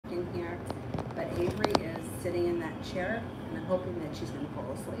Avery is sitting in that chair, and I'm hoping that she's going to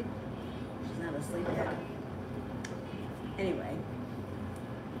fall asleep. She's not asleep yet. Anyway,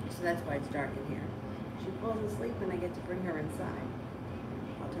 so that's why it's dark in here. She falls asleep and I get to bring her inside.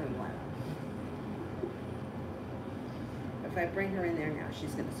 I'll turn the light on. If I bring her in there now,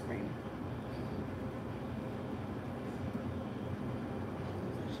 she's going to scream.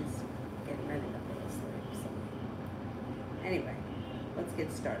 She's getting ready to fall asleep. So. Anyway, let's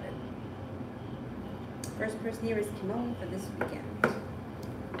get started. First person here is Kimon for this weekend.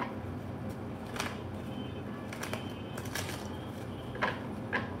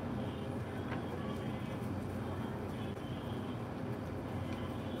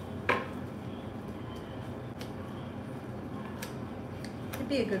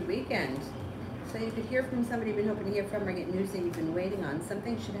 Be a good weekend. So you could hear from somebody you've been hoping to hear from or get news that you've been waiting on.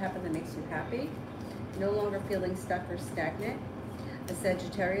 Something should happen that makes you happy. No longer feeling stuck or stagnant. A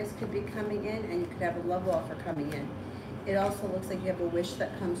Sagittarius could be coming in and you could have a love offer coming in. It also looks like you have a wish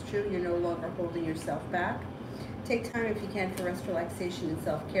that comes true. You're no longer holding yourself back. Take time if you can for rest, relaxation, and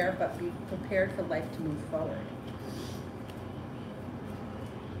self-care, but be prepared for life to move forward.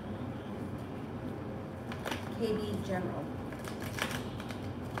 KB General.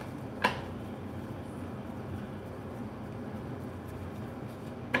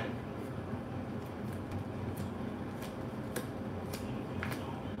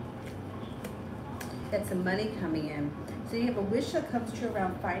 Got some money coming in. So you have a wish that comes true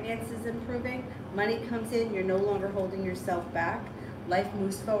around finances improving. Money comes in, you're no longer holding yourself back. Life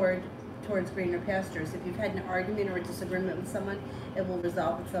moves forward towards greener pastures. If you've had an argument or a disagreement with someone, it will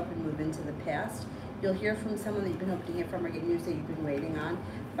resolve itself and move into the past. You'll hear from someone that you've been hoping to hear from or get news that you've been waiting on.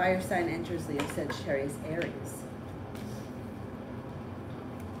 Fire sign enters Leo, Sagittarius, Aries.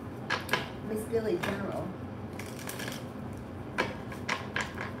 Miss Billy, General.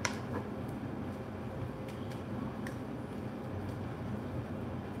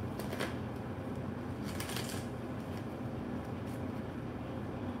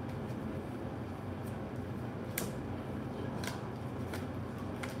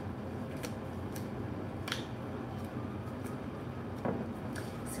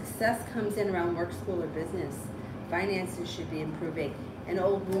 Success comes in around work, school, or business. Finances should be improving. An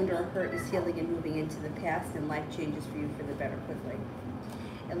old wound or hurt is healing and moving into the past, and life changes for you for the better quickly.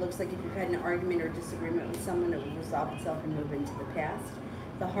 It looks like if you've had an argument or disagreement with someone, it will resolve itself and move into the past.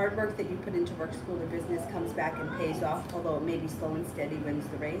 The hard work that you put into work, school, or business comes back and pays off, although it may be slow and steady wins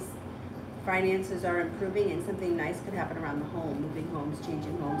the race. Finances are improving, and something nice could happen around the home, moving homes,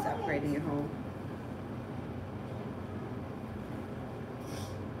 changing homes, upgrading your home.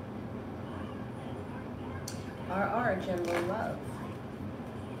 RR, General Love.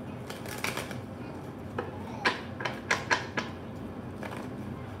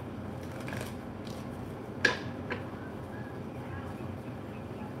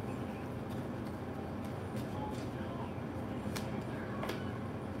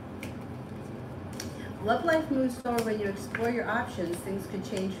 Love life moves forward when you explore your options. Things could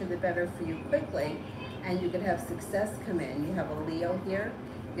change for the better for you quickly, and you could have success come in. You have a Leo here.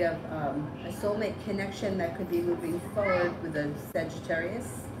 You have a soulmate connection that could be moving forward with a Sagittarius.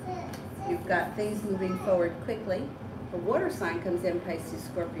 You've got things moving forward quickly. A water sign comes in, Pisces,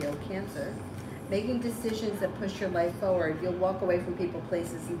 Scorpio, Cancer. Making decisions that push your life forward. You'll walk away from people,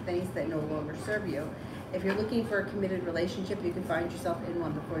 places, and things that no longer serve you. If you're looking for a committed relationship, you can find yourself in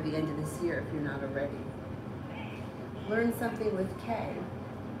one before the end of this year if you're not already. Learn something with K.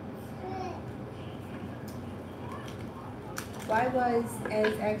 Why was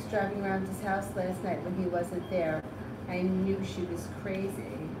Ed's ex driving around his house last night when he wasn't there? I knew she was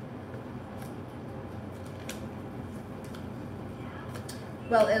crazy.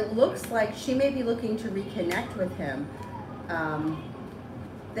 Well, it looks like she may be looking to reconnect with him.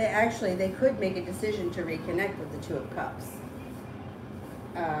 They could make a decision to reconnect with the Two of Cups.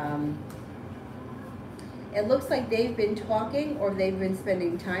 It looks like they've been talking or they've been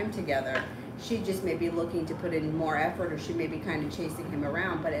spending time together. She just may be looking to put in more effort, or she may be kind of chasing him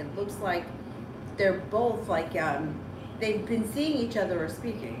around, but it looks like they're both like, they've been seeing each other or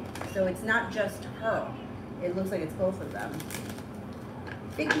speaking. So it's not just her. It looks like it's both of them.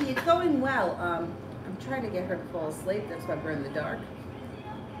 Vicky, it's going well. I'm trying to get her to fall asleep. That's why we're in the dark.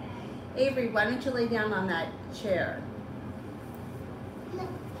 Avery, why don't you lay down on that chair?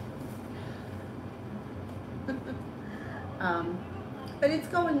 But it's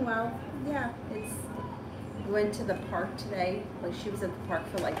going well. Yeah, we went to the park today. Like, she was at the park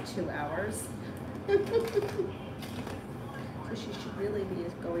for like 2 hours. So she should really be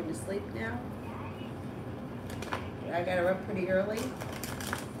going to sleep now. I got her up pretty early.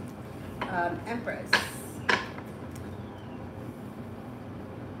 Empress.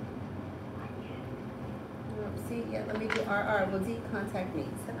 See, yeah, let me do RR. Will D contact me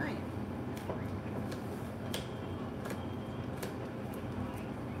tonight?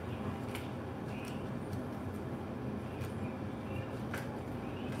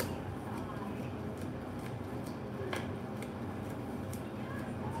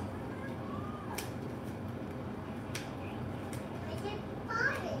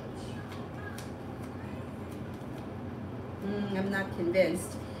 I'm not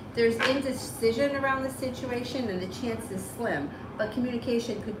convinced. There's indecision around the situation and the chance is slim, but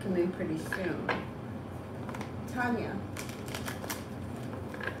communication could come in pretty soon. Tanya.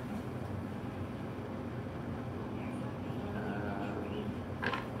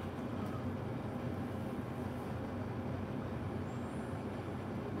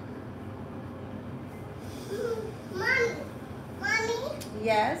 Mommy?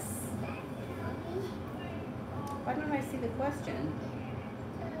 Yes? Why don't I see the question?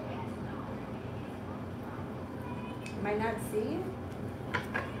 Am I not seeing?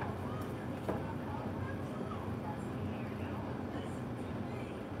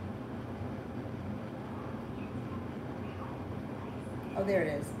 Oh, there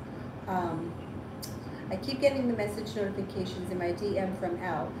it is. I keep getting the message notifications in my DM from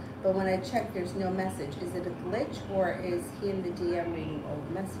Al, but when I check, there's no message. Is it a glitch, or is he in the DM reading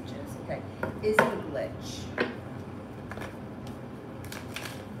old messages? Okay, is it a glitch?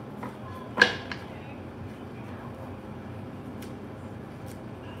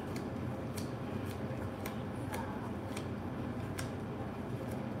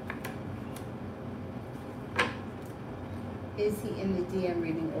 Is he in the DM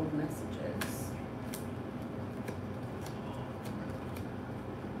reading old messages?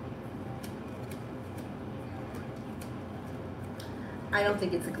 I don't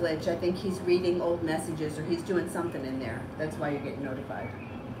think it's a glitch. I think he's reading old messages, or he's doing something in there. That's why you're getting notified.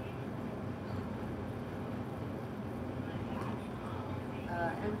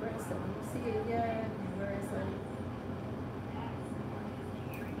 Empress, I don't see it yet. Where is it?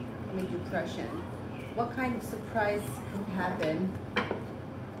 Let me do crushing. What kind of surprise could happen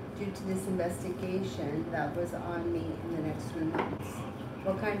due to this investigation that was on me in the next 3 months?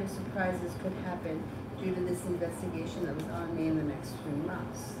 What kind of surprises could happen due to this investigation that was on me in the next 3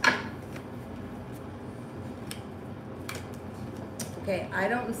 months? Okay, I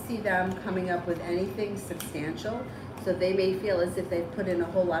don't see them coming up with anything substantial, so they may feel as if they've put in a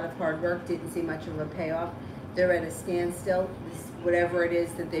whole lot of hard work, didn't see much of a payoff. They're at a standstill. Whatever it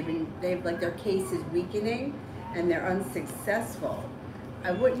is that they've like their case is weakening and they're unsuccessful.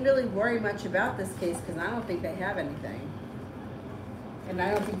 I wouldn't really worry much about this case because I don't think they have anything. And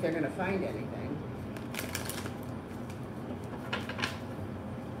I don't think they're going to find anything.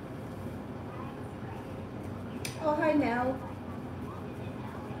 Oh, hi Mel.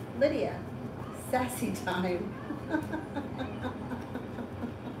 Lydia. Sassy time.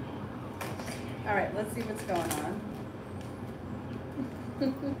 All right, let's see what's going on.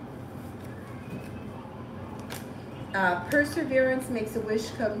 Perseverance makes a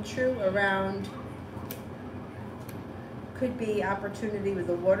wish come true around, could be opportunity with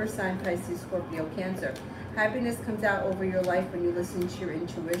a water sign, Pisces, Scorpio, Cancer. Happiness comes out over your life when you listen to your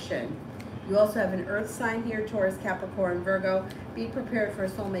intuition. You also have an earth sign here, Taurus, Capricorn, Virgo. Be prepared for a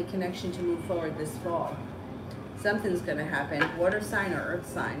soulmate connection to move forward this fall. Something's going to happen. Water sign or earth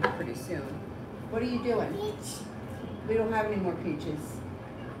sign pretty soon. What are you doing? Peach. We don't have any more peaches.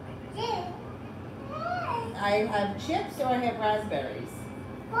 I have chips or I have raspberries?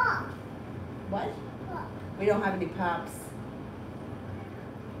 Pop. What? Pop. We don't have any pops.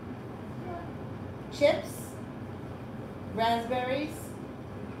 Chips? Raspberries?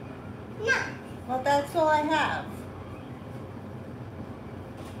 No. Well, that's all I have.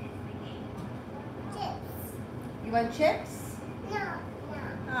 Chips. You want chips? No,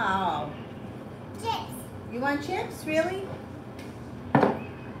 no. Oh. Chips. You want chips? Really?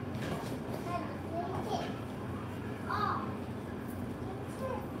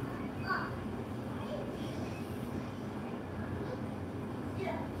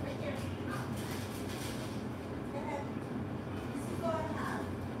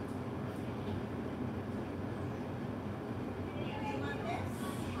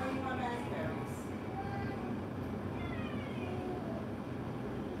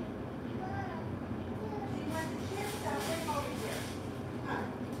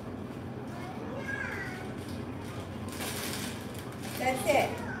 That's it.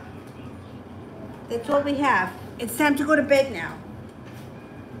 That's all we have. It's time to go to bed now.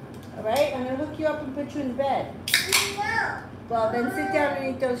 All right? I'm going to hook you up and put you in bed. No. Well, then sit down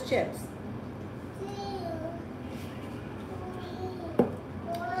and eat those chips.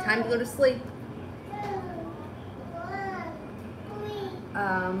 Time to go to sleep.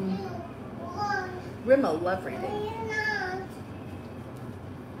 Rimmel, love reading.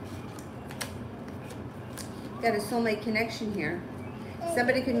 Got a soulmate connection here.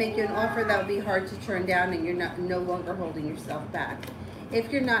 Somebody could make you an offer that would be hard to turn down, and you're no longer holding yourself back.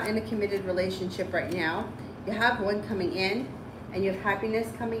 If you're not in a committed relationship right now, you have one coming in, and you have happiness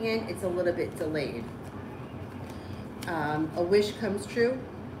coming in. It's a little bit delayed. A wish comes true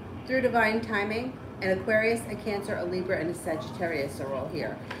through divine timing. An Aquarius, a Cancer, a Libra, and a Sagittarius are all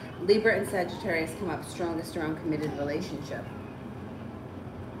here. Libra and Sagittarius come up strongest around committed relationship.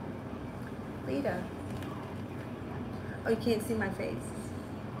 Lita. Oh, you can't see my face.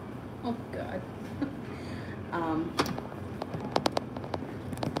 Oh, God.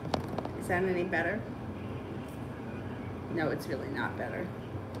 Is that any better? No, it's really not better.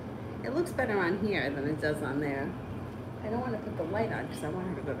 It looks better on here than it does on there. I don't want to put the light on because I want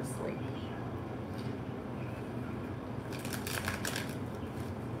her to go to sleep.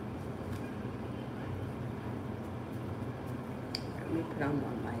 Let me put on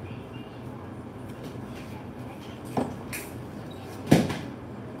one light.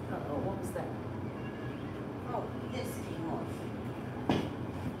 Uh-oh, what was that? Oh, this came off.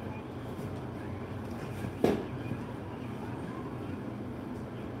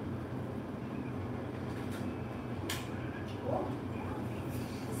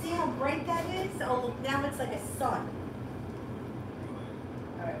 See how bright that is? Oh, look, now it's like a sun.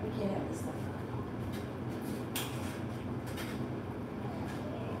 All right, we can't have this stuff.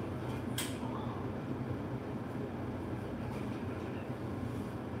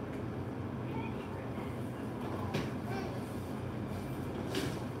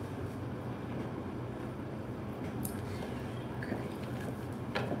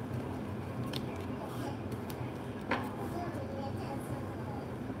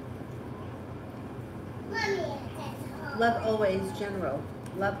 Love always, general.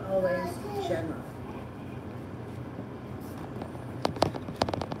 Love always, general.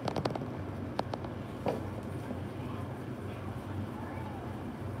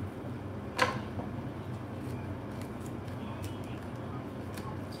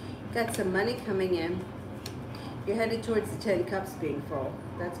 Got some money coming in. You're headed towards the 10 cups being full.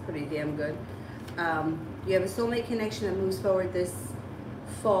 That's pretty damn good. You have a soulmate connection that moves forward this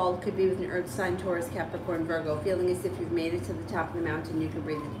fall. Could be with an earth sign, Taurus, Capricorn, Virgo. Feeling as if you've made it to the top of the mountain, you can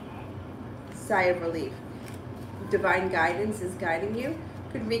breathe a sigh of relief. Divine guidance is guiding you.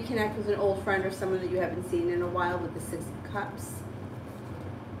 Could reconnect with an old friend or someone that you haven't seen in a while with the 6 of Cups.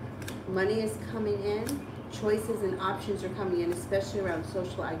 Money is coming in. Choices and options are coming in, especially around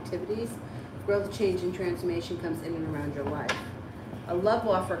social activities. Growth, change, and transformation comes in and around your life. A love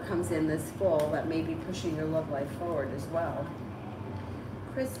offer comes in this fall that may be pushing your love life forward as well.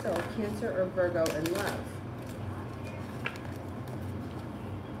 Crystal, Cancer, or Virgo in love.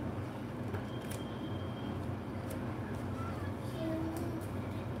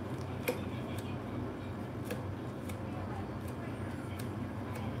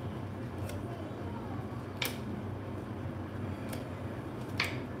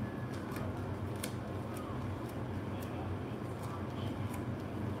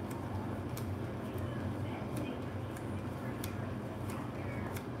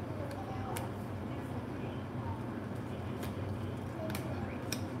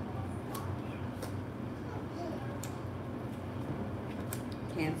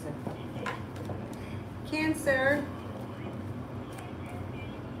 Cancer. Cancer.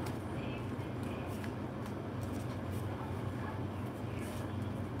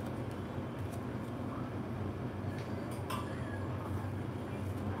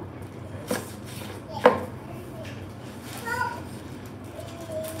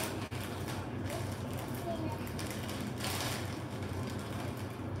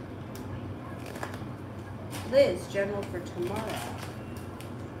 Liz, general for tomorrow.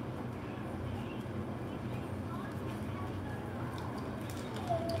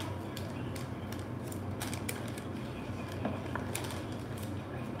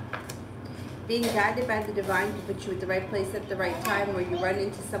 Being guided by the divine to put you at the right place at the right time, or you run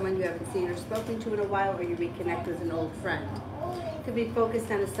into someone you haven't seen or spoken to in a while, or you reconnect with an old friend. Could be focused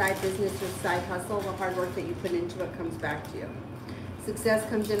on a side business or side hustle. The hard work that you put into it comes back to you. Success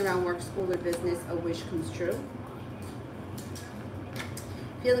comes in around work, school, or business. A wish comes true.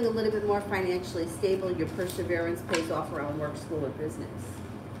 Feeling a little bit more financially stable. Your perseverance pays off around work, school, or business.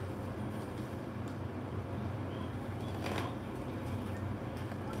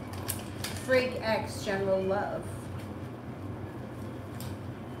 Freak X, general love.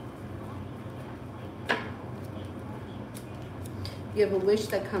 You have a wish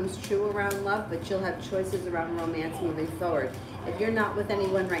that comes true around love, but you'll have choices around romance moving forward. If you're not with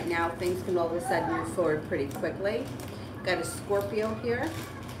anyone right now, things can all of a sudden move forward pretty quickly. Got a Scorpio here.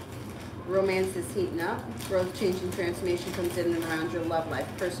 Romance is heating up. Growth, change, and transformation comes in and around your love life.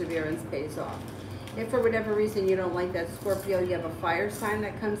 Perseverance pays off. If for whatever reason you don't like that Scorpio, you have a fire sign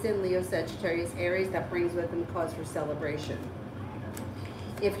that comes in, Leo, Sagittarius, Aries, that brings with them cause for celebration.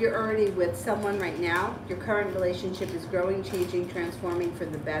 If you're already with someone right now, your current relationship is growing, changing, transforming for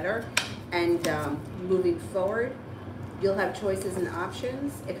the better, and moving forward. You'll have choices and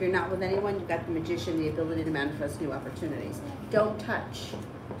options. If you're not with anyone, you've got the Magician, the ability to manifest new opportunities. Don't touch.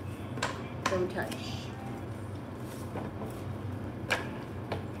 Don't touch.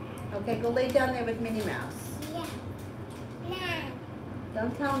 Okay, go lay down there with Minnie Mouse. Yeah.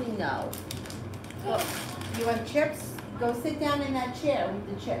 Don't tell me no. Go. You want chips? Go sit down in that chair with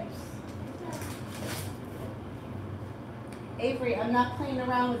the chips. Avery, I'm not playing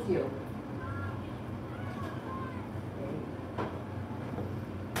around with you.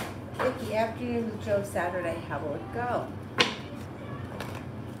 Vicky, afternoon with Joe Saturday, how will it go?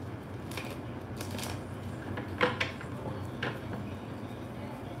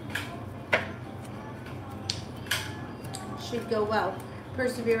 Should go well.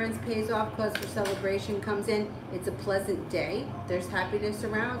 Perseverance pays off, cause for celebration comes in. It's a pleasant day. There's happiness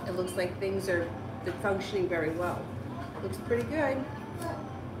around. It looks like things are functioning very well. Looks pretty good.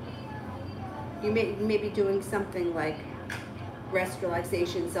 You may be doing something like rest,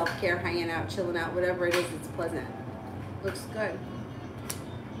 relaxation, self-care, hanging out, chilling out, whatever it is, it's pleasant. Looks good.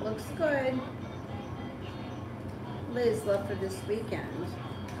 Looks good. Liz, love for this weekend.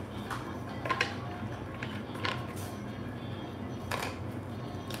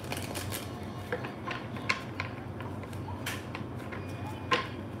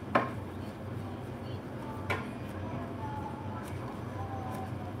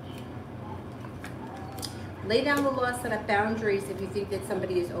 Lay down the law, set up boundaries if you think that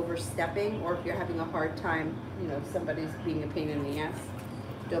somebody is overstepping, or if you're having a hard time, you know, if somebody's being a pain in the ass.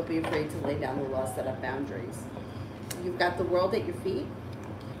 Don't be afraid to lay down the law, set up boundaries. You've got the world at your feet.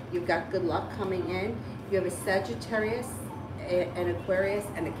 You've got good luck coming in. You have a Sagittarius, an Aquarius,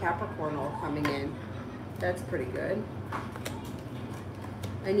 and a Capricorn all coming in. That's pretty good.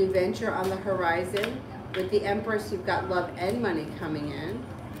 A new venture on the horizon. With the Empress, you've got love and money coming in.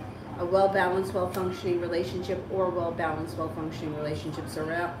 A well-balanced, well-functioning relationship, or well-balanced, well-functioning relationships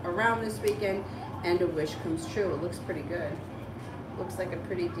around this weekend, and a wish comes true. It looks pretty good. Looks like a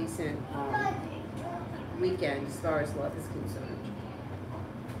pretty decent weekend as far as love is concerned.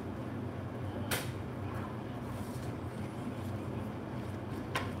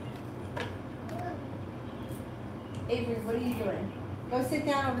 Avery, what are you doing? Go sit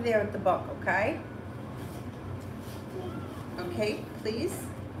down over there with the book, okay? Okay, please.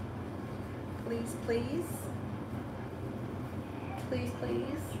 Please, please. Please,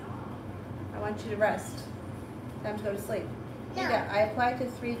 please. I want you to rest. Time to go to sleep. No. Yeah, I applied to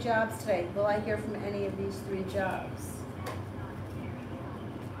 3 jobs today. Will I hear from any of these 3 jobs?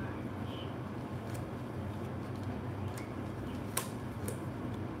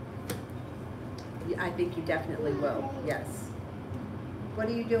 I think you definitely will, yes. What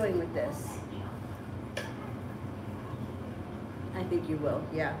are you doing with this? I think you will,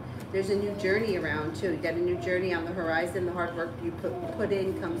 yeah. There's a new journey around too. You got a new journey on the horizon. The hard work you put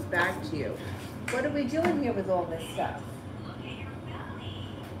in comes back to you. What are we doing here with all this stuff?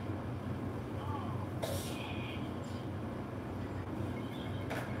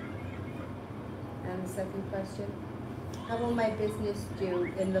 And the second question, how will my business do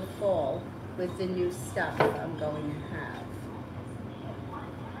in the fall with the new stuff I'm going to have?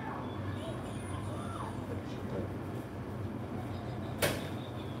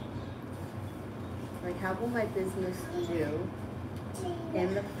 Like, how will my business do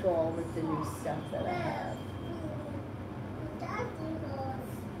in the fall with the new stuff that I have?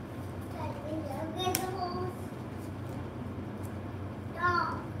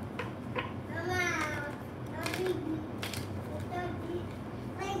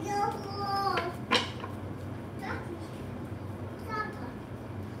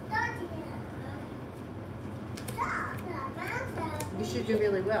 You should do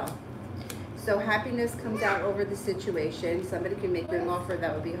really well. So happiness comes out over the situation. Somebody can make you an offer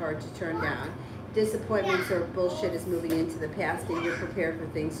that would be hard to turn down. Disappointments or bullshit is moving into the past, and you're prepared for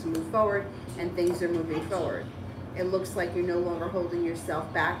things to move forward, and things are moving forward. It looks like you're no longer holding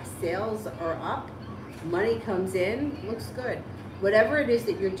yourself back. Sales are up. Money comes in. Looks good. Whatever it is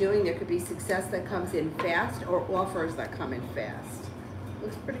that you're doing, there could be success that comes in fast or offers that come in fast.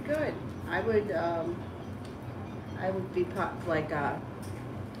 Looks pretty good. I I would be like, I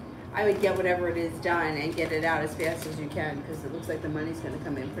would get whatever it is done and get it out as fast as you can, because it looks like the money's going to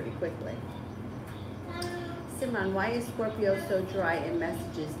come in pretty quickly. Simran, why is Scorpio so dry in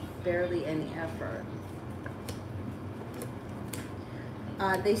messages? Barely any effort.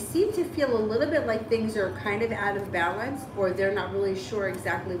 They seem to feel a little bit like things are kind of out of balance, or they're not really sure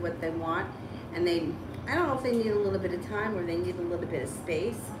exactly what they want, and I don't know if they need a little bit of time or they need a little bit of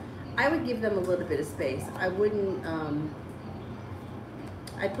space. I would give them a little bit of space. I wouldn't,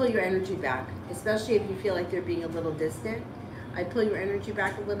 I'd pull your energy back, especially if you feel like they're being a little distant. I'd pull your energy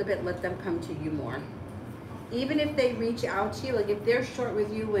back a little bit, let them come to you more. Even if they reach out to you, like if they're short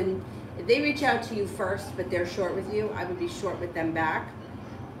with you, if they reach out to you first, but they're short with you, I would be short with them back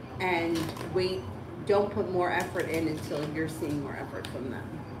and wait. Don't put more effort in until you're seeing more effort from them.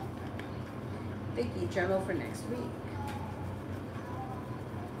 Vicky, journal for next week.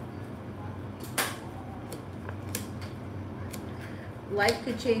 Life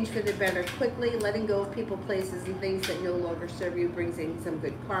could change for the better quickly. Letting go of people, places, and things that no longer serve you brings in some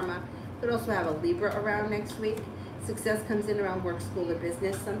good karma. Could also have a Libra around next week. Success comes in around work, school, or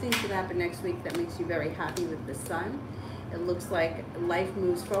business. Something should happen next week that makes you very happy with the sun. It looks like life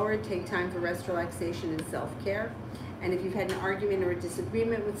moves forward. Take time for rest, relaxation, and self-care. And if you've had an argument or a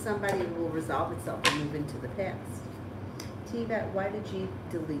disagreement with somebody, it will resolve itself and move into the past. T-Vet, why did you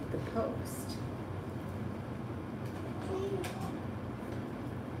delete the post?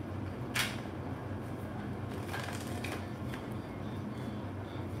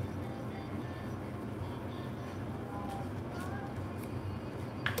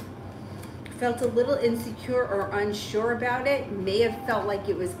 Felt a little insecure or unsure about it. May have felt like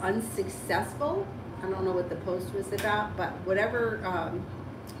it was unsuccessful. I don't know what the post was about, but whatever,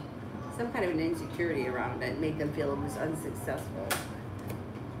 some kind of an insecurity around it made them feel it was unsuccessful.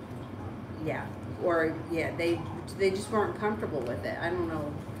 Yeah, or yeah, they just weren't comfortable with it. I don't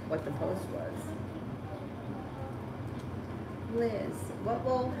know what the post was. Liz, what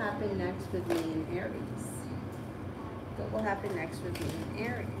will happen next with me in Aries? What will happen next with me in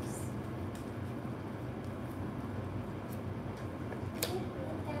Aries?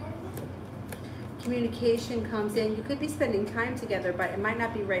 Communication comes in. You could be spending time together, but it might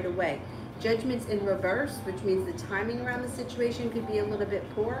not be right away. Judgment's in reverse, which means the timing around the situation could be a little bit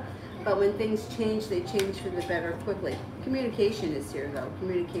poor, but when things change, they change for the better quickly. Communication is here, though.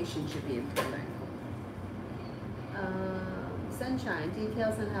 Communication should be improving. Sunshine,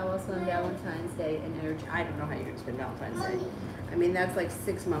 details on how else on Valentine's Day and energy. I don't know how you're going to spend Valentine's Day. I mean, that's like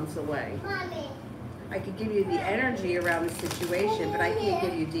 6 months away. I could give you the energy around the situation, but I can't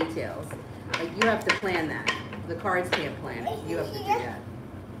give you details. Like, you have to plan that. The cards can't plan it. You have to do that.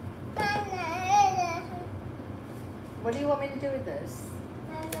 What do you want me to do with this?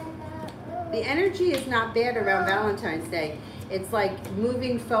 The energy is not bad around Valentine's Day. It's like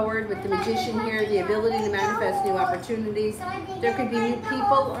moving forward with the Magician here, the ability to manifest new opportunities. There could be new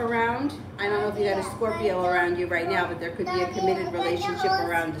people around. I don't know if you got a Scorpio around you right now, but there could be a committed relationship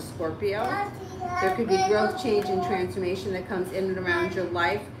around a Scorpio. There could be growth, change, and transformation that comes in and around your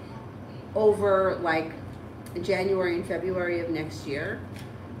life over like January and February of next year.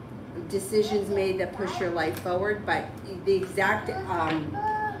 Decisions made that push your life forward, but the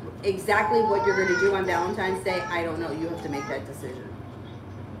exactly what you're going to do on Valentine's Day, I don't know. You have to make that decision.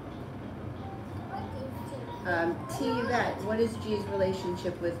 T-Vet, what is G's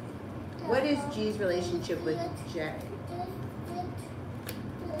relationship with Jay?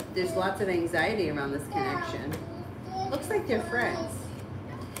 There's lots of anxiety around this connection. Looks like they're friends.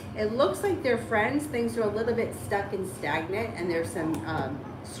 It looks like they're friends. Things are a little bit stuck and stagnant, and there's some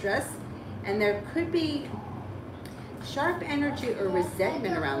stress, and there could be sharp energy or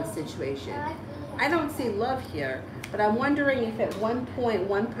resentment around the situation. I don't see love here, but I'm wondering if at one point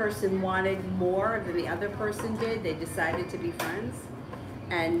one person wanted more than the other person did. They decided to be friends,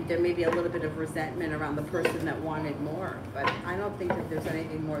 and there may be a little bit of resentment around the person that wanted more, but I don't think that there's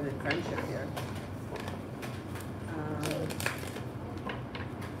anything more than friendship here.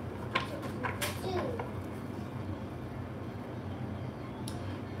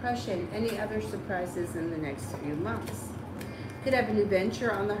 Question, any other surprises in the next few months? Could have a new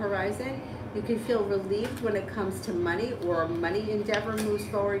venture on the horizon. You can feel relieved when it comes to money, or a money endeavor moves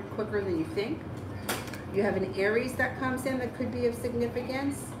forward quicker than you think. You have an Aries that comes in that could be of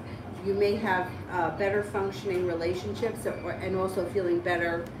significance. You may have better functioning relationships, and also feeling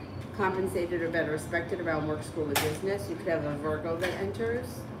better compensated or better respected around work, school, or business. You could have a Virgo that enters.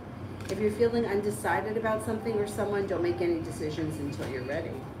 If you're feeling undecided about something or someone, don't make any decisions until you're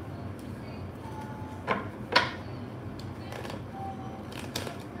ready.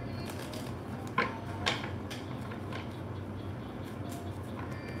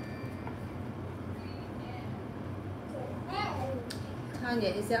 Tanya,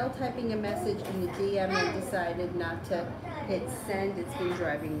 is Elle typing a message in the DM and decided not to hit send? It's been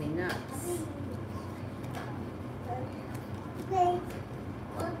driving me nuts.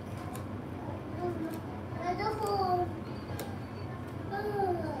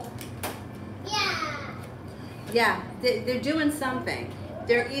 Yeah, they're doing something.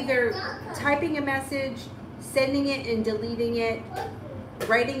 They're either typing a message, sending it and deleting it,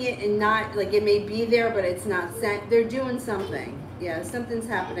 writing it and not, like it may be there but it's not sent. They're doing something. Yeah, something's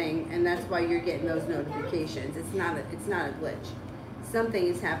happening, and that's why you're getting those notifications. It's not a glitch. Something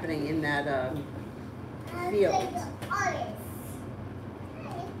is happening in that field.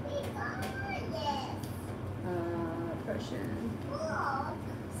 Person.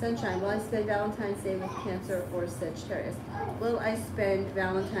 Sunshine, will I spend Valentine's Day with Cancer or Sagittarius? Will I spend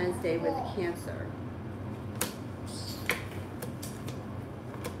Valentine's Day with Cancer?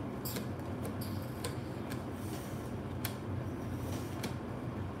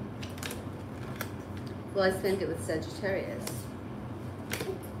 Will I spend it with Sagittarius?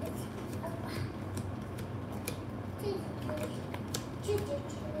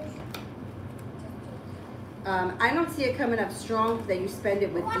 I don't see it coming up strong that you spend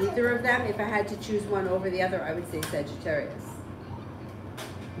it with either of them. If I had to choose one over the other, I would say Sagittarius.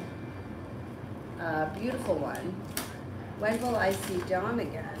 Beautiful one. When will I see John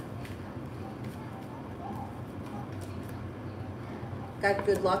again? Got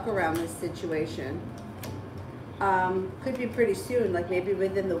good luck around this situation. Could be pretty soon, like maybe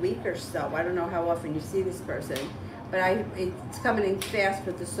within the week or so. I don't know how often you see this person, but it's coming in fast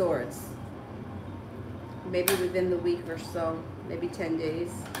with the swords. Maybe within the week or so, maybe 10 days,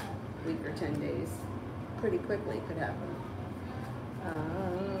 week or 10 days. Pretty quickly it could happen.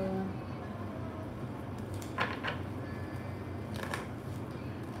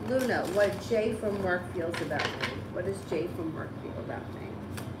 Luna, what Jay from work feels about me. What does Jay from work feel about me?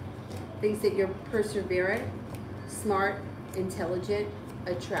 Thinks that you're perseverant, smart, intelligent,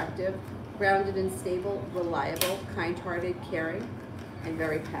 attractive, grounded and stable, reliable, kind-hearted, caring, and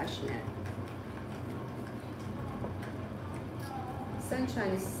very passionate. Sunshine,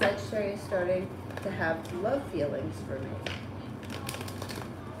 is Sagittarius starting to have love feelings for me?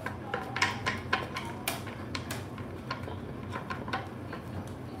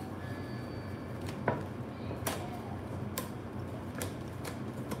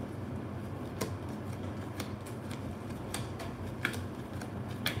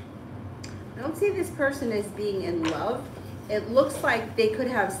 I don't see this person as being in love. It looks like they could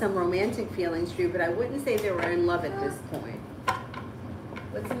have some romantic feelings for you, but I wouldn't say they were in love at this point.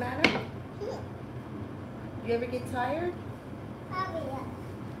 What's the matter? You ever get tired?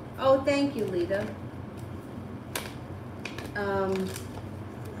 Oh, thank you, Lita.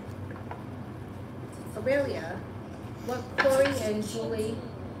 Aurelia, what Corey and Julie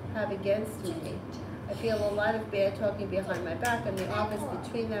have against me? I feel a lot of bad talking behind my back in the office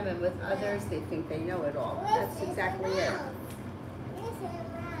between them and with others. They think they know it all. That's exactly it.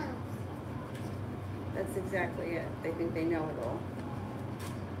 That's exactly it. They think they know it all.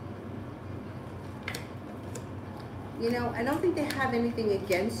 You know, I don't think they have anything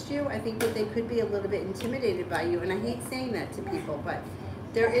against you. I think that they could be a little bit intimidated by you. And I hate saying that to people, but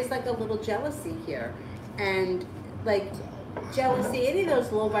there is like a little jealousy here. And like jealousy, any of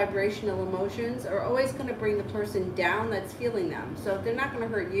those low vibrational emotions are always going to bring the person down that's feeling them. So if they're not going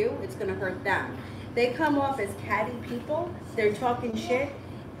to hurt you, it's going to hurt them. They come off as catty people. They're talking shit.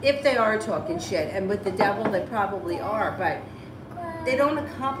 If they are talking shit, and with the devil, they probably are, but they don't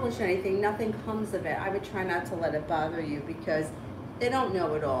accomplish anything. Nothing comes of it. I would try not to let it bother you because they don't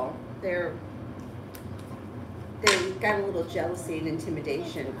know it all. They've got a little jealousy and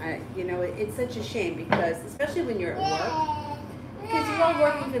intimidation. You know, it's such a shame because, especially when you're at work, because you're all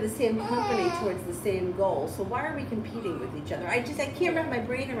working for the same company towards the same goal. So why are we competing with each other? I can't wrap my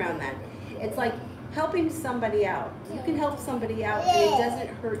brain around that. It's like helping somebody out. You can help somebody out and it doesn't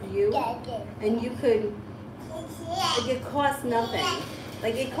hurt you, and you could. Like it costs nothing.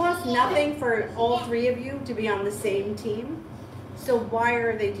 Like it costs nothing for all three of you to be on the same team. So why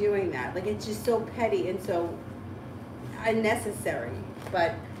are they doing that? Like it's just so petty and so unnecessary.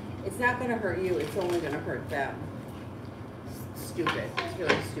 But it's not going to hurt you. It's only going to hurt them. Stupid. It's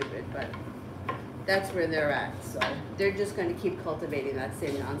really stupid. But that's where they're at. So they're just going to keep cultivating that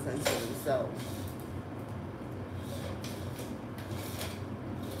same nonsense for themselves.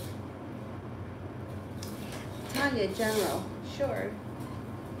 Tanya, general, sure.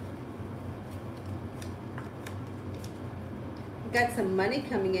 You got some money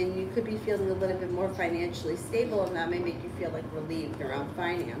coming in. You could be feeling a little bit more financially stable, and that may make you feel like relieved around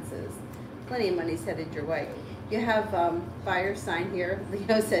finances. Plenty of money's headed your way. You have fire sign here,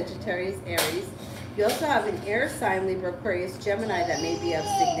 Leo, Sagittarius, Aries. You also have an air sign, Libra, Aquarius, Gemini, that may be of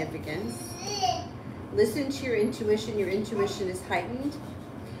significance. Listen to your intuition. Your intuition is heightened.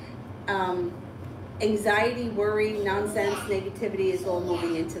 Anxiety, worry, nonsense, negativity is all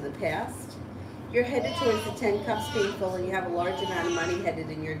moving into the past. You're headed towards the 10 Cups being full, and you have a large amount of money headed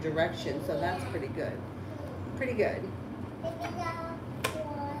in your direction, so that's pretty good. Pretty good.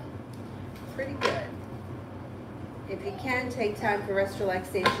 Pretty good. If you can, take time for rest,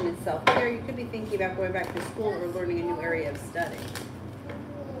 relaxation, and self-care. You could be thinking about going back to school or learning a new area of study.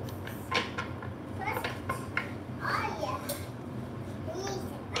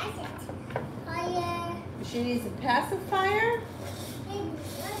 She needs a pacifier?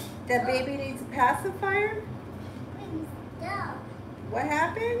 That baby needs a pacifier? What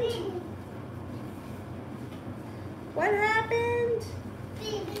happened? What happened?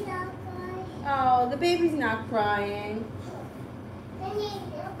 Oh, the baby's not crying.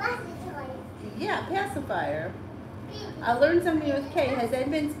 Yeah, pacifier. I learned something with Kate. Has Ed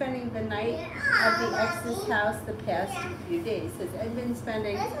been spending the night at the ex's house the past few days? Has Ed been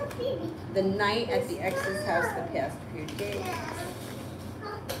spending the night at the ex's house the past few days?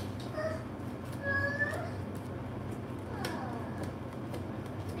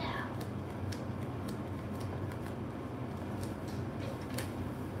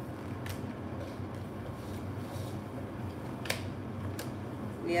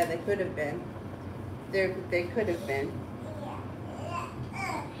 Yeah, they could have been. They could have been.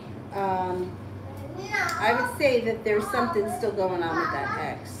 I would say that there's something still going on with that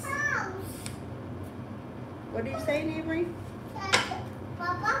ex. What are you saying, Avery?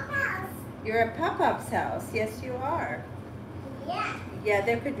 You're at Pop-Up's house. Yes, you are. Yeah,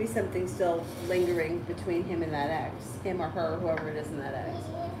 there could be something still lingering between him and that ex. Him or her, whoever it is in that ex.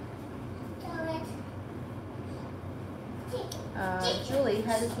 Julie,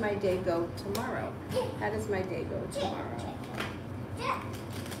 how does my day go tomorrow? How does my day go tomorrow?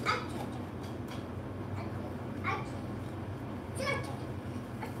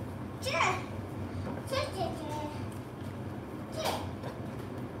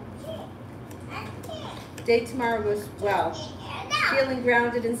 Day tomorrow goes well. Feeling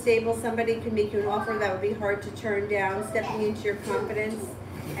grounded and stable. Somebody can make you an offer that would be hard to turn down. Stepping into your confidence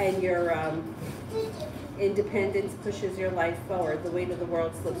and your independence pushes your life forward. The weight of the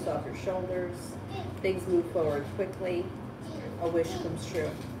world slips off your shoulders. Things move forward quickly. A wish comes true.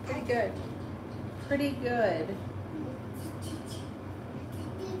 Pretty good. Pretty good.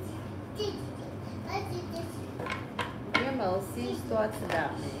 Gimel, C's thoughts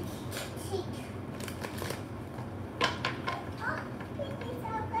about me.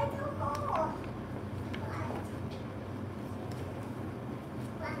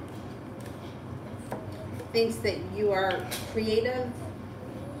 Thinks that you are creative,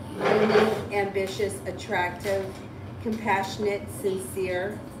 unique, ambitious, attractive, compassionate,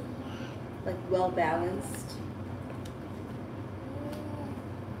 sincere, like well-balanced,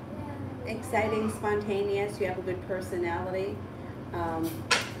 exciting, spontaneous. You have a good personality.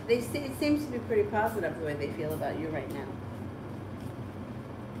 It seems to be pretty positive the way they feel about you right now.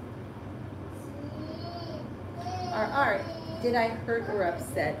 Art, did I hurt or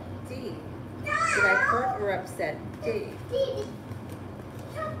upset D? Did I hurt or upset D?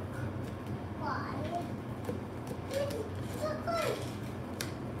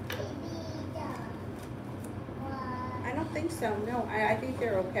 I don't think so. No, I think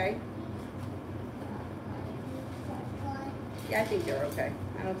they're okay. Yeah, I think they're okay.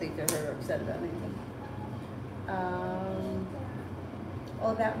 I don't think they're hurt or upset about anything.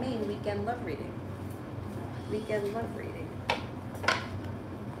 All about me, weekend love reading. Weekend love reading.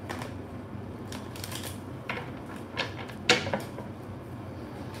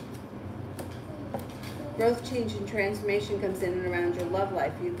 Growth, change, and transformation comes in and around your love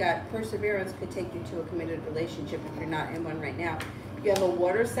life. You've got perseverance could take you to a committed relationship if you're not in one right now. You have a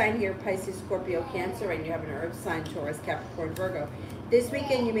water sign here, Pisces, Scorpio, Cancer, and you have an earth sign, Taurus, Capricorn, Virgo. This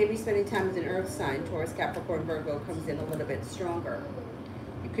weekend you may be spending time with an earth sign, Taurus, Capricorn, Virgo comes in a little bit stronger.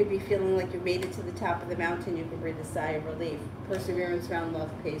 You could be feeling like you've made it to the top of the mountain. You can breathe a sigh of relief. Perseverance around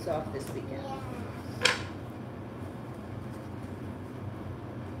love pays off this weekend.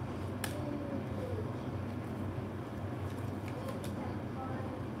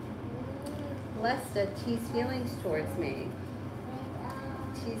 Lesta, T's feelings towards me.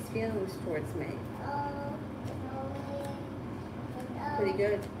 T's feelings towards me. Pretty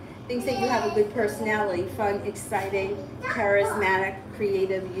good. Thinks that you have a good personality, fun, exciting, charismatic,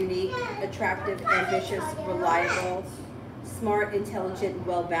 creative, unique, attractive, ambitious, reliable, smart, intelligent,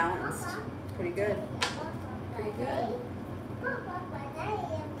 well balanced. Pretty good. pretty good.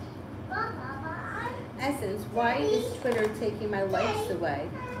 Essence, why is Twitter taking my likes away,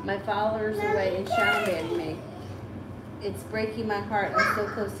 my followers away, and shadow banning me? It's breaking my heart. I'm so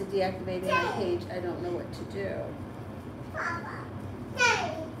close to deactivating my page. I don't know what to do.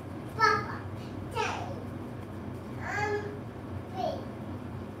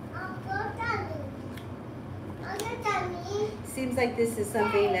 Seems like this is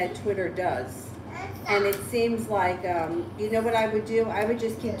something that Twitter does. And it seems like, you know what I would do? I would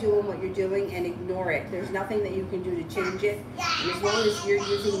just keep doing what you're doing and ignore it. There's nothing that you can do to change it. And as long as you're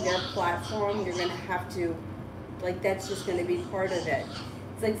using their platform, you're going to have to, like, that's just going to be part of it.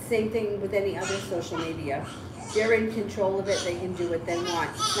 It's like the same thing with any other social media. They're in control of it. They can do what they want.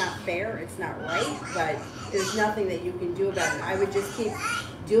 It's not fair. It's not right. But there's nothing that you can do about it. I would just keep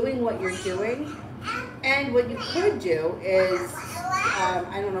doing what you're doing. And what you could do is,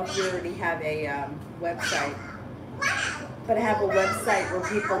 I don't know if you already have a website, but have a website where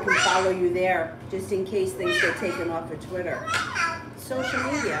people can follow you there, just in case things get taken off of Twitter. Social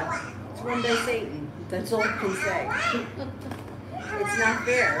media, it's run by Satan. That's all I can say. It's not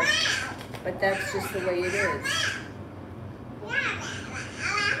fair, but that's just the way it is.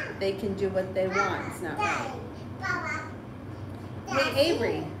 They can do what they want. It's not right. Hey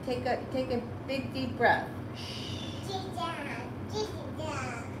Avery, take a big deep breath.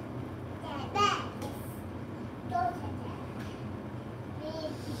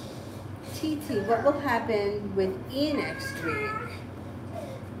 TT, what will happen with E next week?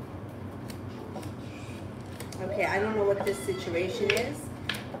 Okay, I don't know what this situation is,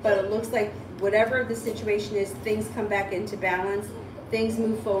 but it looks like whatever the situation is, things come back into balance. Things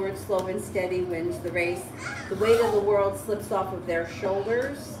move forward, slow and steady wins the race. The weight of the world slips off of their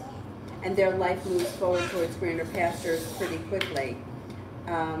shoulders, and their life moves forward towards greener pastures pretty quickly.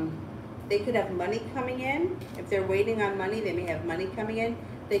 They could have money coming in. If they're waiting on money, they may have money coming in.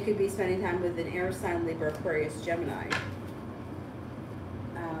 They could be spending time with an air sign, Libra, Aquarius, Gemini.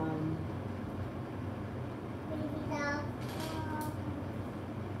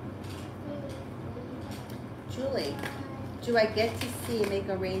 Julie, do I get to see and make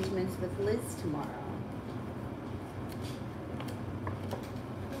arrangements with Liz tomorrow?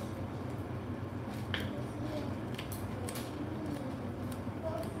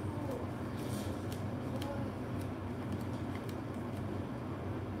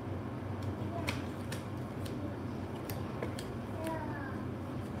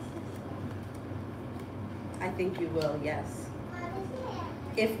 I think you will, yes.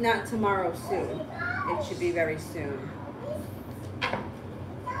 If not tomorrow, soon. It should be very soon.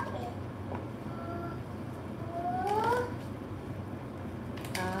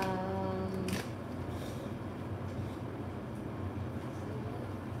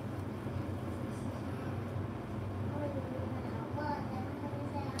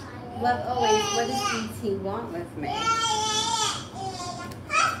 Love always, what does ET want with me?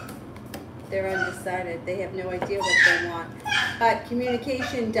 They're undecided. They have no idea what they want. But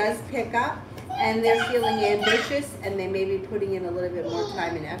communication does pick up, and they're feeling ambitious, and they may be putting in a little bit more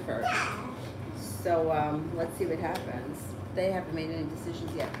time and effort. So let's see what happens. They haven't made any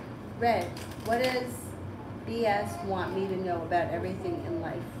decisions yet. Red, what does BS want me to know about everything in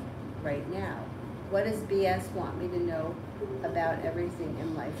life right now? What does BS want me to know about everything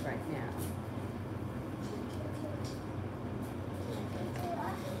in life right now?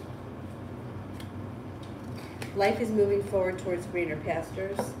 Life is moving forward towards greener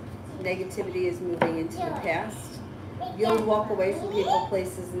pastures. Negativity is moving into the past. You'll walk away from people,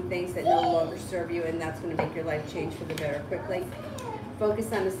 places, and things that no longer serve you, and that's going to make your life change for the better quickly.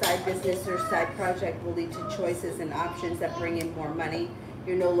 Focus on a side business or side project will lead to choices and options that bring in more money.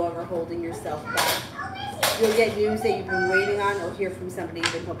 You're no longer holding yourself back. You'll get news that you've been waiting on or hear from somebody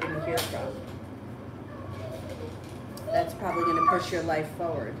you've been hoping to hear from. That's probably going to push your life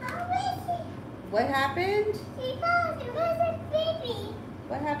forward. What happened?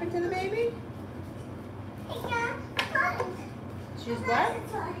 What happened to the baby? She's what?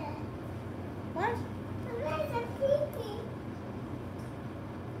 What?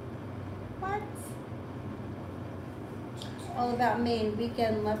 What? All about Maine.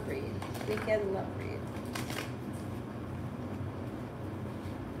 Weekend love read. Weekend love read.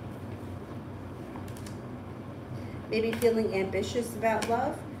 Maybe feeling ambitious about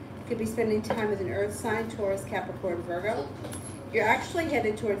love. Could be spending time with an earth sign, Taurus, Capricorn, Virgo. You're actually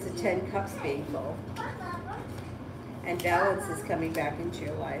headed towards the 10 cups being full. And balance is coming back into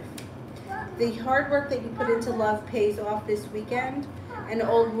your life. The hard work that you put into love pays off this weekend. An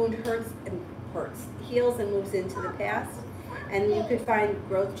old wound heals and moves into the past. And you could find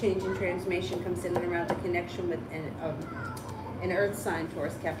growth, change, and transformation comes in and around the connection with an earth sign,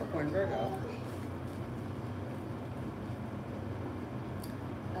 Taurus, Capricorn, Virgo.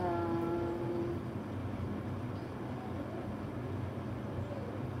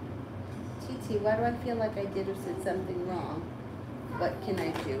 TT, why do I feel like I did or said something wrong? What can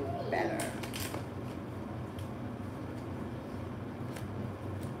I do better?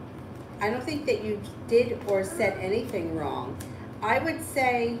 I don't think that you did or said anything wrong. I would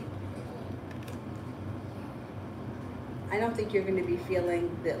say, I don't think you're going to be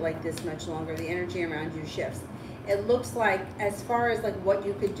feeling that like this much longer. The energy around you shifts. It looks like, as far as like what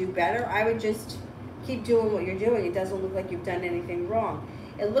you could do better, I would just keep doing what you're doing. It doesn't look like you've done anything wrong.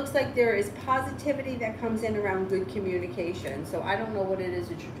 It looks like there is positivity that comes in around good communication. So I don't know what it is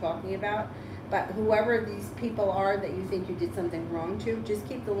that you're talking about, but whoever these people are that you think you did something wrong to, just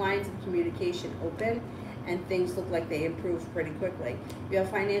keep the lines of communication open and things look like they improve pretty quickly. You have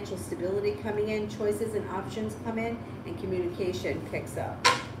financial stability coming in, choices and options come in, and communication picks up.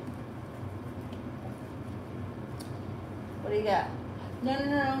 What do you got? No,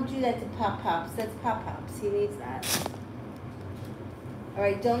 don't do that to Pop Pops. That's Pop Pops. He needs that. All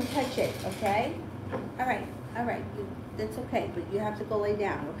right, don't touch it, okay? All right. That's okay, but you have to go lay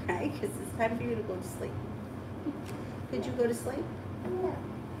down, okay? Because it's time for you to go to sleep. Could you go to sleep? No.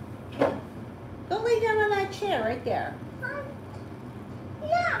 Go lay down on that chair right there. No.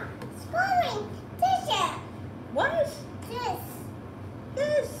 Scoring. Teacher. What? This.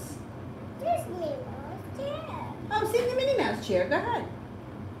 This. This Nemo's chair. Oh, sit in the Minnie Mouse chair. Go ahead.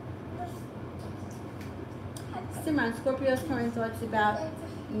 Simon, Scorpio's current thoughts about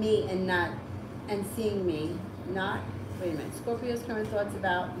me and seeing me, not, wait a minute, Scorpio's current thoughts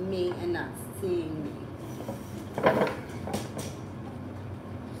about me and not seeing me.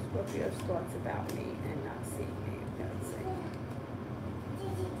 Scorpio's thoughts about me and not seeing me. Let's see.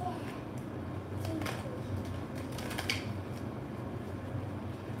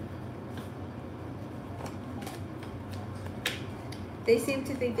 They seem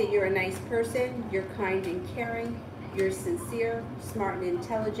to think that you're a nice person, you're kind and caring, you're sincere, smart and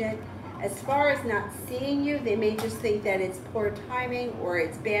intelligent. As far as not seeing you, they may just think that it's poor timing or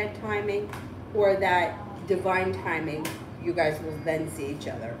it's bad timing or that divine timing, you guys will then see each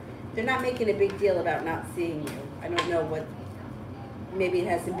other. They're not making a big deal about not seeing you. I don't know what, maybe it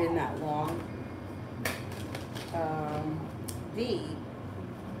hasn't been that long. V,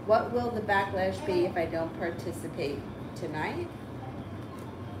 what will the backlash be if I don't participate tonight?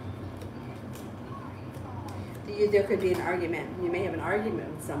 There could be an argument. You may have an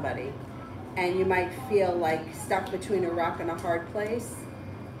argument with somebody, and you might feel like stuck between a rock and a hard place.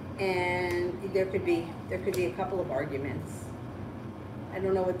 And there could be a couple of arguments. I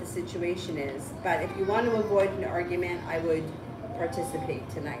don't know what the situation is, but if you want to avoid an argument, I would participate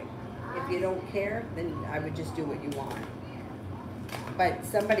tonight. If you don't care, then I would just do what you want. But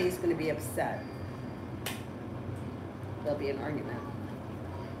somebody's going to be upset. There'll be an argument.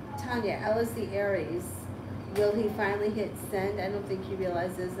 Tanya, L is the Aries. Will he finally hit send? I don't think he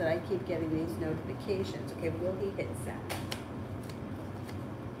realizes that I keep getting these notifications. Okay, will he hit send?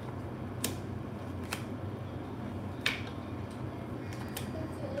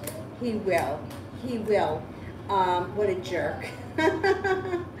 He will. He will. What a jerk.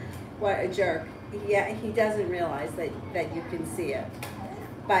 What a jerk. Yeah, he doesn't realize that you can see it.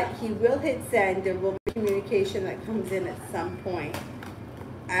 But he will hit send. There will be communication that comes in at some point.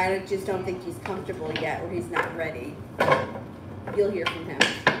 I just don't think he's comfortable yet, or he's not ready. You'll hear from him.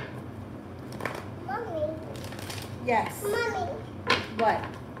 Mommy. Yes. Mommy. What?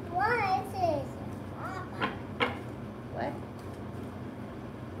 What is this? What?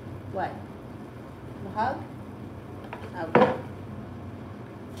 What? A hug? Okay.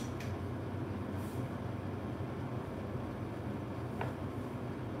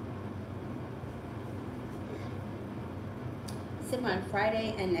 On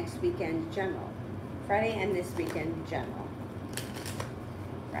Friday and next weekend general. Friday and this weekend general.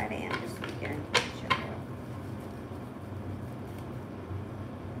 Friday and this weekend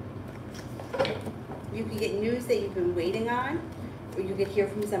general. You could get news that you've been waiting on, or you could hear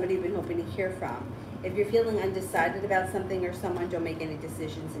from somebody you've been hoping to hear from. If you're feeling undecided about something or someone, don't make any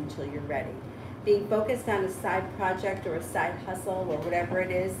decisions until you're ready. Being focused on a side project or a side hustle or whatever it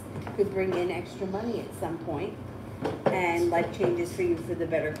is could bring in extra money at some point. And life changes for you for the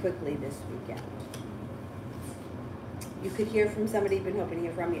better quickly this weekend. You could hear from somebody you've been hoping to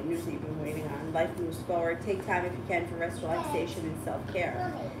hear from, get news that you've been waiting on. Life moves forward. Take time if you can for rest, relaxation, and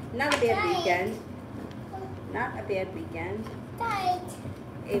self-care. Not a bad weekend. Not a bad weekend. 8.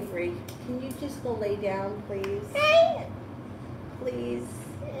 Avery, can you just go lay down, please? please.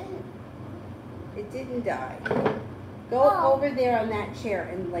 It didn't die. Go over there on that chair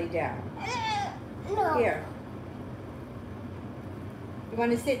and lay down. No. Here. You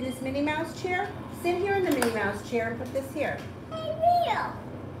want to sit in this Minnie Mouse chair? Sit here in the Minnie Mouse chair and put this here. Hey, Leo.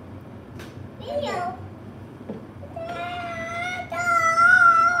 Leo.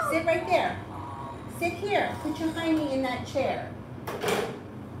 Sit right there. Sit here. Put your hiney in that chair.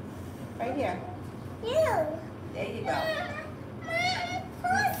 Right here. Leo. There you go.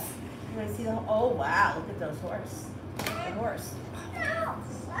 You want to see the whole, oh wow, look at those horse. The horse. No.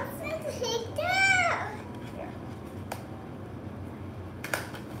 What's it down?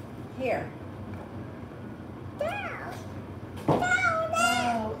 Here. Down.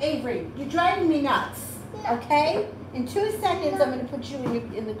 Oh, Avery, you're driving me nuts. Okay? In 2 seconds, I'm going to put you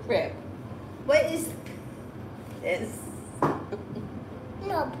in the crib. What is this?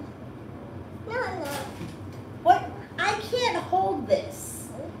 No. No. What? I can't hold this.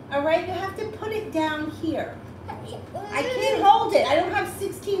 All right? You have to put it down here. I can't hold it. I don't have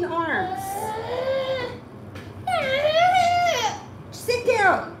 16 arms. Sit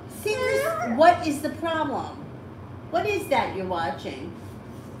down. Sit this. What is the problem? What is that you're watching?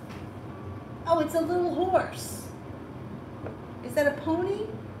 Oh, it's a little horse. Is that a pony?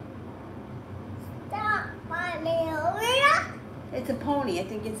 Stop, my little. It's a pony. I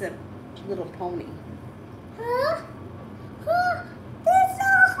think it's a little pony. Huh? Huh? There's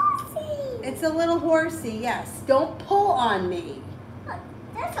a horsey. It's a little horsey, yes. Don't pull on me.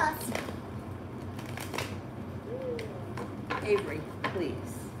 That's us. Avery, please.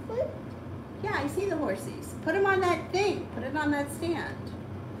 Yeah, I see the horsies. Put them on that thing. Put it on that stand.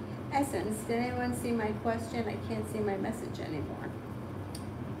 Essence, did anyone see my question? I can't see my message anymore.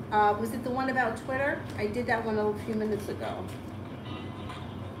 Was it the one about Twitter? I did that one a few minutes ago.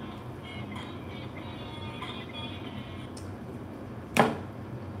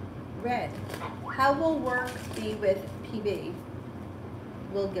 Red, how will work be with PB?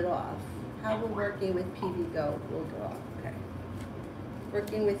 We'll get off. How will working with PB go? We'll get off. Okay.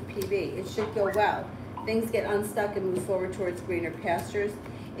 Working with PB, it should go well. Things get unstuck and move forward towards greener pastures.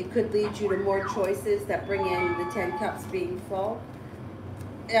 It could lead you to more choices that bring in the 10 cups being full.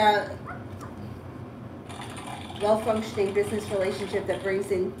 Well-functioning business relationship that brings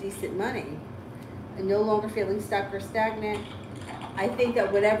in decent money. And no longer feeling stuck or stagnant. I think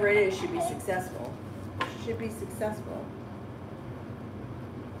that whatever it is should be successful. Should be successful.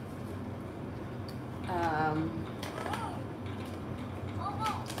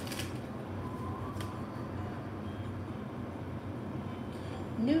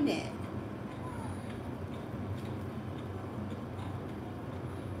 Noonan.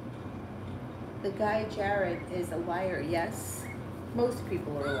 The guy Jared is a liar. Yes, most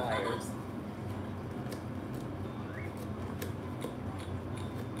people are liars.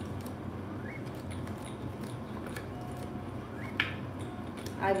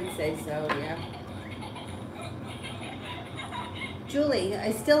 I would say so, yeah. Julie,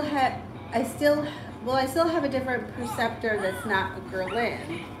 I still have a different preceptor that's not a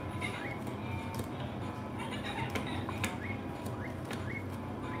Berlin.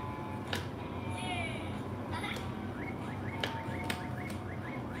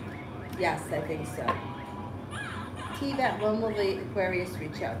 Yes, I think so. T-Bet, when will the Aquarius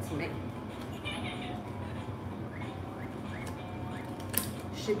reach out to me?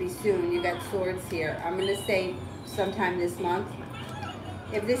 Should be soon. You got swords here. I'm going to say sometime this month.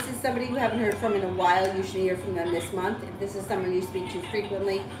 If this is somebody you haven't heard from in a while, you should hear from them this month. If this is someone you speak to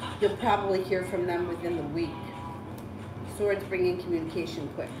frequently, you'll probably hear from them within the week. Swords bring in communication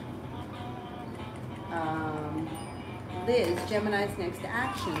quick. Liz, Gemini's next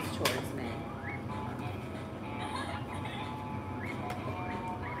actions towards me.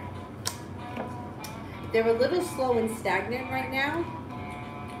 They're a little slow and stagnant right now,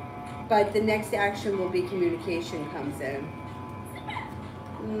 but the next action will be communication comes in.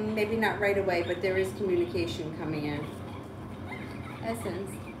 Maybe not right away, but there is communication coming in.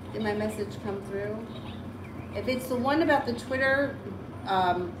 Essence, did my message come through? If it's the one about the Twitter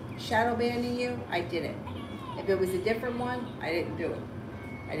shadow banning you, I did it. If it was a different one, I didn't do it.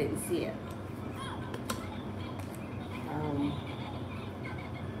 I didn't see it.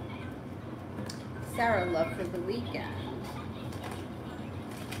 Sarah, love for the weekend.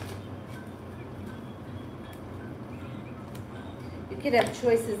 You could have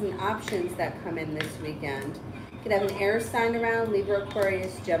choices and options that come in this weekend. You could have an air sign around, Libra,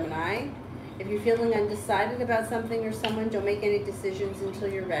 Aquarius, Gemini. If you're feeling undecided about something or someone, don't make any decisions until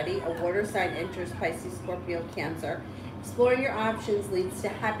you're ready. A water sign enters Pisces, Scorpio, Cancer. Exploring your options leads to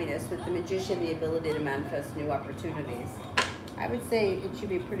happiness with the Magician, the ability to manifest new opportunities. I would say it should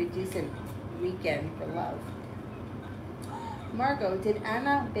be a pretty decent weekend for love. Margot, did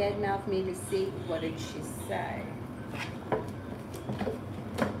Anna badmouth me to see? What did she say?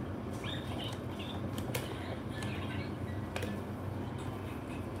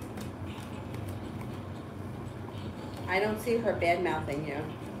 I don't see her bad-mouthing you.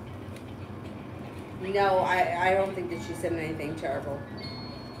 No, I don't think that she said anything terrible.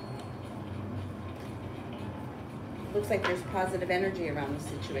 Looks like there's positive energy around the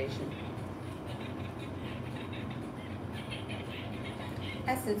situation.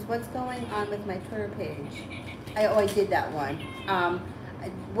 Essence, what's going on with my Twitter page? I did that one.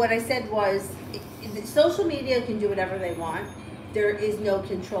 What I said was, social media can do whatever they want. There is no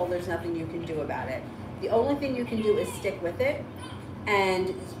control. There's nothing you can do about it. The only thing you can do is stick with it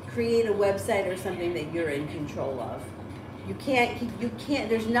and create a website or something that you're in control of. You can't,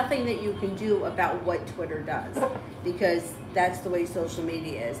 there's nothing that you can do about what Twitter does, because that's the way social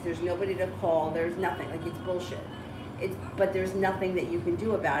media is. There's nobody to call, there's nothing, like, it's bullshit. But there's nothing that you can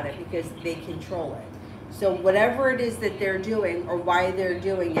do about it because they control it. So whatever it is that they're doing or why they're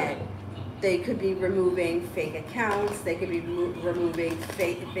doing it, they could be removing fake accounts, they could be removing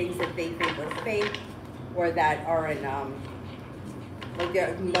fake things that they think are fake, or that are in, like,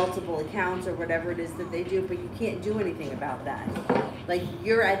 there are multiple accounts or whatever it is that they do, but you can't do anything about that. Like,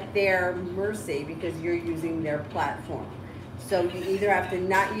 you're at their mercy because you're using their platform. So you either have to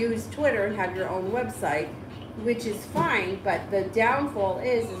not use Twitter and have your own website, which is fine, but the downfall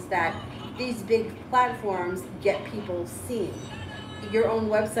is that these big platforms get people seen. Your own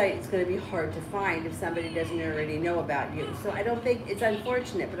website is going to be hard to find if somebody doesn't already know about you. So I don't think, it's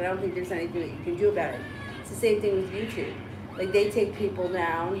unfortunate, but I don't think there's anything that you can do about it. It's the same thing with YouTube. Like, they take people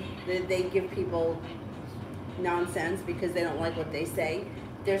down, they give people nonsense because they don't like what they say.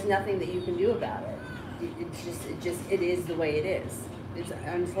 There's nothing that you can do about it. It is the way it is. It's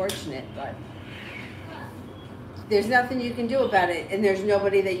unfortunate, but there's nothing you can do about it, and there's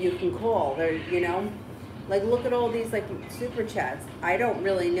nobody that you can call. There, you know, like, look at all these, like, super chats. I don't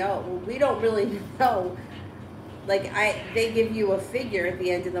really know. Well, we don't really know. Like, they give you a figure at the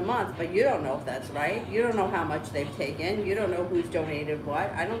end of the month, but you don't know if that's right. You don't know how much they've taken. You don't know who's donated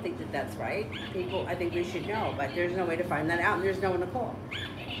what. I don't think that that's right. People, I think we should know, but there's no way to find that out, and there's no one to call.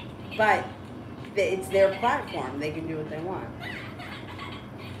 But it's their platform. They can do what they want.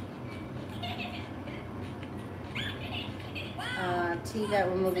 That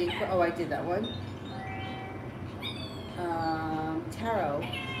one will be, oh, I did that one. Tarot,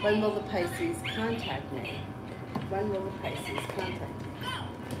 when will the Pisces contact me? When will the Pisces contact me?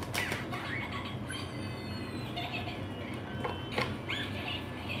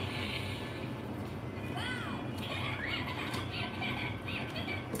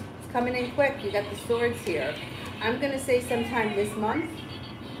 It's coming in quick. You got the swords here. I'm going to say sometime this month.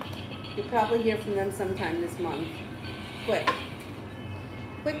 You'll probably hear from them sometime this month. Quick.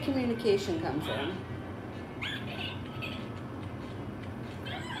 Quick communication comes in.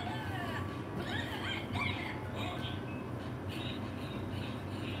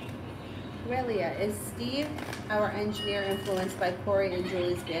 Aurelia, is Steve, our engineer, influenced by Corey and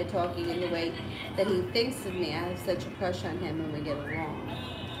Julie's bad talking in the way that he thinks of me? I have such a crush on him and we get along.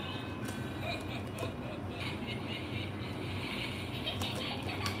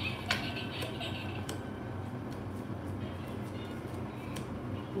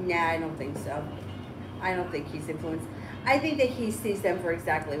 Nah, I don't think so. I don't think he's influenced. I think that he sees them for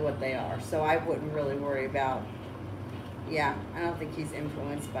exactly what they are, so I wouldn't really worry about, yeah, I don't think he's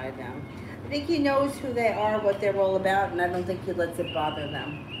influenced by them. I think he knows who they are, what they're all about, and I don't think he lets it bother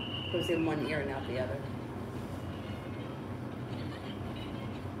them. Goes in one ear and out the other.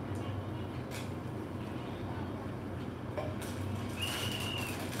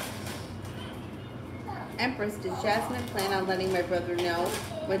 Empress, does Jasmine plan on letting my brother know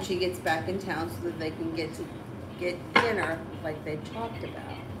when she gets back in town so that they can get dinner like they talked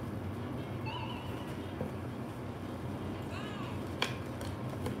about?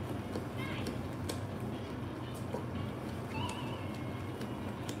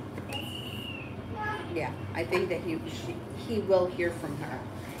 Yeah, I think that he will hear from her.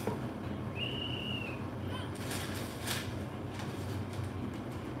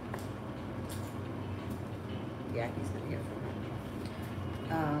 Yeah, he's gonna hear from her.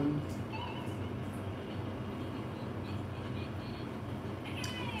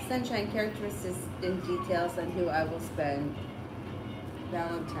 Sunshine, characteristics and details on who I will spend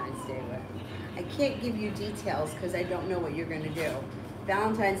Valentine's Day with. I can't give you details because I don't know what you're going to do.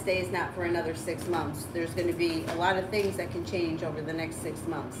 Valentine's Day is not for another 6 months. There's going to be a lot of things that can change over the next 6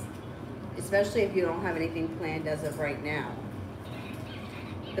 months, especially if you don't have anything planned as of right now.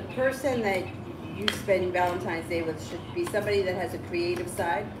 the person that you spend Valentine's Day with should be somebody that has a creative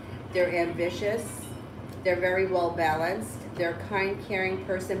side. They're ambitious. They're very well balanced. They're a kind, caring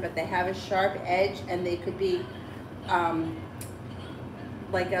person, but they have a sharp edge, and they could be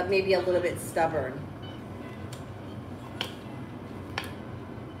maybe a little bit stubborn.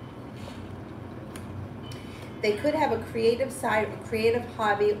 They could have a creative side, a creative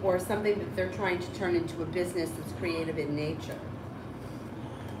hobby, or something that they're trying to turn into a business that's creative in nature.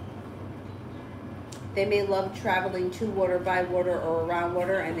 They may love traveling to water, by water, or around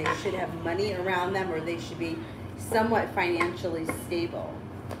water, and they should have money around them, or they should be somewhat financially stable.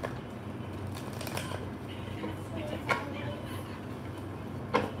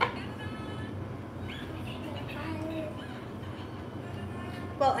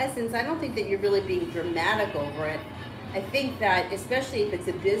 Well, Essence, I don't think that you're really being dramatic over it. I think that, especially if it's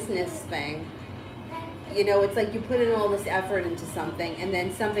a business thing, you know, it's like you put in all this effort into something, and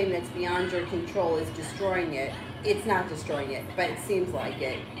then something that's beyond your control is destroying it. It's not destroying it, but it seems like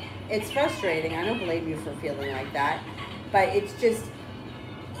it. It's frustrating. I don't blame you for feeling like that, but it's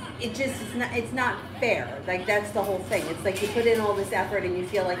not fair. Like, that's the whole thing. It's like you put in all this effort and you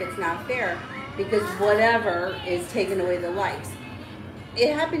feel like it's not fair because whatever is taking away the likes.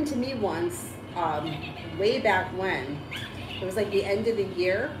 It happened to me once, way back when. It was like the end of the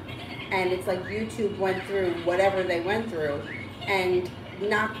year, and it's like YouTube went through whatever they went through and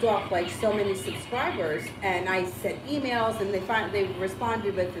knocked off like so many subscribers, and I sent emails, and they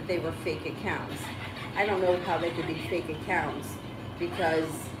responded with that they were fake accounts. I don't know how they could be fake accounts, because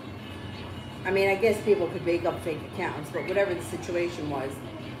I mean, I guess people could make up fake accounts, but whatever the situation was.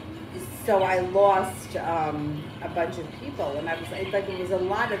 So I lost a bunch of people, and it was a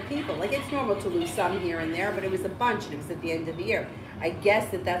lot of people. Like, it's normal to lose some here and there, but it was a bunch, and it was at the end of the year. I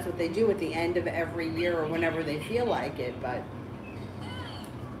guess that's what they do at the end of every year or whenever they feel like it, but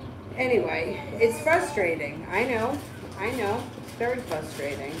anyway, it's frustrating. I know, it's very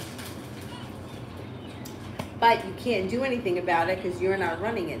frustrating. But you can't do anything about it because you're not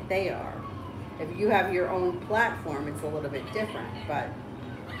running it, they are. If you have your own platform, it's a little bit different, but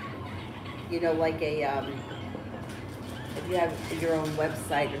you know, like if you have your own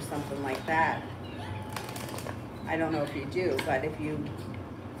website or something like that. I don't know if you do, but if you,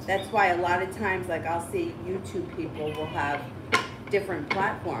 that's why a lot of times, like, I'll see YouTube people will have different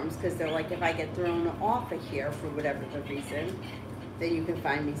platforms, because they're like, if I get thrown off of here for whatever the reason, then you can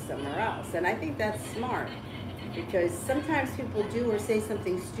find me somewhere else. And I think that's smart, because sometimes people do or say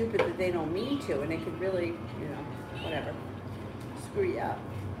something stupid that they don't mean to, and it could really, you know, whatever, screw you up.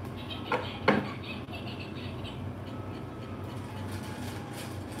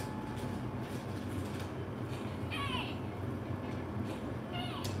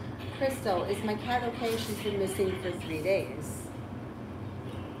 Crystal, is my cat okay? She's been missing for 3 days.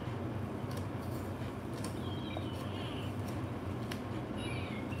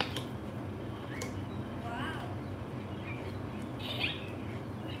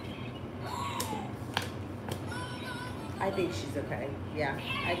 I think she's okay. Yeah,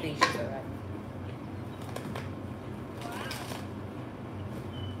 I think she's all right.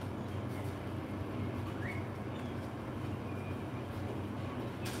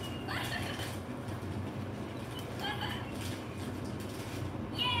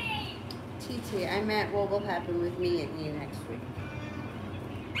 TT, I meant what will happen with me and you next week.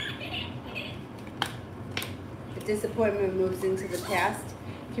 The disappointment moves into the past.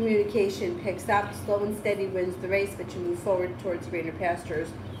 Communication picks up. Slow and steady wins the race, but you move forward towards greener pastures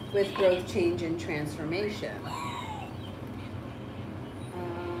with growth, change, and transformation.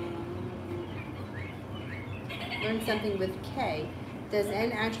 Learn something with K. Does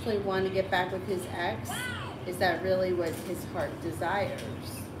N actually want to get back with his ex? Is that really what his heart desires?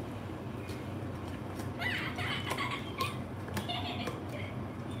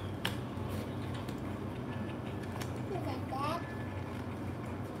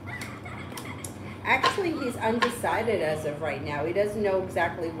 Actually, he's undecided as of right now. He doesn't know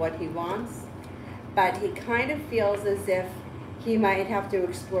exactly what he wants, but he kind of feels as if he might have to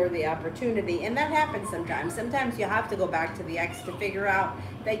explore the opportunity, and that happens sometimes. Sometimes you have to go back to the ex to figure out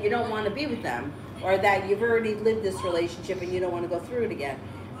that you don't want to be with them, or that you've already lived this relationship and you don't want to go through it again.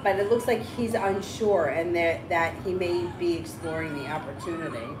 But it looks like he's unsure, and that he may be exploring the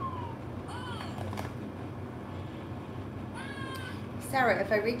opportunity. Sarah,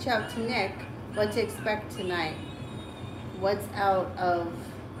 if I reach out to Nick, what to expect tonight? What's the out of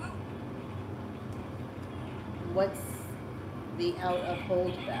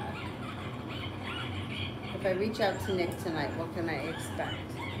holdback? If I reach out to Nick tonight, what can I expect?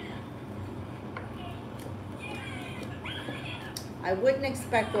 I wouldn't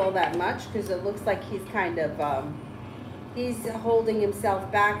expect all that much because it looks like he's kind of, he's holding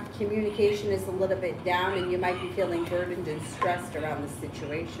himself back. Communication is a little bit down and you might be feeling burdened and stressed around the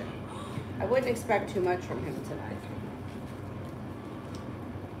situation. I wouldn't expect too much from him tonight.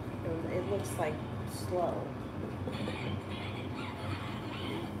 It looks like slow.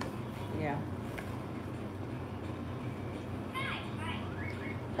 Yeah.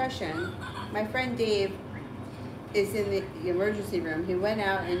 Question. My friend Dave is in the emergency room. He went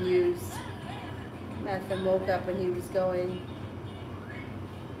out and used meth and woke up and he was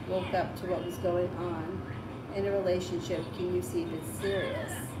woke up to what was going on in a relationship. Can you see if it's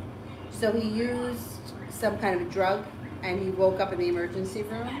serious? So he used some kind of drug and he woke up in the emergency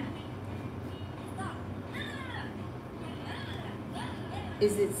room.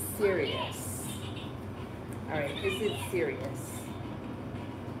 Is it serious? All right, is it serious?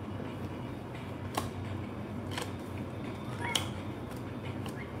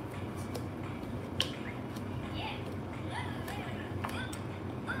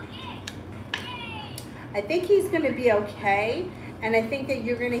 I think he's going to be okay, and I think that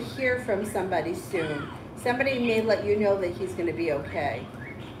you're going to hear from somebody soon. Somebody may let you know that he's going to be okay.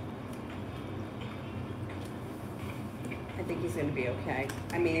 I think he's going to be okay.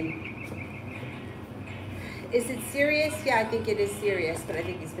 I mean, is it serious? Yeah, I think it is serious, but I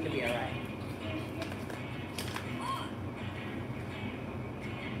think he's going to be all right.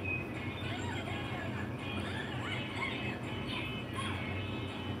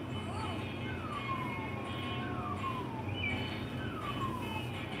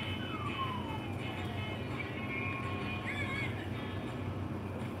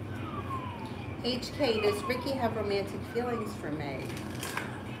 HK, does Ricky have romantic feelings for me?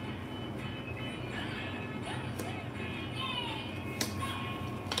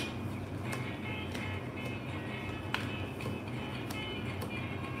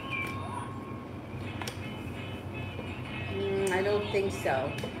 I don't think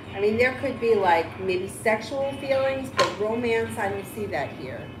so. I mean, there could be like maybe sexual feelings, but romance, I don't see that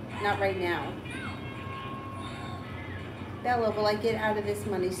here. Not right now. Bella, will I get out of this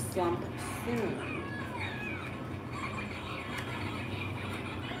money slump soon?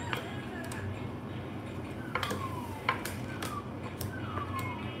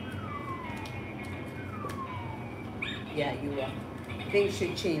 Yeah, you will. Things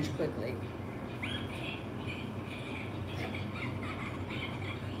should change quickly.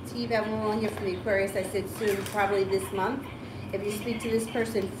 Steve, I won't hear from the Aquarius. I said soon, probably this month. If you speak to this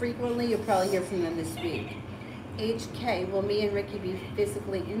person frequently, you'll probably hear from them this week. HK, will me and Ricky be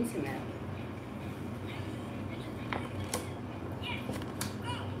physically intimate?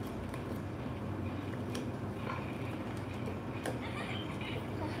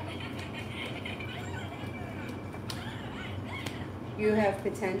 You have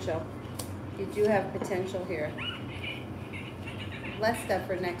potential. You do have potential here. Less stuff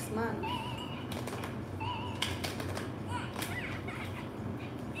for next month.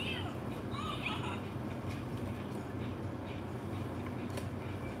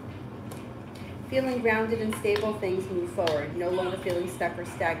 Feeling grounded and stable, things move forward. No longer feeling stuck or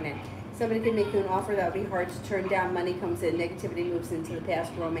stagnant. Somebody can make you an offer that would be hard to turn down. Money comes in. Negativity moves into the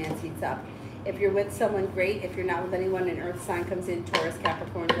past. Romance heats up. If you're with someone, great. If you're not with anyone, an earth sign comes in, Taurus,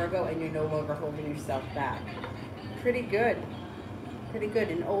 Capricorn, Virgo, and you're no longer holding yourself back. Pretty good. Pretty good.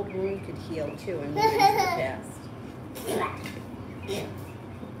 An old wound could heal, too, and move into the past.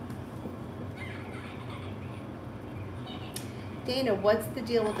 Dana, what's the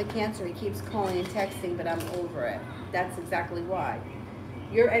deal with the Cancer? He keeps calling and texting, but I'm over it. That's exactly why.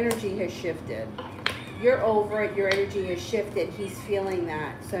 Your energy has shifted. You're over it. Your energy has shifted. He's feeling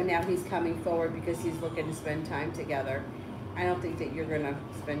that. So now he's coming forward because he's looking to spend time together. I don't think that you're going to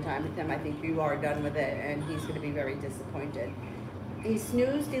spend time with him. I think you are done with it, and he's going to be very disappointed. He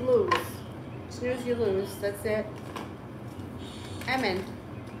snoozed, he lose. Snooze, you lose. That's it. Emin,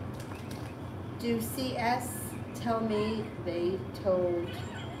 do CS tell me they told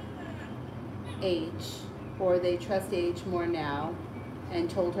H, or they trust H more now and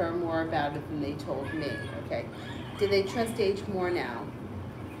told her more about it than they told me? Okay. Do they trust H more now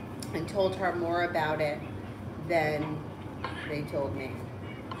and told her more about it than they told me?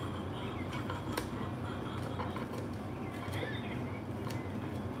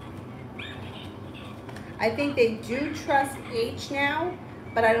 I think they do trust H now,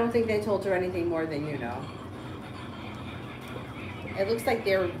 but I don't think they told her anything more than you know. It looks like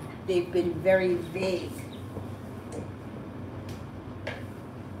they've been very vague.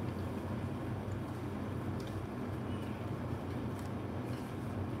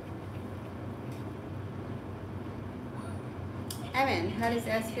 Evan, how does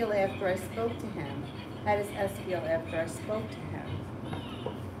S feel after I spoke to him? How does S feel after I spoke to him?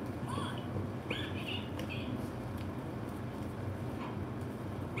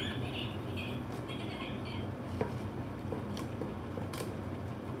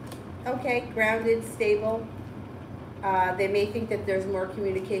 Okay, grounded, stable. They may think that there's more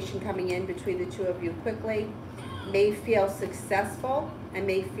communication coming in between the two of you quickly. May feel successful and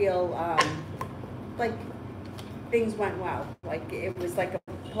may feel like things went well. Like it was like a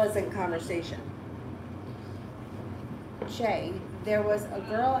pleasant conversation. Jay, there was a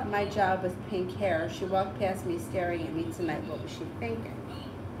girl at my job with pink hair. She walked past me staring at me tonight. What was she thinking?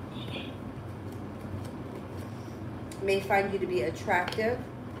 May find you to be attractive,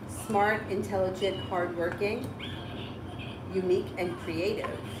 smart, intelligent, hardworking, unique, and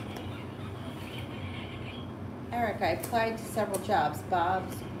creative. Eric, I applied to several jobs,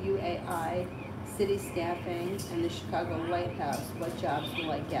 Bob's, UAI, City Staffing, and the Chicago Lighthouse. What jobs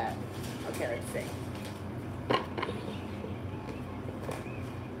will I get? Okay, let's see.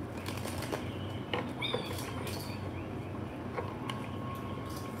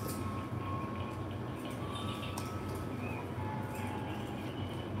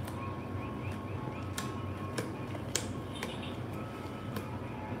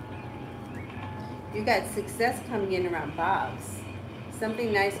 You got success coming in around Bob's.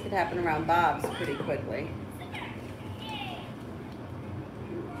 Something nice could happen around Bob's pretty quickly.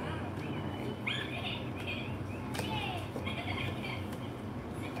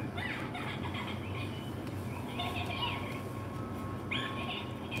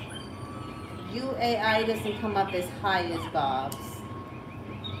 UAI doesn't come up as high as Bob's.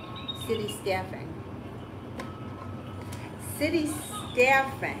 City Staffing. City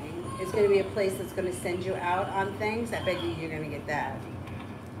Staffing is going to be a place that's going to send you out on things. I bet you're going to get that.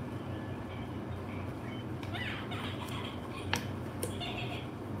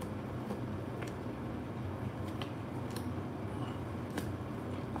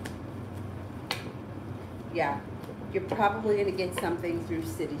 Yeah, you're probably going to get something through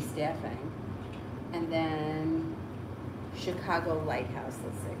City Staffing. And then Chicago Lighthouse,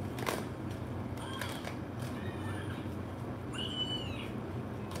 let's see.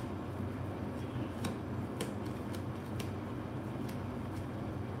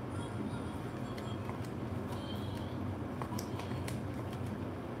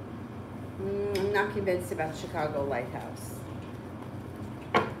 I'm not convinced about Chicago Lighthouse.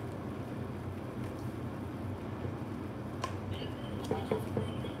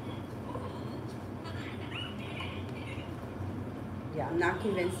 Yeah, I'm not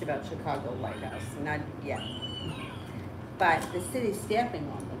convinced about Chicago Lighthouse, not yet. But the City Staffing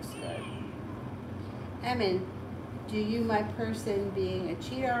one looks good. Emin, do you, my person, being a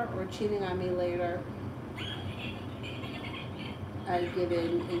cheater or cheating on me later,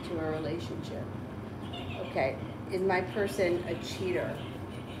 given into a relationship? Okay, is my person a cheater?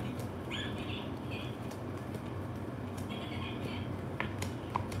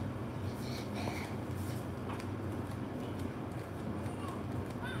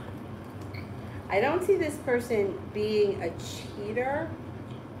 I don't see this person being a cheater,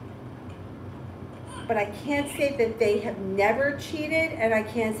 but I can't say that they have never cheated, and I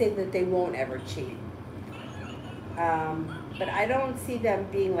can't say that they won't ever cheat. But I don't see them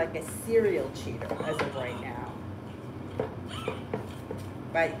being like a serial cheater as of right now.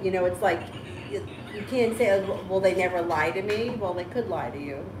 But, you know, it's like, you can't say, well, they never lie to me. Well, they could lie to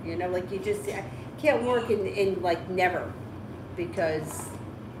you. You know, like you just can't work in like never, because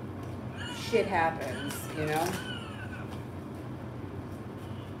shit happens, you know?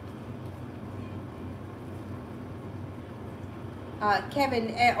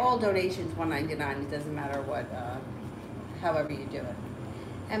 Kevin, all donations $1.99. It doesn't matter what, however you do it.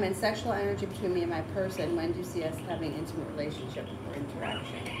 And in sexual energy between me and my person, when do you see us having intimate relationship or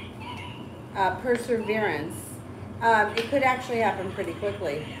interaction? Perseverance. It could actually happen pretty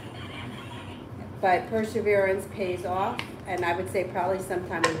quickly, but perseverance pays off, and I would say probably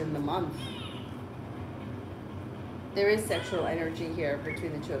sometime within the month. There is sexual energy here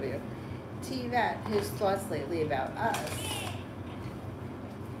between the two of you. T-Vat, his thoughts lately about us.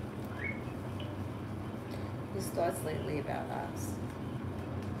 His thoughts lately about us.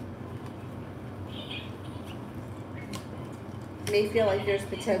 May feel like there's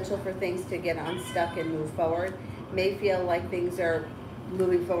potential for things to get unstuck and move forward. May feel like things are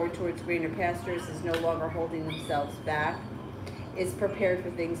moving forward towards greener pastures, is no longer holding themselves back, is prepared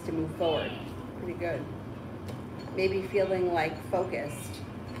for things to move forward. Pretty good. Maybe feeling like focused,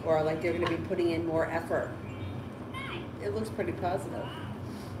 or like they're going to be putting in more effort. It looks pretty positive.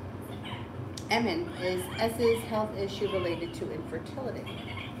 Emin, is S's health issue related to infertility?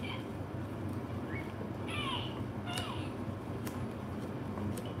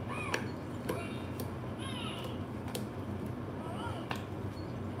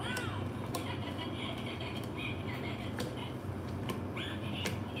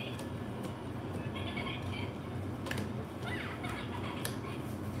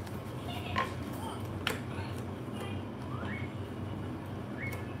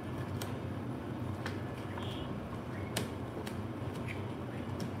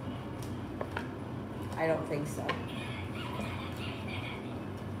 I don't think so.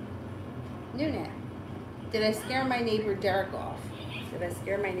 Nunit, did I scare my neighbor Derek off? Did I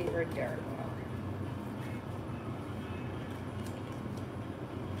scare my neighbor Derek off?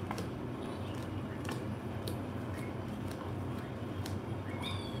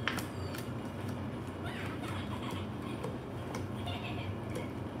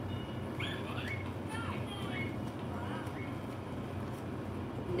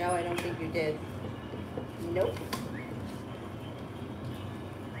 No, I don't think you did. Nope.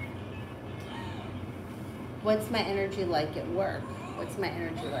 What's my energy like at work? What's my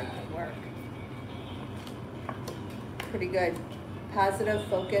energy like at work? Pretty good. Positive,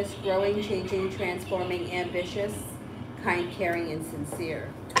 focused, growing, changing, transforming, ambitious, kind, caring, and sincere.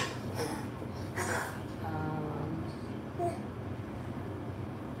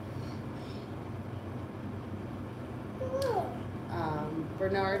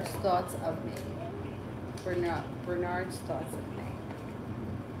 Bernard's thoughts of me. Bernard's thoughts of me.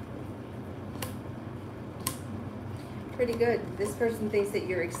 Pretty good. This person thinks that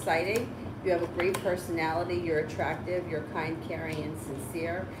you're exciting, you have a great personality, you're attractive, you're kind, caring, and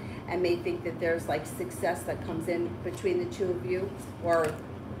sincere, and may think that there's like success that comes in between the two of you, or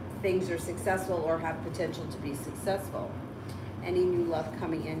things are successful or have potential to be successful. Any new love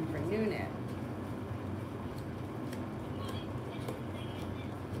coming in for Nunit?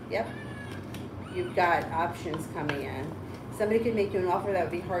 Yep. You've got options coming in. Somebody could make you an offer that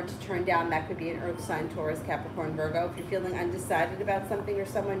would be hard to turn down. That could be an Earth sign, Taurus, Capricorn, Virgo. If you're feeling undecided about something or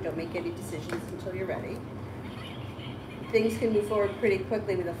someone, don't make any decisions until you're ready. Things can move forward pretty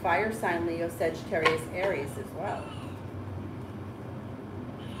quickly with a fire sign, Leo, Sagittarius, Aries as well.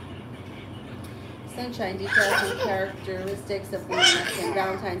 Sunshine, details and characteristics of women and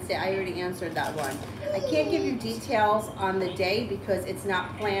Valentine's Day. I already answered that one. I can't give you details on the day because it's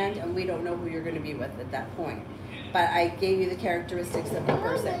not planned and we don't know who you're going to be with at that point. But I gave you the characteristics of the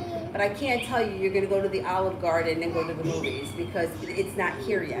person. But I can't tell you you're going to go to the Olive Garden and go to the movies because it's not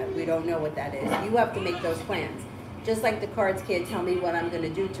here yet. We don't know what that is. You have to make those plans. Just like the cards can't tell me what I'm going to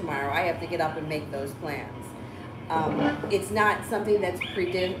do tomorrow, I have to get up and make those plans. It's not something that's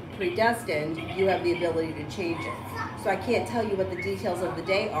predestined. You have the ability to change it. So I can't tell you what the details of the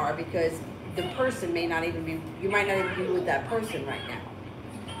day are because the person may not even be, you might not even be with that person right now.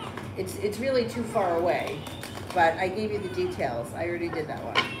 It's really too far away, but I gave you the details. I already did that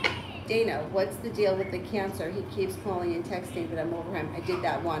one. Dana, what's the deal with the Cancer? He keeps calling and texting, but I'm over him. I did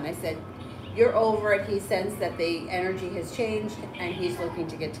that one. I said, you're over it. He sensed that the energy has changed and he's looking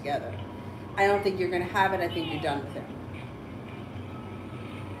to get together. I don't think you're going to have it. I think you're done with him.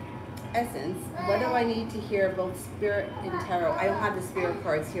 Essence, what do I need to hear both Spirit and Tarot? I don't have the Spirit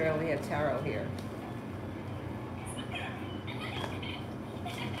cards here. I only have Tarot here.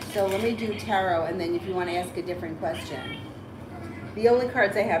 So let me do Tarot, and then if you want to ask a different question. The only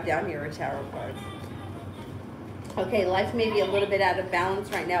cards I have down here are Tarot cards. Okay, life may be a little bit out of balance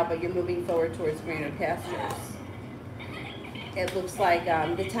right now, but you're moving forward towards greener pastures. It looks like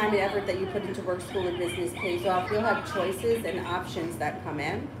the time and effort that you put into work, school, and business pays off. You'll have choices and options that come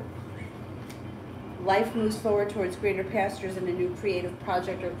in. Life moves forward towards greener pastures and a new creative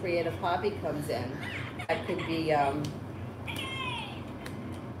project or creative hobby comes in. That could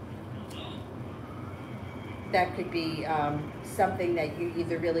be something that you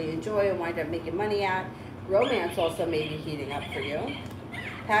either really enjoy or wind up making money at. Romance also may be heating up for you.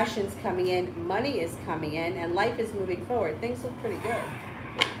 Passion's coming in, money is coming in, and life is moving forward. Things look pretty good.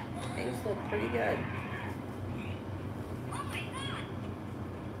 Things look pretty good.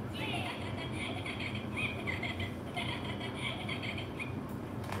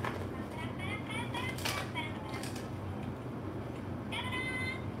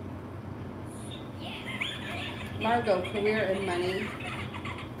 Margot, career and money,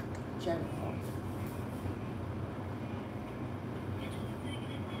 general.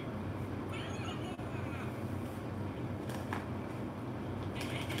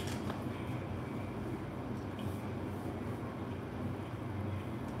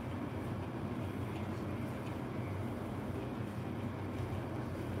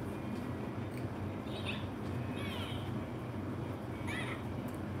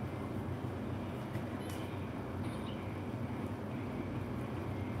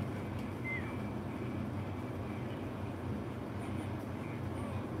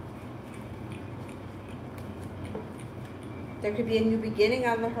 There could be a new beginning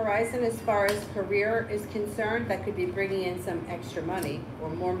on the horizon as far as career is concerned. That could be bringing in some extra money or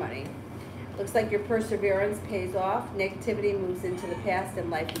more money. Looks like your perseverance pays off. Negativity moves into the past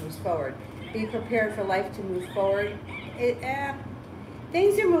and life moves forward. Be prepared for life to move forward.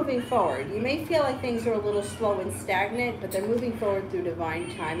 Things are moving forward. You may feel like things are a little slow and stagnant, but they're moving forward through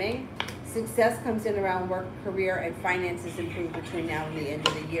divine timing. Success comes in around work, career, and finances improve between now and the end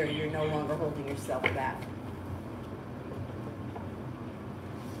of the year. You're no longer holding yourself back.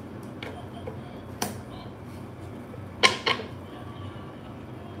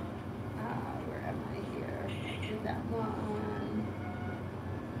 Where am I here? Did that one.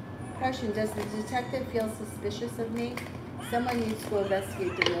 Question, does the detective feel suspicious of me? Someone needs to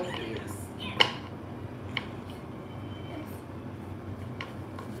investigate the real thieves.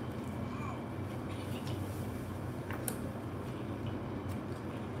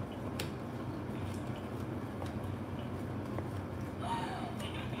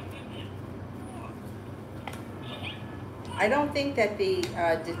 I don't think that the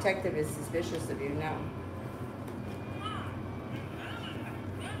detective is suspicious of you, no.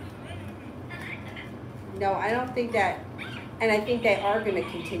 No, I don't think that, and I think they are going to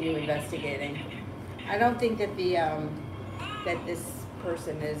continue investigating. I don't think that the that this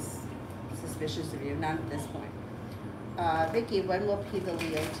person is suspicious of you, not at this point. Vicky, when will P the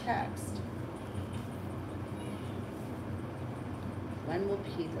Leo text? When will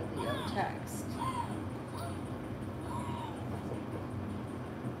P the Leo text?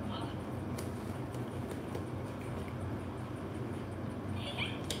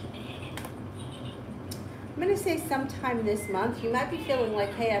 I'm going to say sometime this month. You might be feeling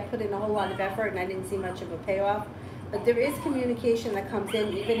like, hey, I put in a whole lot of effort and I didn't see much of a payoff. But there is communication that comes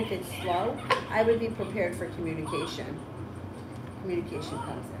in, even if it's slow. I would be prepared for communication. Communication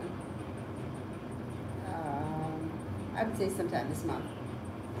comes in. I would say sometime this month.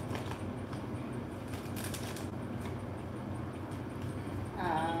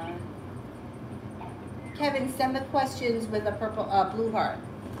 Kevin, send the questions with a purple, blue heart.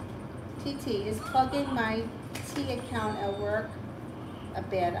 TT, is plugging my T account at work a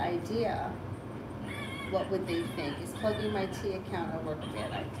bad idea? What would they think? Is plugging my T account at work a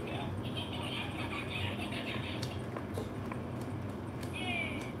bad idea?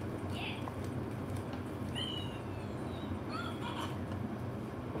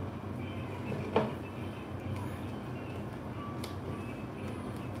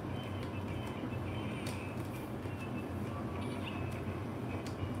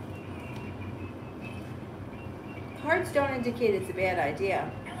 Cards don't indicate it's a bad idea.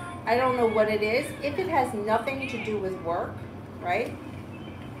 I don't know what it is. If it has nothing to do with work, right?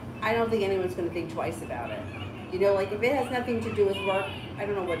 I don't think anyone's going to think twice about it. You know, like if it has nothing to do with work, I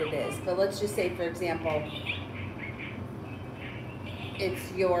don't know what it is. But let's just say, for example,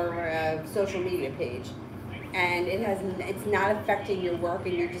 it's your social media page, and it's not affecting your work,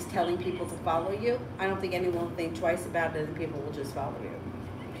 and you're just telling people to follow you. I don't think anyone will think twice about it, and people will just follow you.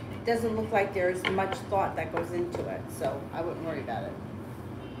 Doesn't look like there's much thought that goes into it, so I wouldn't worry about it.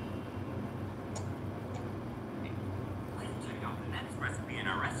 Check out the next recipe in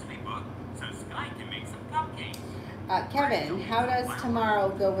our recipe book so Sky can make some cupcakes. Kevin, how does tomorrow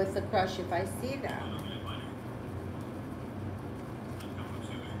go with the crush if I see them?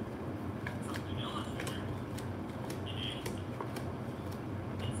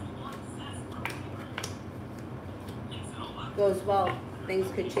 Goes well.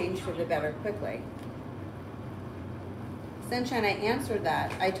 Things could change for the better quickly. Sunshine, I answered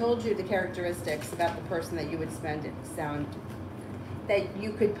that. I told you the characteristics about the person that you would that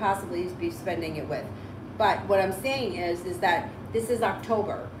you could possibly be spending it with. But what I'm saying is that this is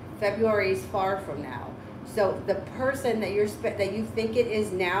October. February is far from now. So the person that you think it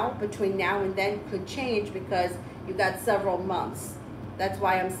is now, between now and then, could change because you got several months. That's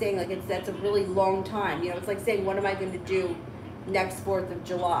why I'm saying that's a really long time. You know, it's like saying, what am I going to do next 4th of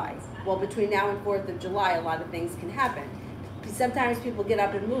July? Well, between now and 4th of July, a lot of things can happen. Sometimes people get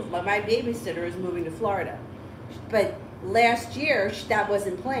up and move. My babysitter is moving to Florida. But last year, that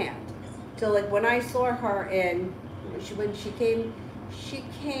wasn't planned. So like when I saw her when she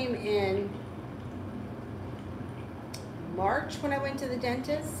came in March when I went to the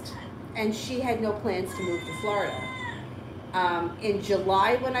dentist, and she had no plans to move to Florida. In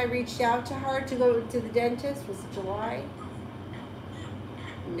July when I reached out to her to go to the dentist, was it July?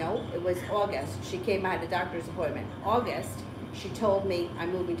 No, it was August. She came, I had a doctor's appointment. August, she told me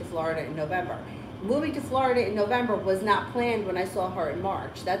I'm moving to Florida in November. Moving to Florida in November was not planned when I saw her in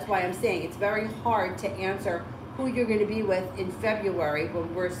March. That's why I'm saying it's very hard to answer who you're going to be with in February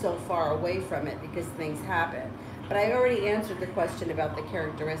when we're so far away from it because things happen. But I already answered the question about the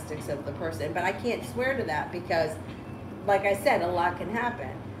characteristics of the person. But I can't swear to that because, like I said, a lot can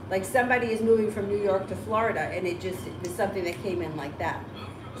happen. Like somebody is moving from New York to Florida and it was something that came in like that.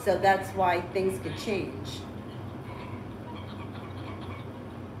 So that's why things could change.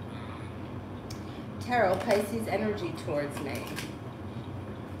 Tarot, Pisces energy towards me.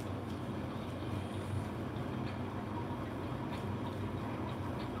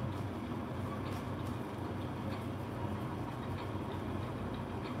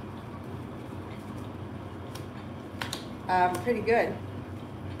 Pretty good.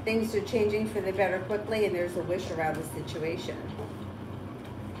 Things are changing for the better quickly, and there's a wish around the situation.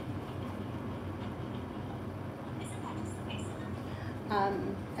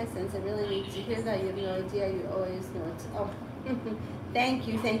 Essence, I really need to hear that. You have no idea. You always know it's. Oh, thank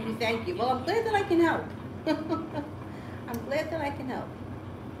you, thank you, thank you. Well, I'm glad that I can help. I'm glad that I can help.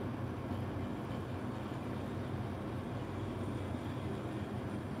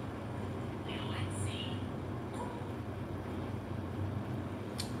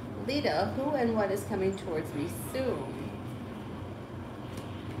 Lita, who and what is coming towards me soon?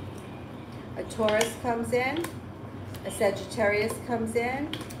 A Taurus comes in, a Sagittarius comes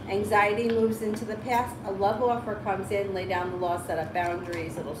in, anxiety moves into the past, a love offer comes in, lay down the law, set up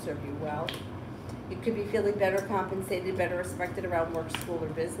boundaries, it'll serve you well. You could be feeling better compensated, better respected around work, school, or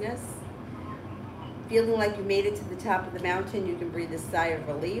business. Feeling like you made it to the top of the mountain, you can breathe a sigh of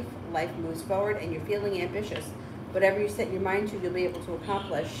relief, life moves forward, and you're feeling ambitious. Whatever you set your mind to, you'll be able to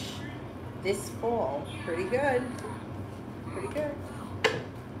accomplish this fall. Pretty good. Pretty good.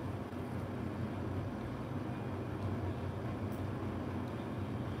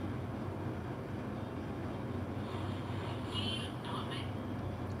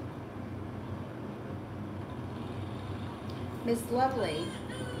 Miss Lovely,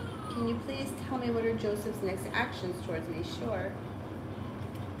 can you please tell me what are Joseph's next actions towards me? Sure.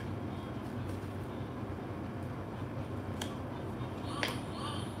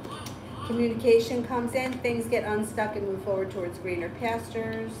 Communication comes in, things get unstuck and move forward towards greener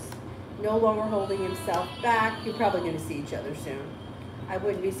pastures. No longer holding himself back. You're probably going to see each other soon. I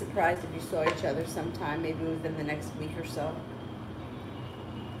wouldn't be surprised if you saw each other sometime, maybe within the next week or so.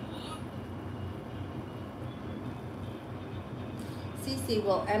 Cece,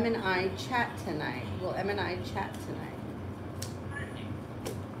 will Em and I chat tonight? Will Em and I chat tonight?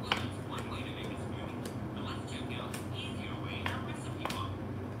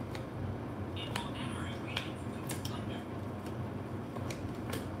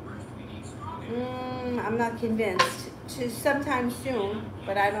 I'm not convinced. To sometime soon,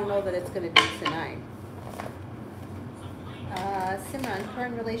 but I don't know that it's going to be tonight. Simran,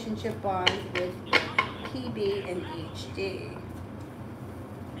 current relationship bond with PB and HD.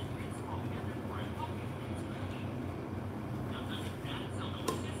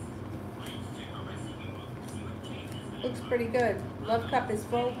 Looks pretty good. Love cup is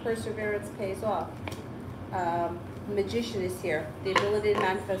full. Perseverance pays off. Magician is here. The ability to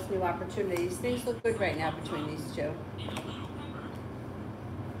manifest new opportunities. Things look good right now between these two.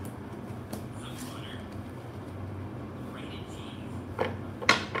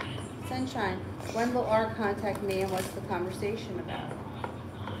 Sunshine, when will R contact me and what's the conversation about?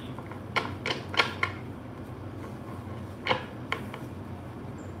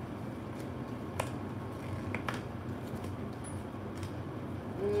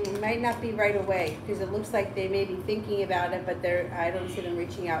 Might not be right away because it looks like they may be thinking about it, but I don't see them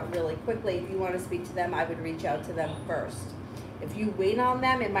reaching out really quickly. If you want to speak to them, I would reach out to them first. If you wait on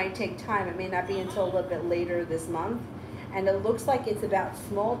them, it might take time. It may not be until a little bit later this month. And it looks like it's about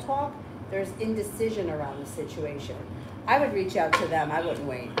small talk. There's indecision around the situation. I would reach out to them. I wouldn't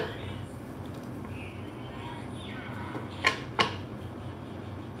wait.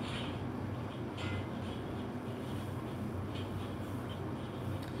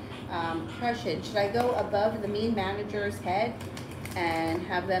 Question, should I go above the mean manager's head and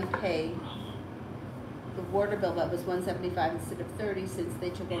have them pay the water bill that was $175 instead of $30 since they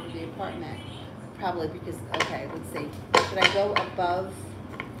took over the apartment? Probably because, okay, let's see. Should I go above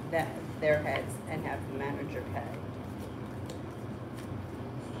their heads and have the manager pay?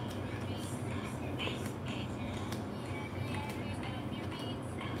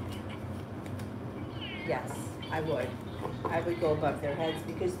 Yes, I would. I would go above their heads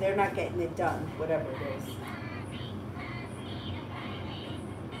because they're not getting it done, whatever it is.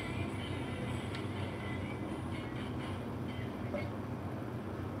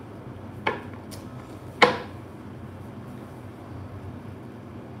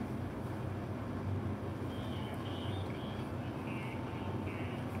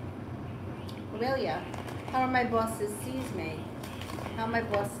 Aurelia, How are my bosses sees me? How my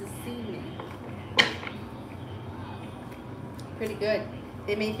bosses see me? Pretty good.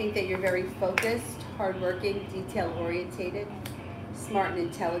 They may think that you're very focused, hardworking, detail-orientated, smart and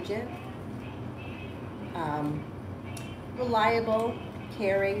intelligent, reliable,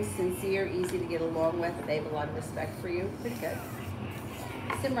 caring, sincere, easy to get along with. They have a lot of respect for you. Pretty good.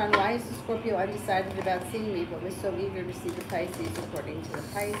 Simran, why is the Scorpio undecided about seeing me, but was so eager to see the Pisces according to the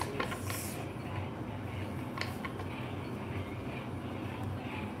Pisces?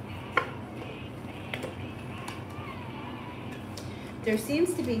 There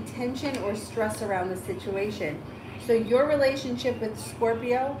seems to be tension or stress around the situation. So your relationship with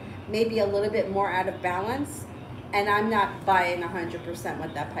Scorpio may be a little bit more out of balance, and I'm not buying 100%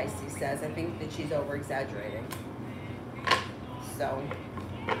 what that Pisces says. I think that she's over-exaggerating. So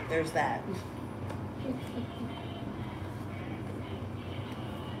there's that.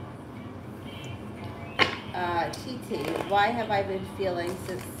 TT, why have I been feeling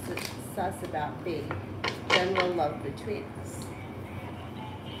sus about B? General love between us.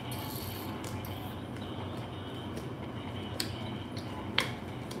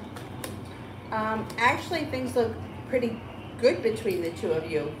 Actually, things look pretty good between the two of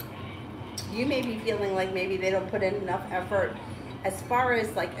you. You may be feeling like maybe they don't put in enough effort as far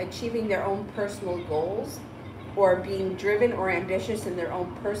as like achieving their own personal goals or being driven or ambitious in their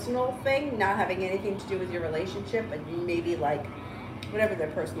own personal thing, not having anything to do with your relationship, but maybe like whatever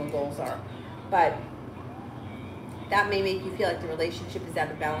their personal goals are. But that may make you feel like the relationship is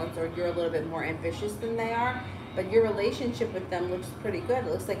out of balance, or you're a little bit more ambitious than they are. But your relationship with them looks pretty good.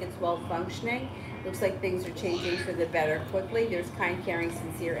 It looks like it's well functioning. It looks like things are changing for the better quickly. There's kind, caring,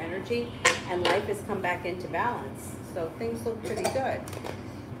 sincere energy, and life has come back into balance. So things look pretty good.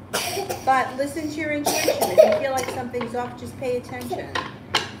 But listen to your intuition. If you feel like something's off, just pay attention.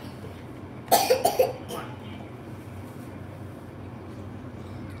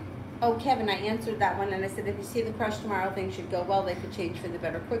 Oh, Kevin, I answered that one, and I said if you see the crush tomorrow, things should go well. They could change for the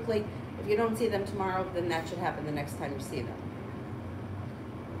better quickly. If you don't see them tomorrow, then that should happen the next time you see them.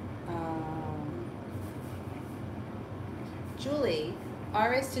 Julie,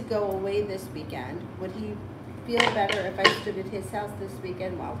 R is to go away this weekend. Would he feel better if I stood at his house this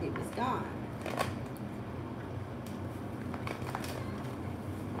weekend while he was gone?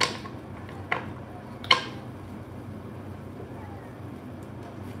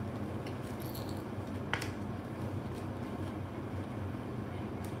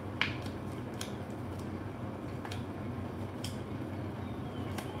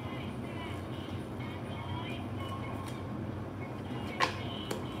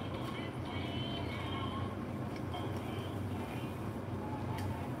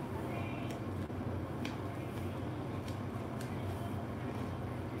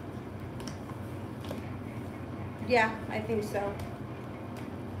 Yeah, I think so.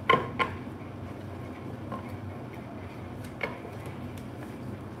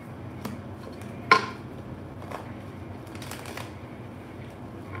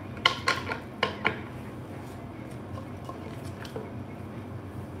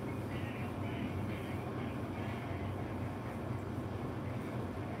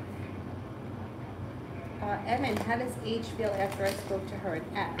 Evan, how does H feel after I spoke to her at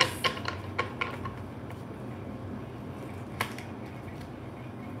X?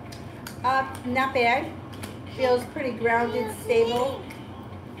 Not bad. Feels pretty grounded, stable.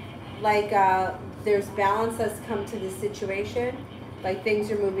 Like there's balance that's come to the situation. Like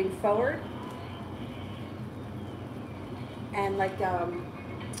things are moving forward. And like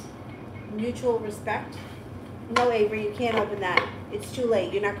mutual respect. No, Avery, you can't open that. It's too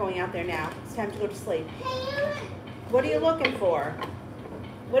late. You're not going out there now. It's time to go to sleep. What are you looking for?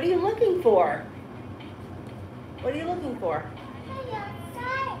 What are you looking for? What are you looking for?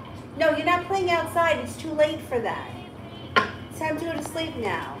 No, you're not playing outside. It's too late for that. It's time to go to sleep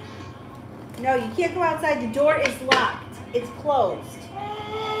now. No, you can't go outside. The door is locked. It's closed.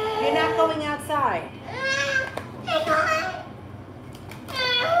 You're not going outside.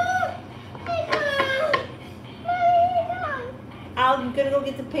 I'm going to go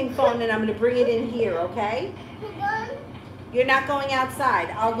get the pink phone and I'm going to bring it in here, okay? You're not going outside.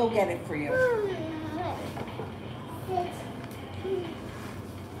 I'll go get it for you.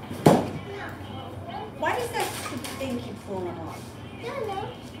 Why does that stupid thing keep falling off? I don't know.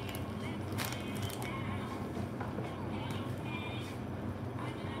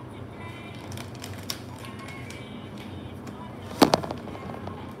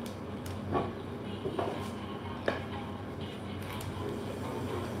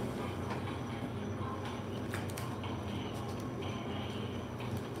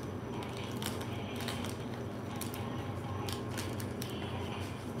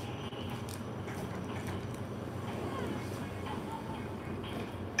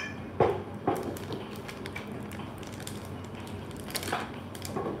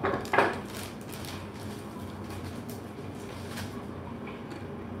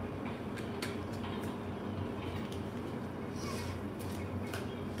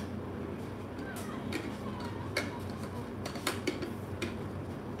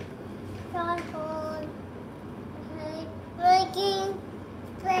 Breaking,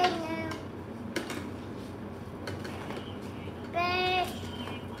 break now. Break,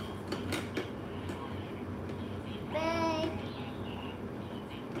 break.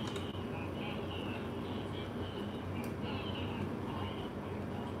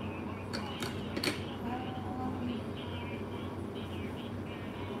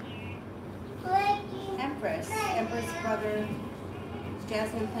 Breaking. Empress brother,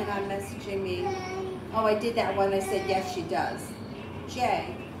 Jasmine plan on messaging me. Oh, I did that one. I said yes, she does.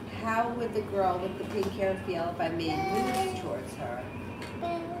 Jay, how would the girl with the pink hair feel if I made moves towards her?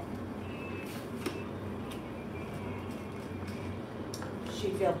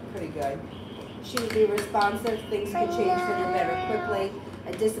 She'd feel pretty good. She would be responsive. Things could change for the better quickly.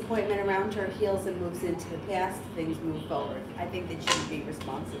 A disappointment around her heals and moves into the past. Things move forward. I think that she would be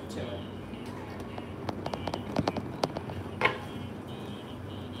responsive to it.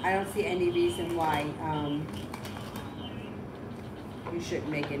 I don't see any reason why you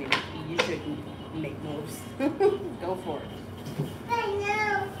shouldn't make moves. Go for it.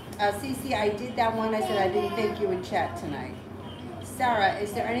 Cece, I did that one. I said I didn't think you would chat tonight. Sarah,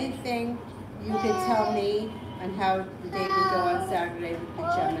 is there anything you can tell me on how the date would go on Saturday with the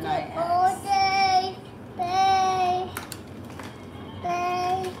Gemini X? All day,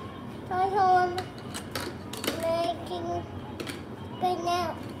 stay home, making, spin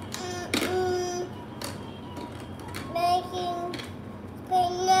out, making,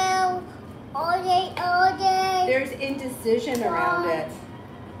 spin out, all day. There's indecision around it.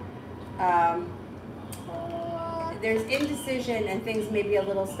 There's indecision and things may be a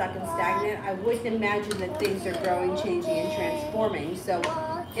little stuck and stagnant. I wouldn't imagine that things are growing, changing, and transforming. So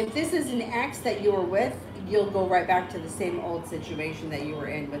if this is an ex that you were with, you'll go right back to the same old situation that you were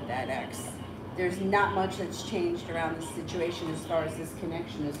in with that ex. There's not much that's changed around the situation as far as this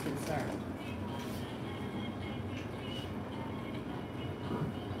connection is concerned.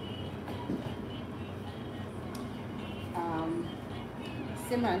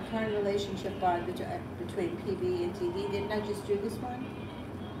 Simran, current relationship bond between PB and TV. Didn't I just do this one?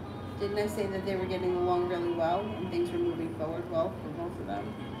 Didn't I say that they were getting along really well and things were moving forward well for both of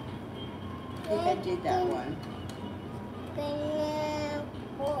them? I think I did that one.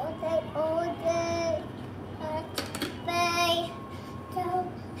 All day, stay,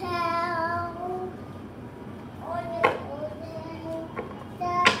 don't help. All day,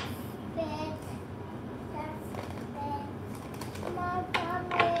 that's it. My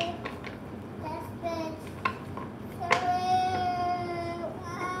mommy, that's it.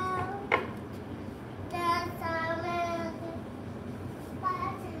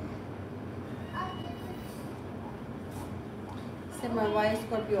 Simran, why is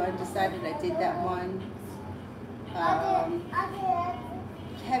Scorpio undecided? I did that one.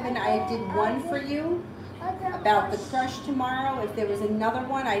 Kevin, I did one for you about the crush tomorrow. If there was another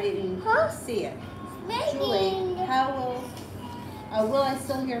one, I didn't see it. Julie, how will I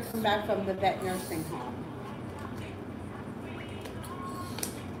still hear back from the vet nursing home?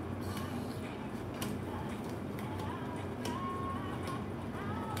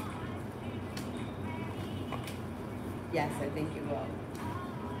 Yes, I think you will.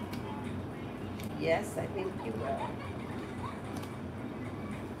 Yes, I think you will.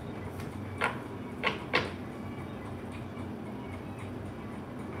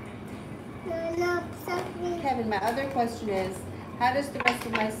 Kevin, my other question is, how does the rest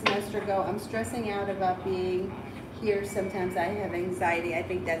of my semester go? I'm stressing out about being here. Sometimes I have anxiety. I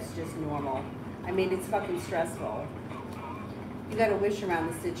think that's just normal. I mean, it's fucking stressful. You got to wish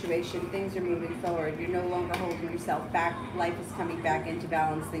around the situation. Things are moving forward. You're no longer holding yourself back. Life is coming back into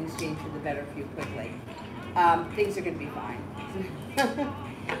balance. Things change for the better for you quickly. Things are going to be fine.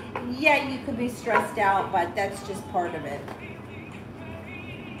 Yeah, you could be stressed out, but that's just part of it.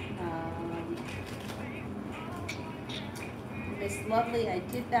 Miss Lovely, I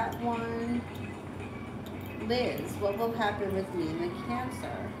did that one. Liz, what will happen with me in the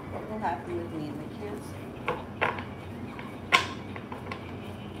Cancer? What will happen with me in the Cancer?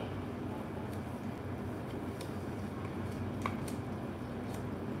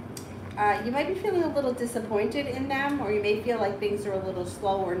 You might be feeling a little disappointed in them, or you may feel like things are a little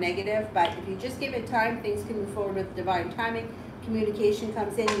slow or negative, but if you just give it time, things can move forward with divine timing. Communication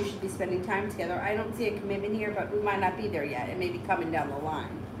comes in, you should be spending time together. I don't see a commitment here, but we might not be there yet. It may be coming down the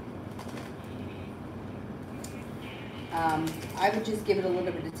line. I would just give it a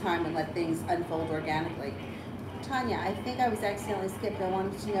little bit of time and let things unfold organically. Tanya, I think I was accidentally skipped. I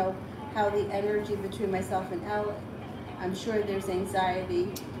wanted to know how the energy between myself and Elle. I'm sure there's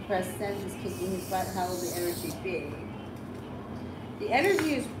anxiety. Depressed sense is kicking his butt. How will the energy be? The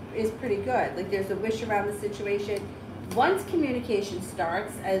energy is pretty good. Like there's a wish around the situation. Once communication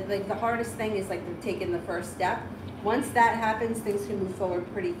starts, like the hardest thing is like taking the first step. Once that happens, things can move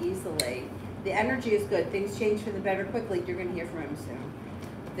forward pretty easily. The energy is good. Things change for the better quickly. You're going to hear from him soon.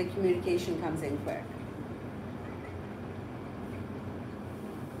 The communication comes in quick.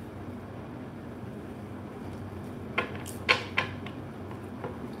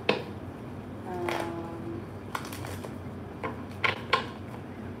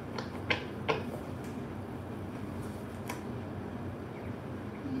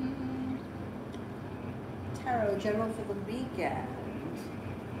 Tarot general for the weekend.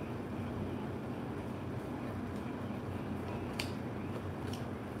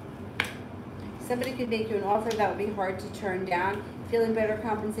 Somebody could make you an offer that would be hard to turn down. Feeling better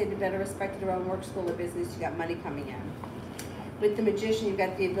compensated, better respected around work, school, or business. You got money coming in. With the Magician, you've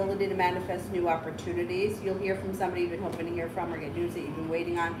got the ability to manifest new opportunities. You'll hear from somebody you've been hoping to hear from or get news that you've been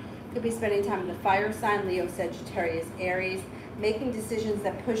waiting on. Could be spending time in the fire sign, Leo, Sagittarius, Aries. Making decisions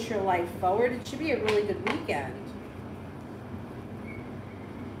that push your life forward. It should be a really good weekend.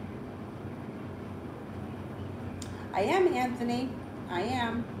 I am, Anthony. I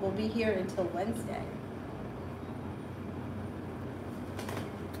am. We'll be here until Wednesday.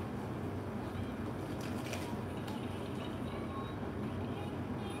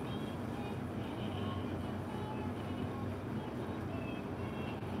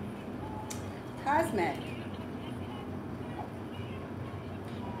 Cosmic.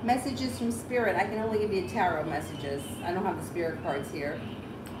 Messages from Spirit. I can only give you tarot messages. I don't have the Spirit cards here.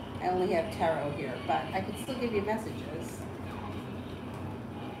 I only have tarot here, but I can still give you messages.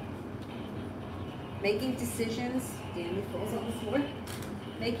 Making decisions. Danny falls on the floor.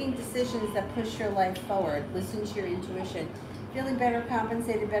 Making decisions that push your life forward. Listen to your intuition. Feeling better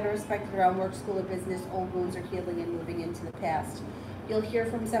compensated, better respected around work, school, or business. Old wounds are healing and moving into the past. You'll hear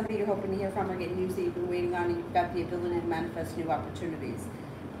from somebody you're hoping to hear from or get news that you've been waiting on, and you've got the ability to manifest new opportunities.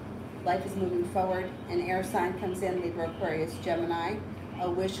 Life is moving forward. An air sign comes in, Libra, Aquarius, Gemini. A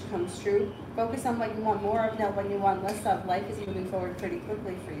wish comes true. Focus on what you want more of, not what you want less of. Life is moving forward pretty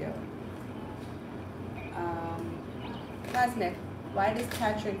quickly for you. Cosmic, why does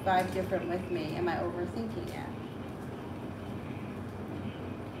Patrick vibe different with me? Am I overthinking it?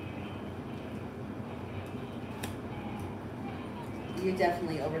 You're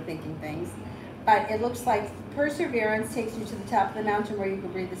definitely overthinking things. But it looks like perseverance takes you to the top of the mountain where you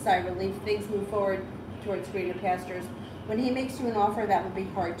can breathe a sigh of relief. Things move forward towards greener pastures. When he makes you an offer, that will be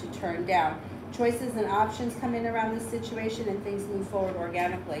hard to turn down. Choices and options come in around this situation and things move forward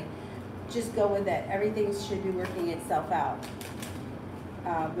organically. Just go with it. Everything should be working itself out.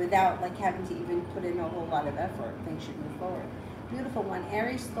 Without like having to even put in a whole lot of effort. Things should move forward. Beautiful one.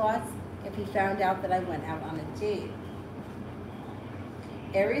 Aries thoughts if he found out that I went out on a date.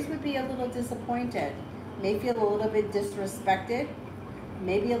 Aries would be a little disappointed. May feel a little bit disrespected.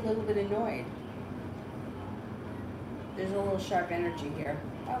 Maybe a little bit annoyed. There's a little sharp energy here.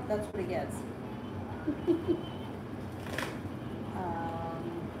 Oh, that's what he gets.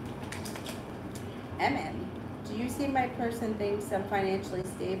 Emmett, do you see my person thinks I'm financially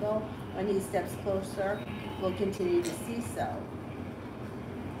stable? When he steps closer, we'll continue to see so.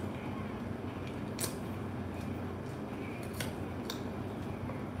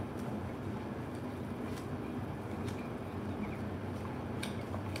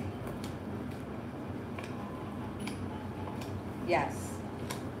 Yes.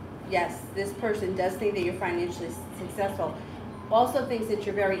 Yes, this person does think that you're financially successful. Also thinks that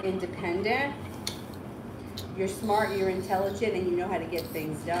you're very independent. You're smart, you're intelligent, and you know how to get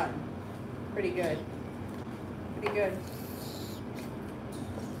things done. Pretty good. Pretty good.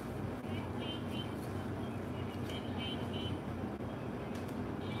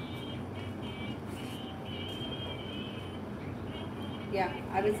 Yeah,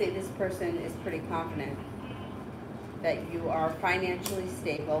 I would say this person is pretty confident that you are financially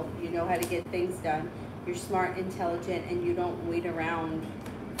stable, you know how to get things done, you're smart, intelligent, and you don't wait around.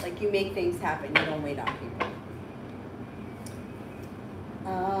 Like, you make things happen, you don't wait on people.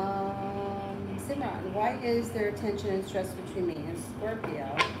 Simran, why is there tension and stress between me and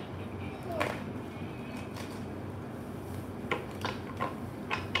Scorpio?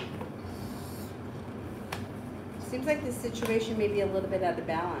 Seems like this situation may be a little bit out of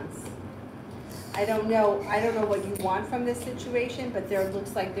balance. I don't know what you want from this situation, but there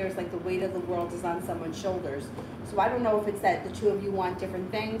looks like there's like the weight of the world is on someone's shoulders. So I don't know if it's that the two of you want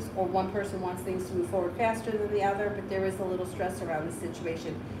different things, or one person wants things to move forward faster than the other, but there is a little stress around the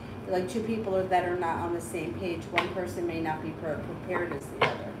situation. Like two people that are not on the same page. One person may not be prepared as the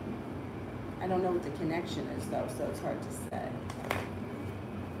other. I don't know what the connection is though, so it's hard to say.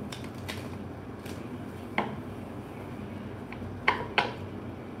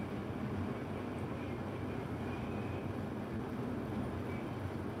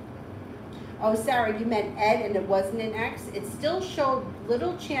 Oh, Sarah, you meant Ed and it wasn't an X. It still showed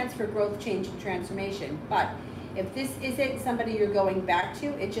little chance for growth, change, and transformation. But if this isn't somebody you're going back to,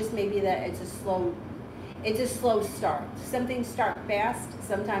 it just may be that it's a slow start. Some things start fast,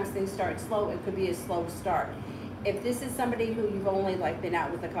 sometimes things start slow. It could be a slow start. If this is somebody who you've only like been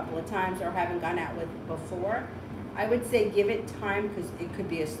out with a couple of times or haven't gone out with before, I would say give it time because it could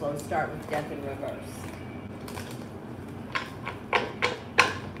be a slow start with death in reverse.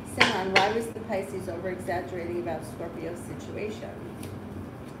 Simon, why was the Pisces over-exaggerating about Scorpio's situation?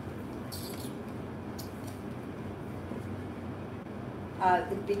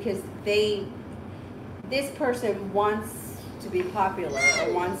 Because this person wants to be popular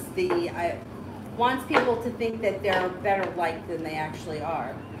or wants people to think that they're better liked than they actually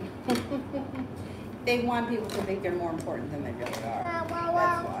are. They want people to think they're more important than they really are. That's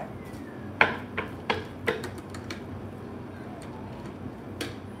why.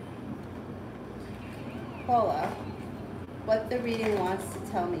 Paula, what the reading wants to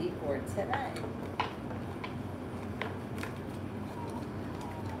tell me for today.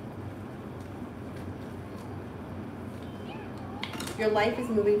 Your life is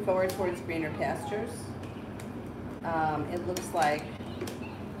moving forward towards greener pastures. It looks like,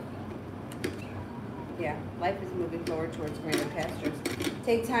 yeah, life is moving forward towards greener pastures.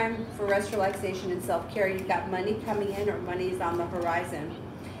 Take time for rest, relaxation, and self-care. You've got money coming in or money is on the horizon.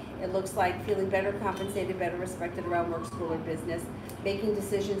 It looks like feeling better compensated, better respected around work, school, or business. Making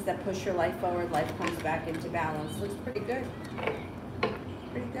decisions that push your life forward. Life comes back into balance. Looks pretty good.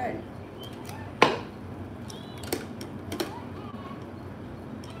 Pretty good.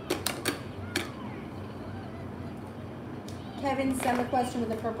 Kevin sent a question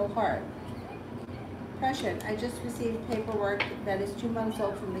with a purple heart. Prescient, I just received paperwork that is 2 months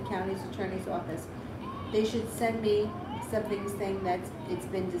old from the county's attorney's office. They should send me something saying that it's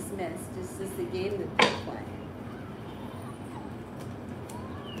been dismissed. Is this the game that they're playing?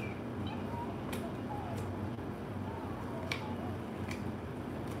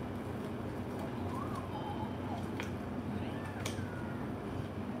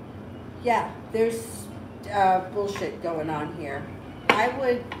 Yeah, there's bullshit going on here. I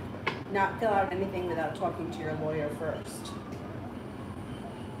would not fill out anything without talking to your lawyer first.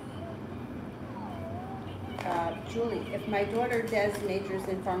 Julie, if my daughter Des majors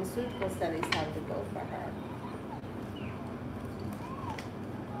in pharmaceutical studies, how would it go for her?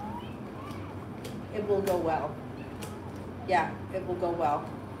 It will go well. Yeah, it will go well.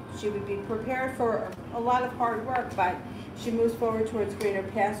 She would be prepared for a lot of hard work, but she moves forward towards greener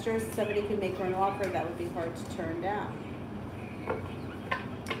pastures. Somebody could make her an offer that would be hard to turn down.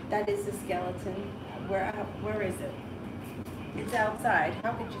 That is the skeleton. Where is it? It's outside.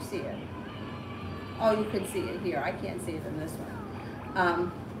 How could you see it? Oh, you could see it here. I can't see it in this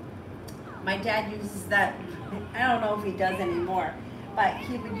one. My dad uses that. I don't know if he does anymore, but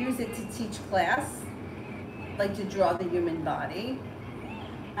he would use it to teach class, like to draw the human body.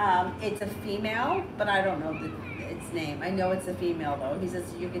 It's a female, but I don't know its name. I know it's a female though. He says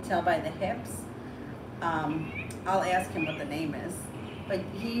you can tell by the hips. I'll ask him what the name is. But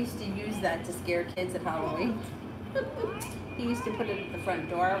he used to use that to scare kids at Halloween. He used to put it at the front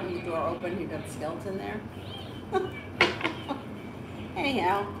door. When the door opened, he'd have a skeleton there.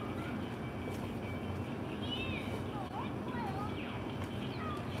 Anyhow.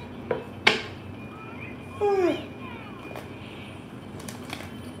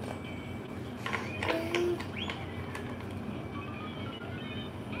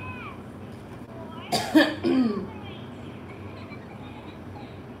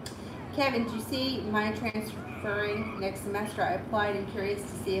 Kevin, did you see my transferring next semester? I applied and curious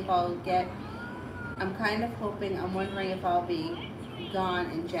to see if I'll get, I'm kind of hoping, I'm wondering if I'll be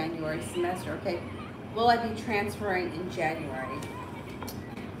gone in January semester. Okay, will I be transferring in January?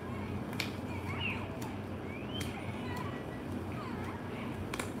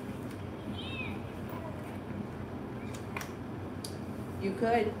 You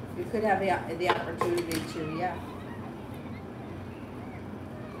could have the opportunity to, yeah.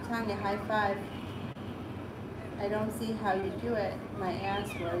 Tanya, high five. I don't see how you do it. My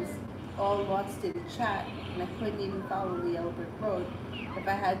ask was all lost in the chat, and I couldn't even follow the yellow brick road if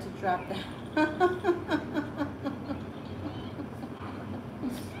I had to drop that.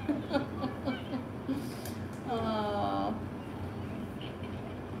 Oh.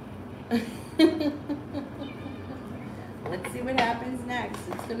 Let's see what happens next.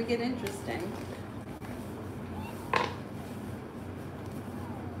 It's going to get interesting.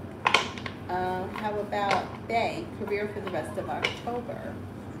 How about Bay, career for the rest of October?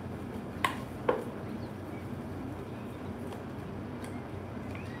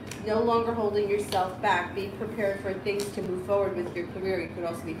 No longer holding yourself back. Be prepared for things to move forward with your career. You could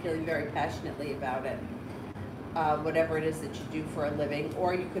also be feeling very passionately about it, whatever it is that you do for a living,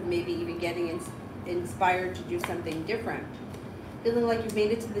 or you could maybe even getting inspired to do something different. Feeling like you've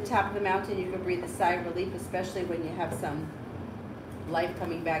made it to the top of the mountain, you can breathe a sigh of relief, especially when you have some life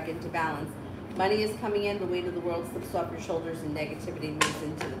coming back into balance. Money is coming in, the weight of the world slips off your shoulders, and negativity moves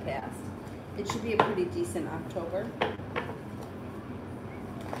into the past. It should be a pretty decent October.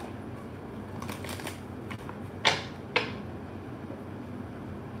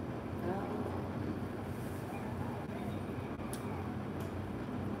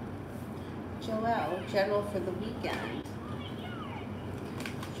 Joelle, general for the weekend.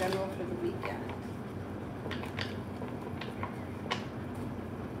 General for the weekend.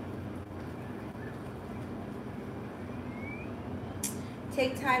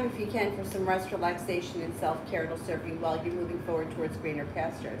 Take time if you can for some rest, relaxation, and self-care. It'll serve you well. You're moving forward towards greener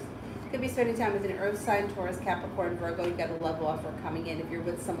pastures. Could be spending time with an earth sign, Taurus, Capricorn, Virgo. You got a love offer coming in. If you're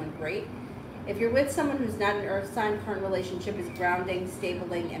with someone, great. If you're with someone who's not an earth sign, current relationship is grounding,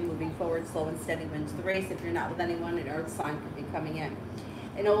 stabling, and moving forward. Slow and steady wins the race. If you're not with anyone, an earth sign could be coming in.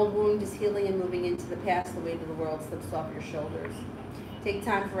 An old wound is healing and moving into the past. The weight of the world slips off your shoulders. Take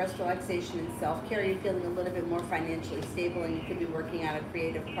time for rest, relaxation, and self-care. You're feeling a little bit more financially stable, and you could be working on a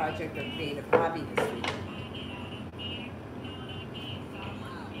creative project or creative hobby this week.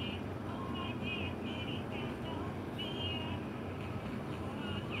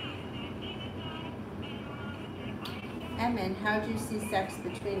 Emin, how do you see sex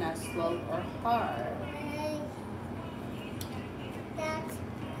between us, slow or hard?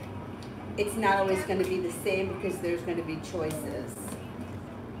 It's not always going to be the same because there's going to be choices.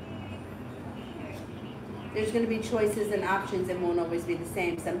 There's going to be choices and options. It won't always be the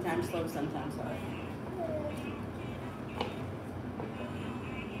same. Sometimes slow, sometimes hard.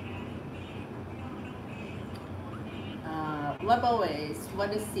 Love always.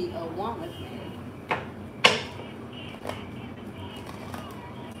 What does CO want with me?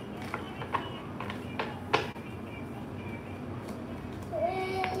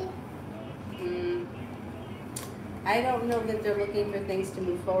 I don't know that they're looking for things to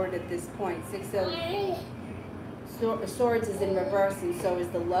move forward at this point. Six of Swords is in reverse, and so is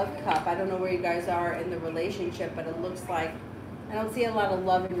the Love Cup. I don't know where you guys are in the relationship, but it looks like I don't see a lot of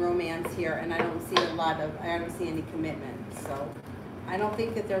love and romance here, and I don't see any commitment. So I don't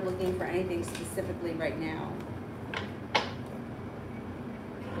think that they're looking for anything specifically right now.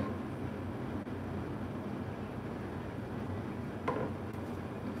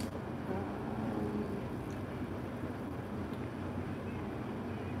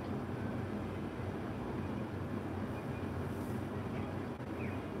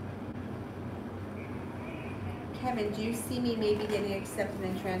 Kevin, do you see me maybe getting accepted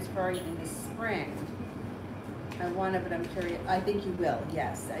and transferring in the spring? I want to, but I'm curious. I think you will.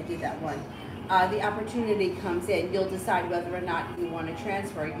 Yes, I did that one. The opportunity comes in. You'll decide whether or not you want to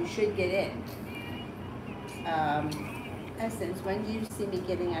transfer. You should get in. Essence, when do you see me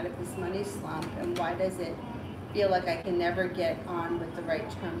getting out of this money slump, and why does it feel like I can never get on with the right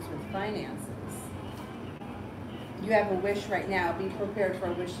terms with finances? You have a wish right now. Be prepared for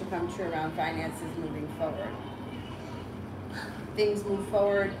a wish to come true around finances moving forward. Things move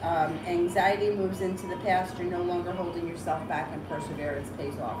forward. Anxiety moves into the past. You're no longer holding yourself back, and perseverance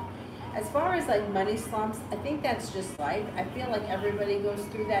pays off. As far as like money slumps, I think that's just life. I feel like everybody goes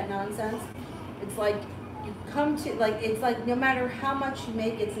through that nonsense. It's like you come to, like, it's like no matter how much you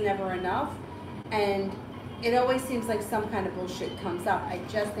make, it's never enough. And it always seems like some kind of bullshit comes up. I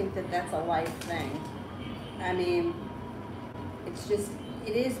just think that that's a life thing. I mean, it's just,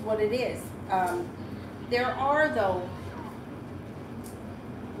 it is what it is. There are, though,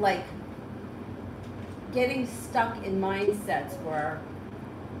 like, getting stuck in mindsets where,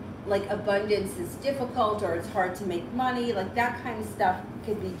 like, abundance is difficult or it's hard to make money, like that kind of stuff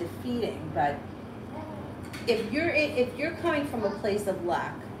could be defeating. But if you're coming from a place of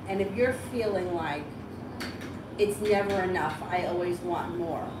lack, and if you're feeling like it's never enough, I always want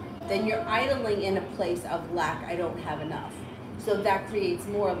more, then you're idling in a place of lack, I don't have enough. So that creates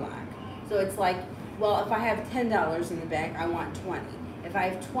more lack. So it's like, well, if I have $10 in the bank, I want 20. If I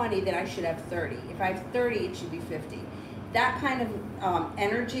have 20, then I should have 30. If I have 30, it should be 50. That kind of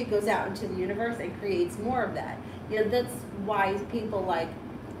energy goes out into the universe and creates more of that. You know, that's why people like,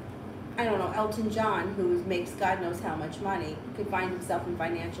 I don't know, Elton John, who makes God knows how much money, could find himself in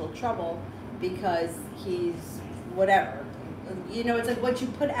financial trouble because he's whatever. You know, it's like what you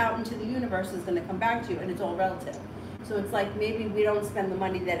put out into the universe is going to come back to you, and it's all relative. So it's like maybe we don't spend the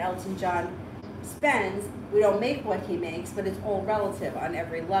money that Elton John spends, we don't make what he makes, but it's all relative on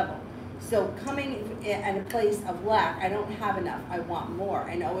every level. So coming at a place of lack, I don't have enough, I want more,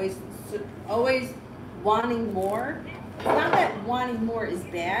 and always wanting more. It's not that wanting more is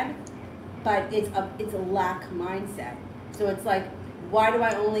bad, but it's a lack mindset. So it's like, why do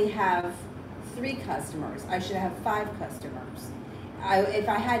I only have 3 customers? I should have 5 customers. If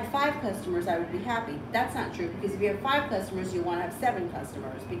I had 5 customers, I would be happy. That's not true, because if you have 5 customers, you want to have 7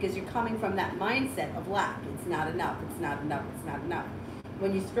 customers, because you're coming from that mindset of lack. It's not enough, it's not enough, it's not enough.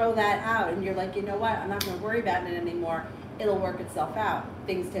 When you throw that out and you're like, you know what, I'm not going to worry about it anymore, it'll work itself out.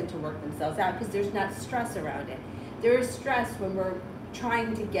 Things tend to work themselves out because there's not stress around it. There is stress when we're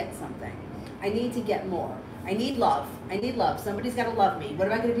trying to get something. I need to get more. I need love. I need love. Somebody's got to love me.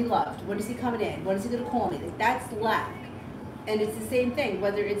 When am I going to be loved? When is he coming in? When is he going to call me? That's lack. And it's the same thing,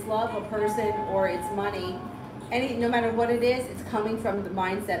 whether it's love, a person, or it's money. No matter what it is, it's coming from the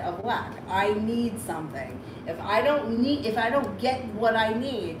mindset of lack. I need something. If I don't get what I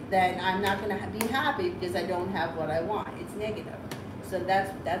need, then I'm not going to be happy because I don't have what I want. It's negative. So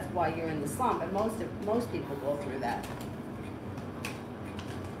that's why you're in the slump, and most people go through that.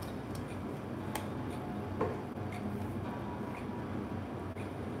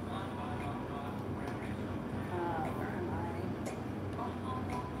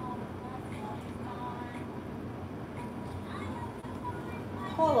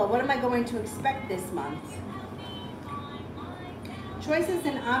 What am I going to expect this month? Choices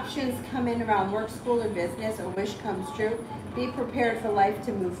and options come in around work, school, or business. A wish comes true. Be prepared for life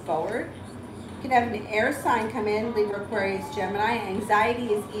to move forward. You can have an air sign come in, Libra, Aquarius, Gemini. Anxiety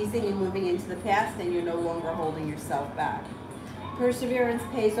is easing and moving into the past, and you're no longer holding yourself back. Perseverance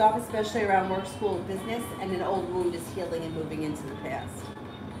pays off, especially around work, school, and business, and an old wound is healing and moving into the past.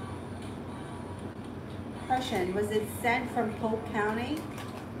 Question, was it sent from Polk County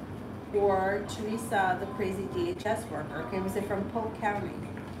or Teresa, the crazy DHS worker? Okay, was it from Polk County?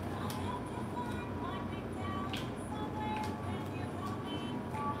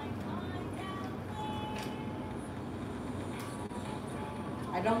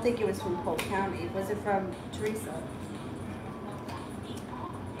 I don't think it was from Polk County. Was it from Teresa?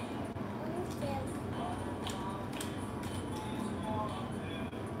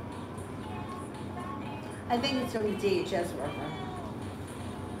 I think it's from the DHS worker.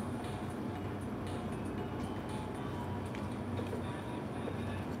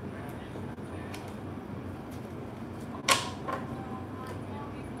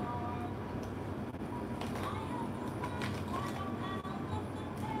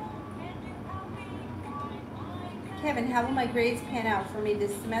 Kevin, how will my grades pan out for me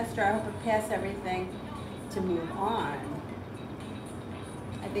this semester? I hope I pass everything to move on.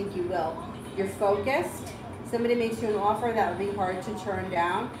 I think you will. You're focused. Somebody makes you an offer that would be hard to turn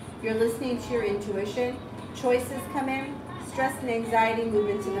down. You're listening to your intuition. Choices come in. Stress and anxiety move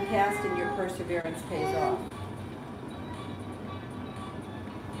into the past, and your perseverance pays off.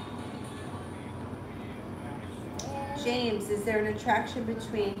 James, is there an attraction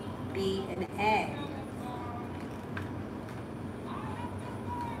between B and A?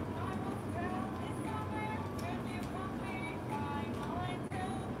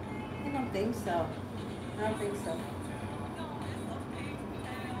 I don't think so. I don't think so.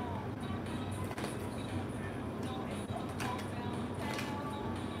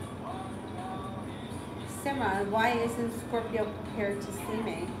 Simran, why isn't Scorpio prepared to see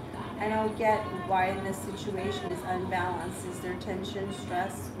me? I don't get why this situation is unbalanced. Is there tension,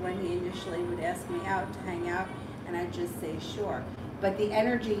 stress when he initially would ask me out to hang out and I just say sure? But the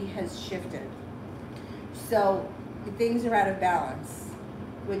energy has shifted. So things are out of balance,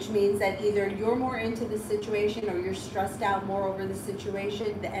 which means that either you're more into the situation or you're stressed out more over the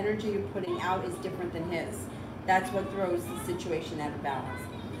situation. The energy you're putting out is different than his. That's what throws the situation out of balance.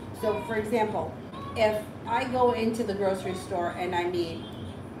 So for example, if I go into the grocery store and I meet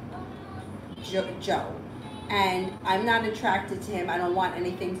Joe, and I'm not attracted to him, I don't want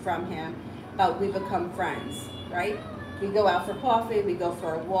anything from him, but we become friends, right? We go out for coffee, we go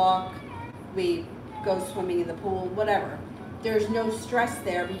for a walk, we go swimming in the pool, whatever. there's no stress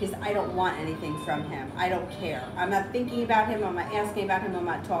there because I don't want anything from him. I don't care. I'm not thinking about him. I'm not asking about him. I'm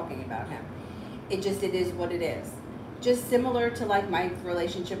not talking about him. It is what it is. Just similar to like my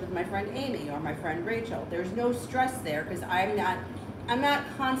relationship with my friend Amy or my friend Rachel. There's no stress there because I'm not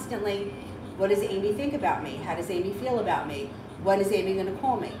constantly, what does Amy think about me? How does Amy feel about me? When is Amy going to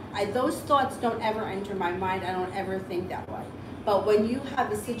call me? Those thoughts don't ever enter my mind. I don't ever think that way. But when you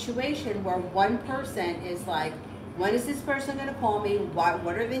have a situation where one person is like, when is this person going to call me?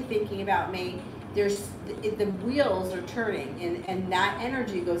 What are they thinking about me? The wheels are turning, and that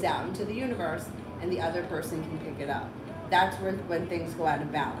energy goes out into the universe, and the other person can pick it up. That's when things go out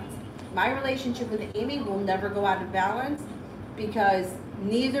of balance. My relationship with Amy will never go out of balance because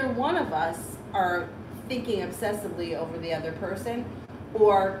neither one of us are thinking obsessively over the other person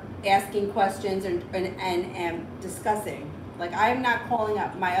or asking questions and discussing. Like, I'm not calling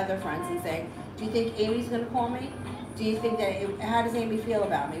up my other friends and saying, do you think Amy's going to call me? Do you think how does Amy feel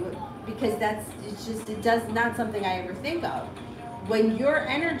about me? Because it does not something I ever think of. When your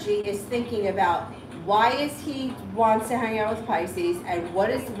energy is thinking about why is he wants to hang out with Pisces and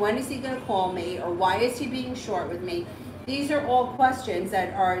when is he going to call me, or why is he being short with me? These are all questions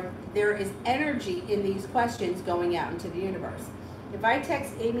there is energy in these questions going out into the universe. If I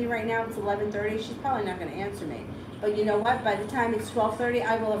text Amy right now, it's 11:30, she's probably not going to answer me. But you know what? By the time it's 12:30,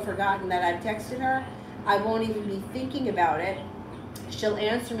 I will have forgotten that I've texted her. I won't even be thinking about it. She'll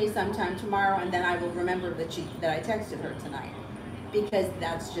answer me sometime tomorrow, and then I will remember that I texted her tonight, because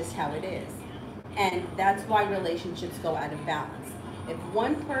that's just how it is. And that's why relationships go out of balance. If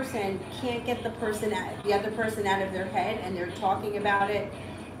one person can't get the other person out of their head, and they're talking about it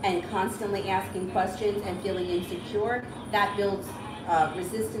and constantly asking questions and feeling insecure, that builds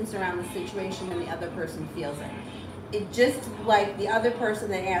resistance around the situation, and the other person feels it. It just like the other person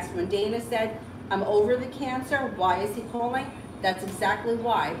that asked, when Dana said, I'm over the cancer, why is he calling? That's exactly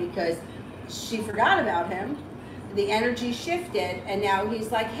why, because she forgot about him, the energy shifted, and now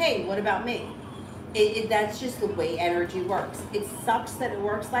he's like, hey, what about me? That's just the way energy works. It sucks that it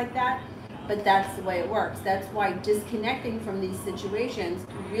works like that, but that's the way it works. That's why disconnecting from these situations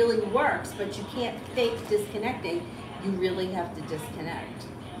really works, but you can't fake disconnecting. You really have to disconnect.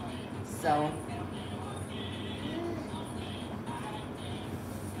 So.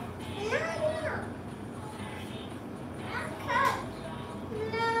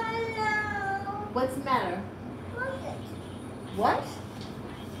 What's the matter? What?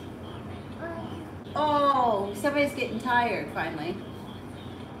 Oh, somebody's getting tired finally.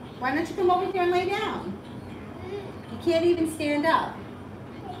 Why don't you come over here and lay down? You can't even stand up.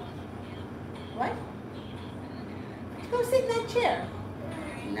 What? Go sit in that chair.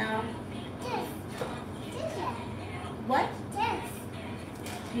 No. What?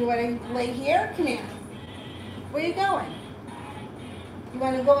 You want to lay here? Come here. Where are you going? You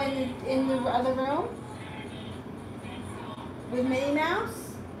want to go in the other room? With Minnie Mouse?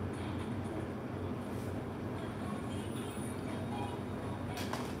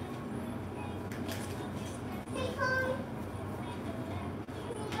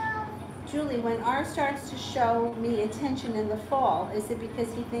 Julie, when R starts to show me attention in the fall, is it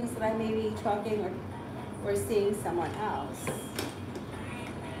because he thinks that I may be talking or seeing someone else?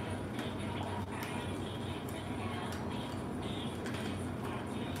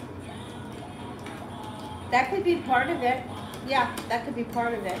 That could be part of it. Yeah, that could be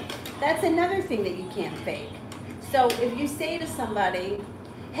part of it. That's another thing that you can't fake. So if you say to somebody,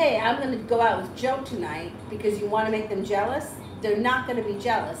 hey, I'm going to go out with Joe tonight because you want to make them jealous, they're not going to be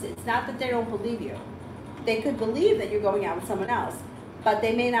jealous. It's not that they don't believe you. They could believe that you're going out with someone else, but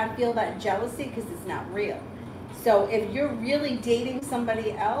they may not feel that jealousy because it's not real. So if you're really dating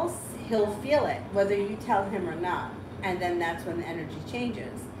somebody else, he'll feel it, whether you tell him or not. And then that's when the energy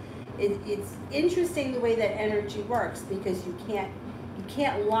changes. It's interesting the way that energy works, because you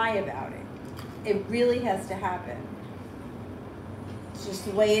can't lie about it. It really has to happen. It's just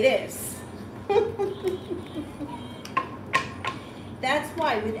the way it is. That's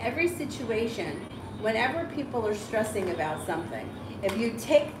why with every situation, whenever people are stressing about something, if you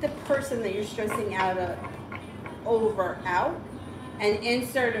take the person that you're stressing out and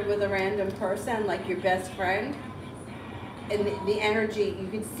insert it with a random person, like your best friend, and the energy, you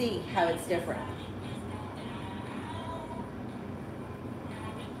can see how it's different.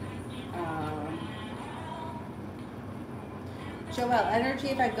 Joelle, energy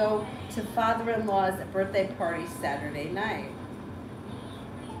if I go to father-in-law's birthday party Saturday night.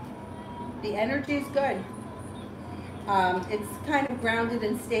 The energy is good. It's kind of grounded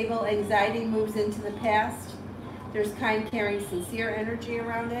and stable. Anxiety moves into the past. There's kind, caring, sincere energy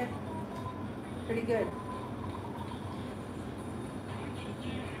around it. Pretty good.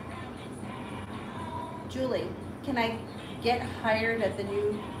 Julie, can I get hired at the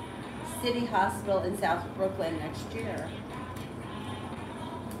new city hospital in South Brooklyn next year?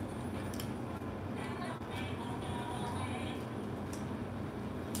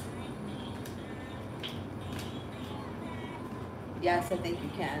 Yes, I think you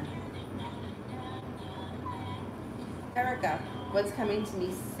can. Erica, what's coming to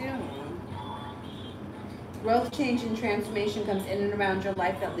me soon? Growth, change, and transformation comes in and around your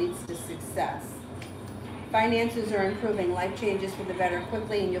life that leads to success. Finances are improving. Life changes for the better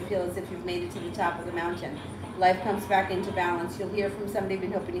quickly, and you'll feel as if you've made it to the top of the mountain. Life comes back into balance. You'll hear from somebody you've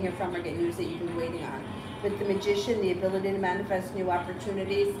been hoping to hear from, or get news that you've been waiting on. With the magician, the ability to manifest new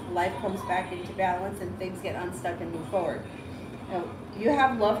opportunities, life comes back into balance, and things get unstuck and move forward. Now, you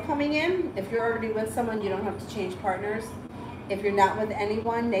have love coming in. If you're already with someone, you don't have to change partners. If you're not with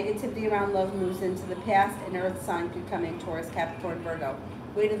anyone, negativity around love moves into the past. An earth sign could come in: Taurus, Capricorn, Virgo.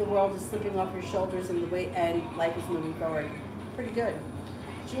 Weight of the world is slipping off your shoulders, and life is moving forward. Pretty good.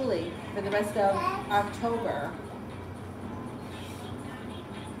 Julie, for the rest of October.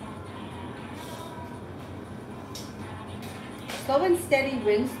 Slow and steady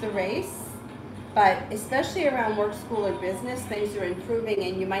wins the race, but especially around work, school, or business, things are improving,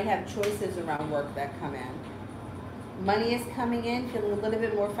 and you might have choices around work that come in. Money is coming in, feeling a little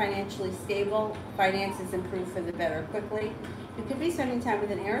bit more financially stable. Finances improve for the better quickly. You could be spending time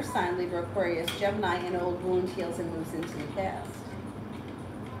with an air sign, Libra, Aquarius, Gemini. An old wound heals and moves into the past.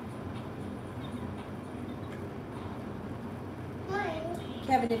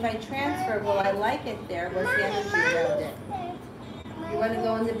 Kevin, if I transfer, will I like it there? What's the energy around it? You want to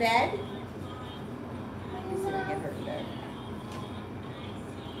go into bed? He's going to get her to bed.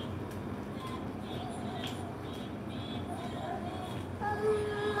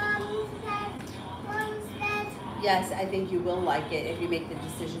 Yes, I think you will like it if you make the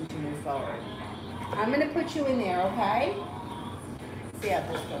decision to move forward. I'm going to put you in there, okay? See how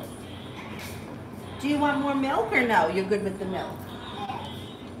this goes. Do you want more milk or no? You're good with the milk.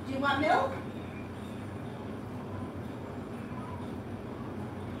 Do you want milk?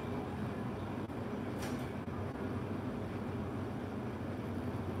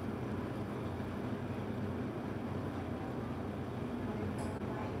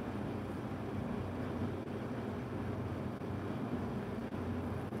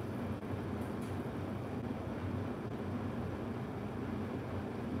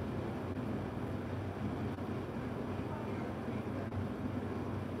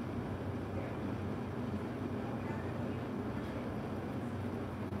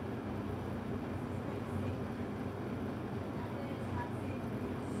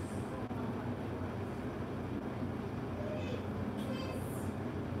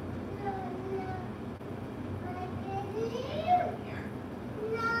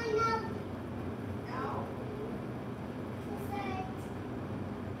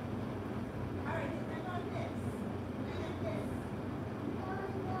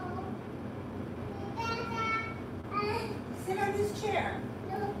 Chair.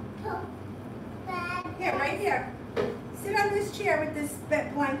 Here, right here. Sit on this chair with this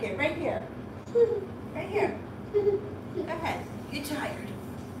blanket, right here. Right here. Go ahead. You're tired.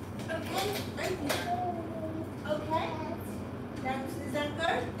 Okay, right here. Okay. Is that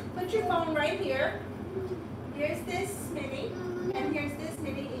good? Put your phone right here. Here's this Minnie, and here's this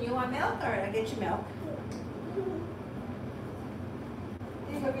Minnie. And you want milk? All right, I'll get you milk.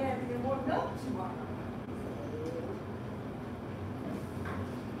 And we're gonna have to get more milk tomorrow.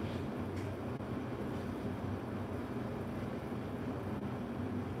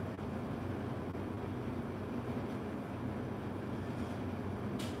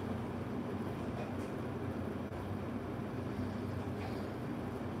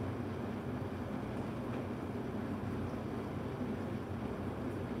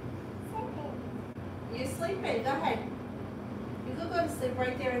 You're sleeping. Go ahead. You can go to sleep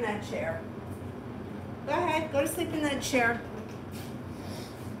right there in that chair. Go ahead. Go to sleep in that chair.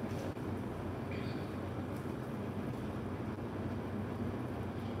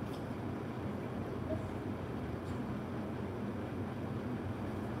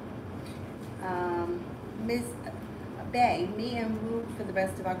 Ms. Bay, me and Wu for the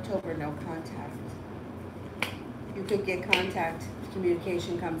rest of October, no contact. You could get contact.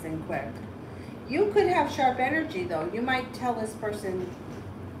 Communication comes in quick. You could have sharp energy, though. You might tell this person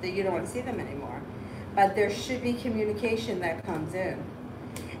that you don't want to see them anymore. But there should be communication that comes in.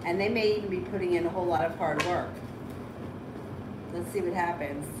 And they may even be putting in a whole lot of hard work. Let's see what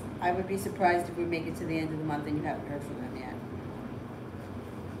happens. I would be surprised if we make it to the end of the month and you haven't heard from them yet.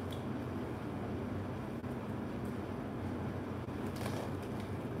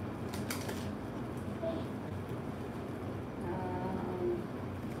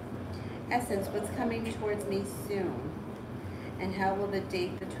 Essence, what's coming towards me soon? And how will the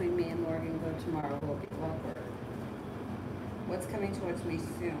date between me and Morgan go tomorrow? Will it be awkward? What's coming towards me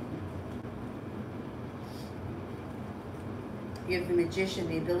soon? You have the Magician,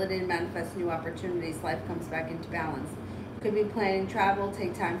 the ability to manifest new opportunities. Life comes back into balance. Could be planning travel,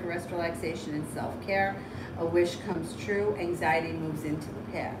 take time for rest, relaxation, and self-care. A wish comes true. Anxiety moves into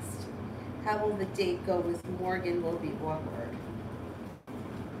the past. How will the date go with Morgan? Will it be awkward?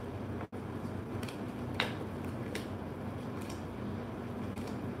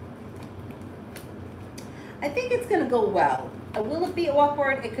 I think it's going to go well. Will it be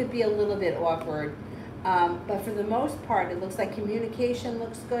awkward? It could be a little bit awkward. But for the most part, it looks like communication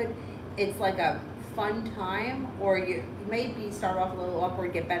looks good. It's like a fun time, or you maybe start off a little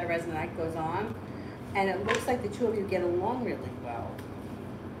awkward, get better as the night goes on. And it looks like the two of you get along really well.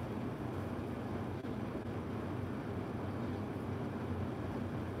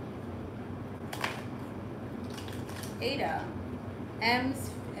 Ada,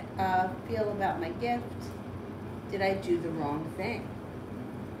 M's feel about my gift. Did I do the wrong thing?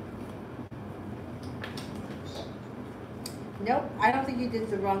 Nope, I don't think you did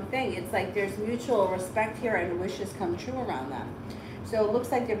the wrong thing. It's like there's mutual respect here and wishes come true around them. So it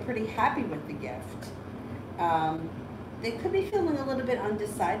looks like they're pretty happy with the gift. They could be feeling a little bit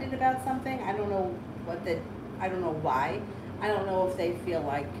undecided about something. I don't know I don't know why. I don't know if they feel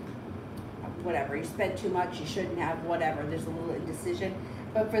like, whatever, you spent too much, you shouldn't have, whatever. There's a little indecision.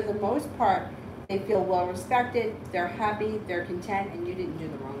 But for the most part, they feel well respected, they're happy, they're content, and you didn't do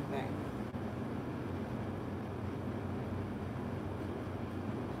the wrong thing.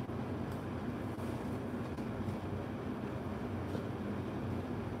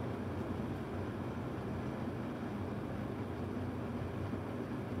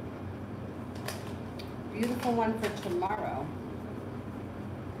 Beautiful one for tomorrow.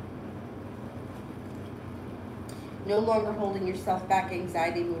 No longer holding yourself back.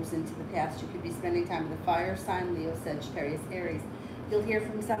 Anxiety moves into the past. You could be spending time with a fire sign, Leo, Sagittarius, Aries. You'll hear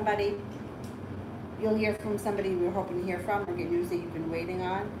from somebody. You'll hear from somebody you were hoping to hear from, or get news that you've been waiting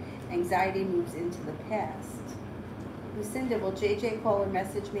on. Anxiety moves into the past. Lucinda, will JJ call or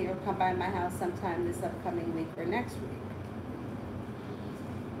message me or come by my house sometime this upcoming week or next week?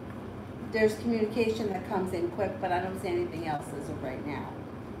 There's communication that comes in quick, but I don't see anything else as of right now.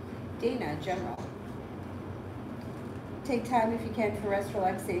 Dana, general. Take time if you can for rest,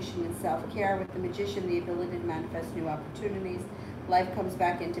 relaxation, and self-care. With the Magician, the ability to manifest new opportunities. Life comes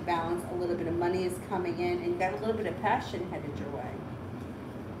back into balance. A little bit of money is coming in, and you've got a little bit of passion headed your way.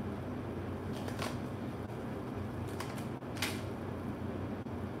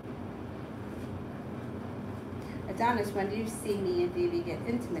 Adonis, when do you see me and Vivi get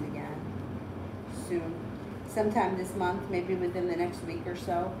intimate again? Soon. Sometime this month, maybe within the next week or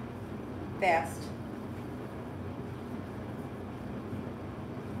so. Fast.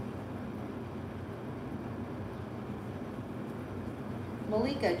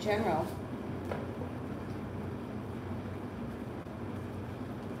 Malika, general.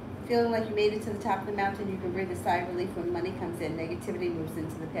 Feeling like you made it to the top of the mountain, you can breathe a sigh of relief when money comes in. Negativity moves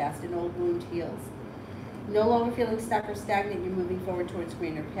into the past. An old wound heals. No longer feeling stuck or stagnant, you're moving forward towards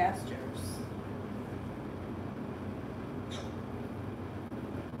greener pastures.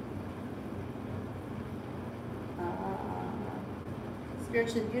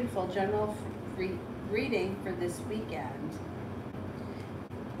 Spiritually beautiful, general reading for this weekend.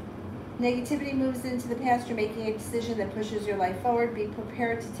 Negativity moves into the past. You're making a decision that pushes your life forward. Be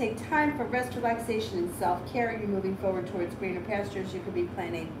prepared to take time for rest, relaxation, and self-care. You're moving forward towards greener pastures. You could be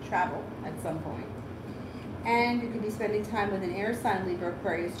planning travel at some point. And you could be spending time with an air sign, Libra,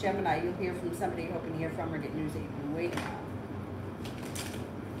 Aquarius, Gemini. You'll hear from somebody you're hoping to hear from, or get news that you've been waiting on.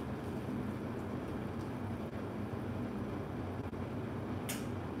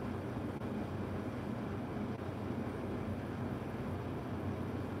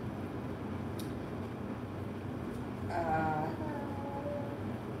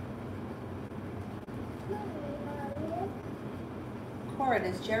 Cora,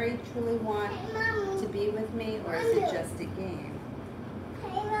 does Jerry truly want to be with me, or is it just a game?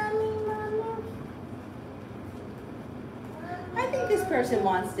 I think this person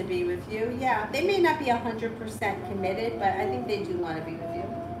wants to be with you. Yeah, they may not be 100% committed, but I think they do want to be with you.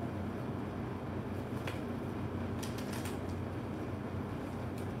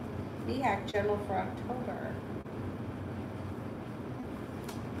 BHAC general for October.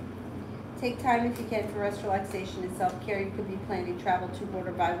 Take time if you can for rest, relaxation, and self-care. You could be planning travel to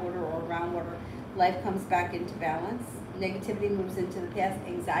water, by water, or around water. Life comes back into balance. Negativity moves into the past.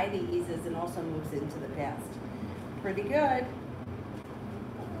 Anxiety eases and also moves into the past. Pretty good.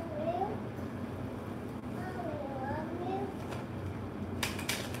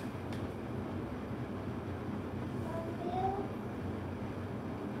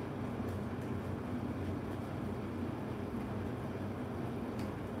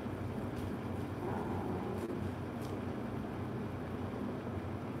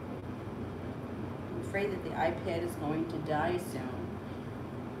 afraid that the iPad is going to die soon.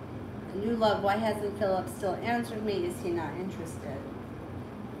 A new love, why hasn't Philip still answered me? Is he not interested?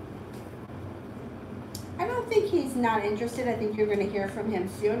 I don't think he's not interested. I think you're going to hear from him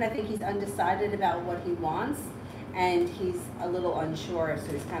soon. I think he's undecided about what he wants, and he's a little unsure,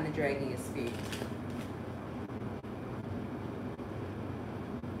 so he's kind of dragging his feet.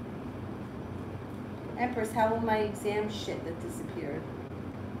 Empress, how will my exam shit that disappeared?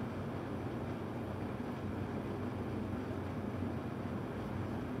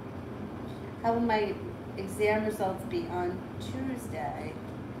 How will my exam results be on Tuesday?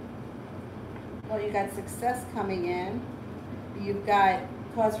 Well, you got success coming in. You've got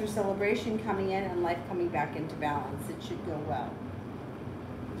cause for celebration coming in and life coming back into balance. It should go well.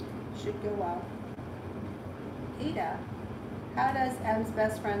 Should go well. Ada, how does M's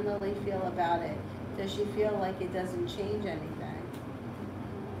best friend Lily feel about it? Does she feel like it doesn't change anything?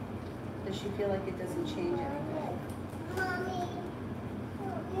 Does she feel like it doesn't change anything? Mommy.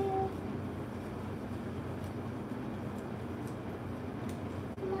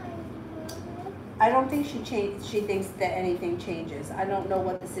 I don't think she thinks that anything changes. I don't know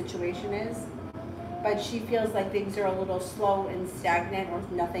what the situation is, but she feels like things are a little slow and stagnant, or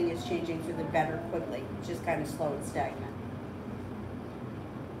nothing is changing for the better quickly. It's just kind of slow and stagnant.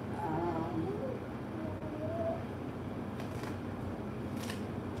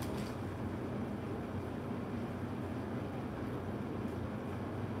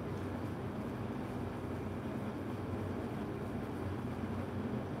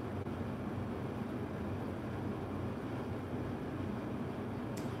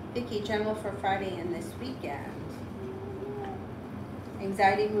 Vicky, general for Friday and this weekend.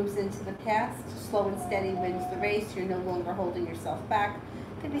 Anxiety moves into the past. Slow and steady wins the race. You're no longer holding yourself back.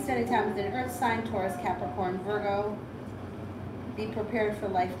 Could be spending time with an earth sign, Taurus, Capricorn, Virgo. Be prepared for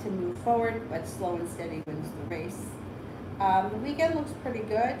life to move forward, but slow and steady wins the race. The weekend looks pretty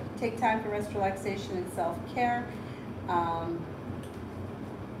good. Take time for rest, relaxation, and self-care. You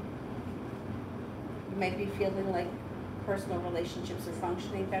might be feeling like personal relationships are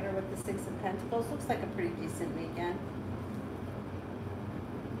functioning better with the Six of Pentacles. Looks like a pretty decent weekend.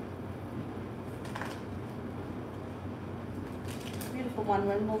 Beautiful one.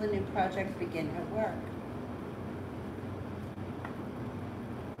 When will the new project begin at work?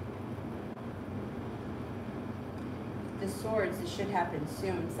 The Swords, it should happen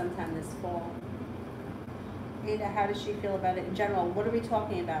soon, sometime this fall. Ada, how does she feel about it in general? What are we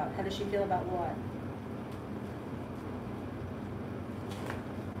talking about? How does she feel about what?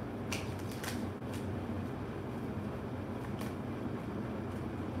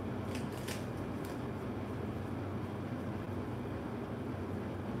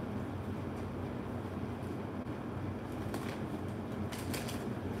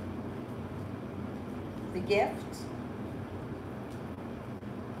 The gift.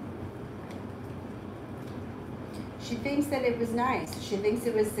 She thinks that it was nice. She thinks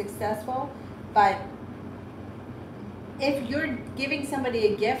it was successful, but if you're giving somebody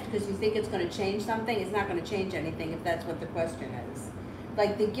a gift because you think it's going to change something, it's not going to change anything if that's what the question is.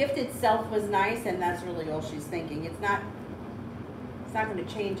 Like, the gift itself was nice, and that's really all she's thinking. It's not going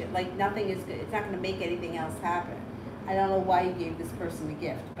to change it. Like, nothing is good. It's not going to make anything else happen. I don't know why you gave this person a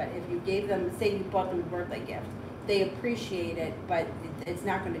gift, but if you gave them, say you bought them a birthday gift, they appreciate it, but it's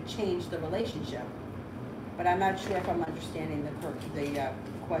not going to change the relationship. But I'm not sure if I'm understanding the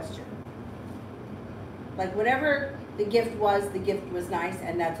question. Like, whatever the gift was nice,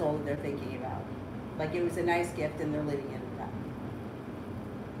 and that's all that they're thinking about. Like, it was a nice gift, and they're leaving it at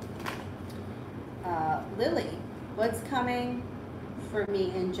that. Lily, what's coming for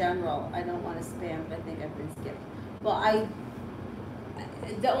me in general? I don't want to spam, but I think I've been skipped. Well,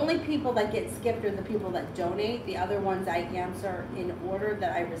 the only people that get skipped are the people that donate. The other ones I answer in order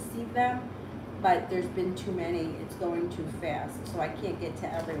that I receive them, but there's been too many. It's going too fast, so I can't get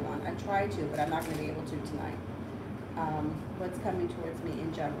to everyone. I try to, but I'm not going to be able to tonight. What's coming towards me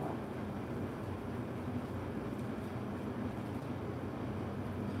in general?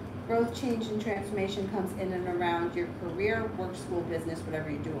 Growth, change, and transformation comes in and around your career, work, school, business, whatever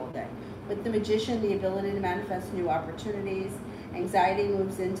you do all day. With the Magician, the ability to manifest new opportunities. Anxiety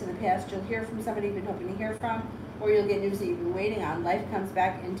moves into the past. You'll hear from somebody you've been hoping to hear from, or you'll get news that you've been waiting on. Life comes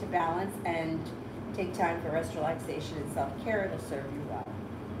back into balance, and take time for rest, relaxation, and self-care. It'll serve you well.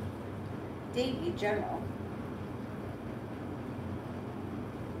 Davey, general.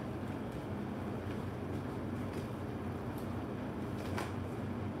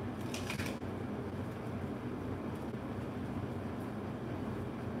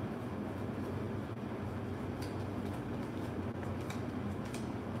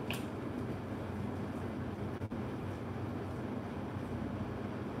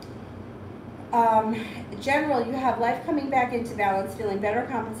 General, you have life coming back into balance, feeling better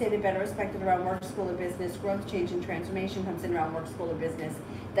compensated, better respected around work, school, or business. Growth, change, and transformation comes in around work, school, or business.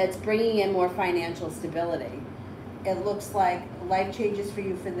 That's bringing in more financial stability. It looks like life changes for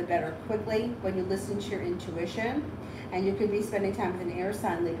you for the better quickly when you listen to your intuition, and you could be spending time with an air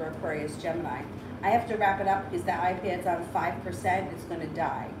sign, Libra, Aquarius, Gemini. I have to wrap it up because the iPad's on 5%. It's going to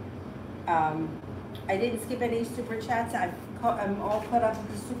die. I didn't skip any super chats. I'm all caught up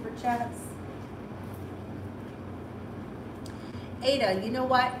with the super chats. Ada, you know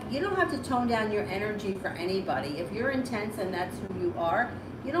what? You don't have to tone down your energy for anybody. If you're intense and that's who you are,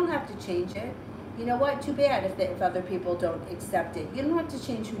 you don't have to change it. You know what? Too bad if other people don't accept it. You don't have to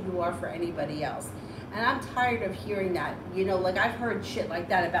change who you are for anybody else. And I'm tired of hearing that. You know, like I've heard shit like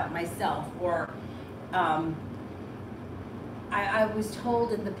that about myself. Or I was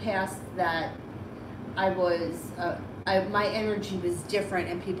told in the past that my energy was different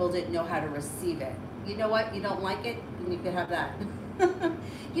and people didn't know how to receive it. You know what? You don't like it, then you can have that.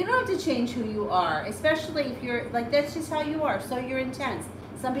 You don't have to change who you are, especially if you're, like, that's just how you are. So you're intense.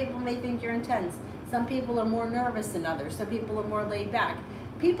 Some people may think you're intense. Some people are more nervous than others. Some people are more laid back.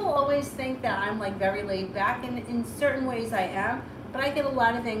 People always think that I'm like very laid back, and in certain ways I am, but I get a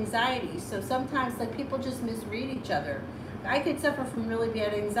lot of anxiety. So sometimes like people just misread each other. I could suffer from really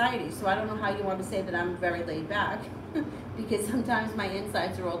bad anxiety, so I don't know how you want to say that I'm very laid back because sometimes my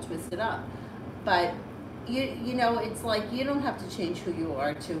insides are all twisted up. But you know, it's like you don't have to change who you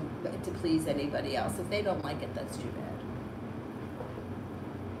are to please anybody else. If they don't like it, that's too bad.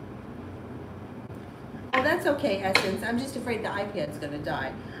 Oh, that's okay, Essence. I'm just afraid the iPad's going to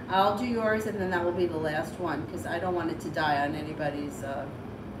die. I'll do yours, and then that will be the last one, because I don't want it to die on anybody's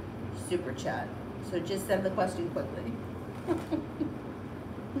super chat. So just send the question quickly.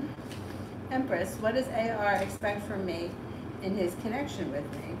 Empress, what does AR expect from me in his connection with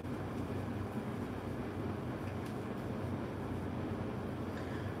me?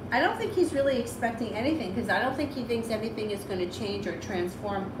 I don't think he's really expecting anything, because I don't think he thinks anything is going to change or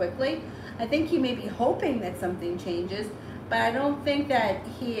transform quickly. I think he may be hoping that something changes, but I don't think that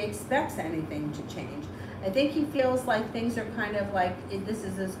he expects anything to change. I think he feels like things are kind of like, this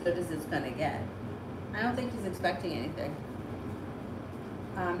is as good as it's going to get. I don't think he's expecting anything.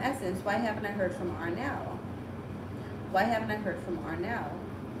 Essence, why haven't I heard from Arnell? Why haven't I heard from Arnell?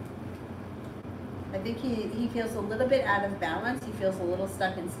 I think he feels a little bit out of balance. He feels a little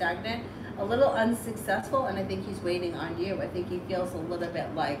stuck and stagnant, a little unsuccessful, and I think he's waiting on you. I think he feels a little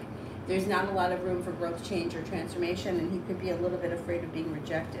bit like there's not a lot of room for growth, change, or transformation, and he could be a little bit afraid of being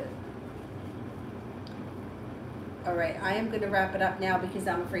rejected. All right, I am going to wrap it up now because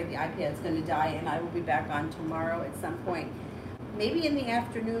I'm afraid the iPad's going to die, and I will be back on tomorrow at some point. Maybe in the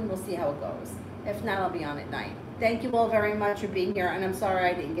afternoon, we'll see how it goes. If not, I'll be on at night. Thank you all very much for being here, and I'm sorry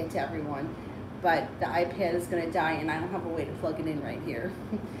I didn't get to everyone. But the iPad is going to die, and I don't have a way to plug it in right here.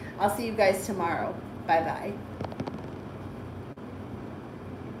 I'll see you guys tomorrow. Bye-bye.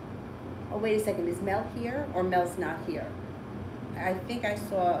 Oh, wait a second. Is Mel here, or Mel's not here? I think I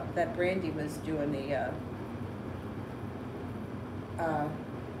saw that Brandy was doing the...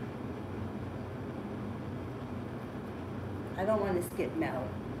 I don't want to skip Mel.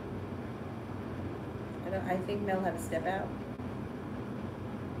 I think Mel had to step out.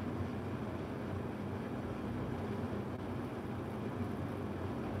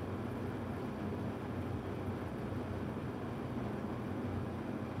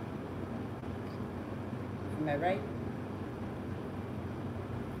 Am I right?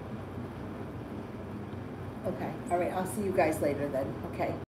 Okay. All right. I'll see you guys later then. Okay.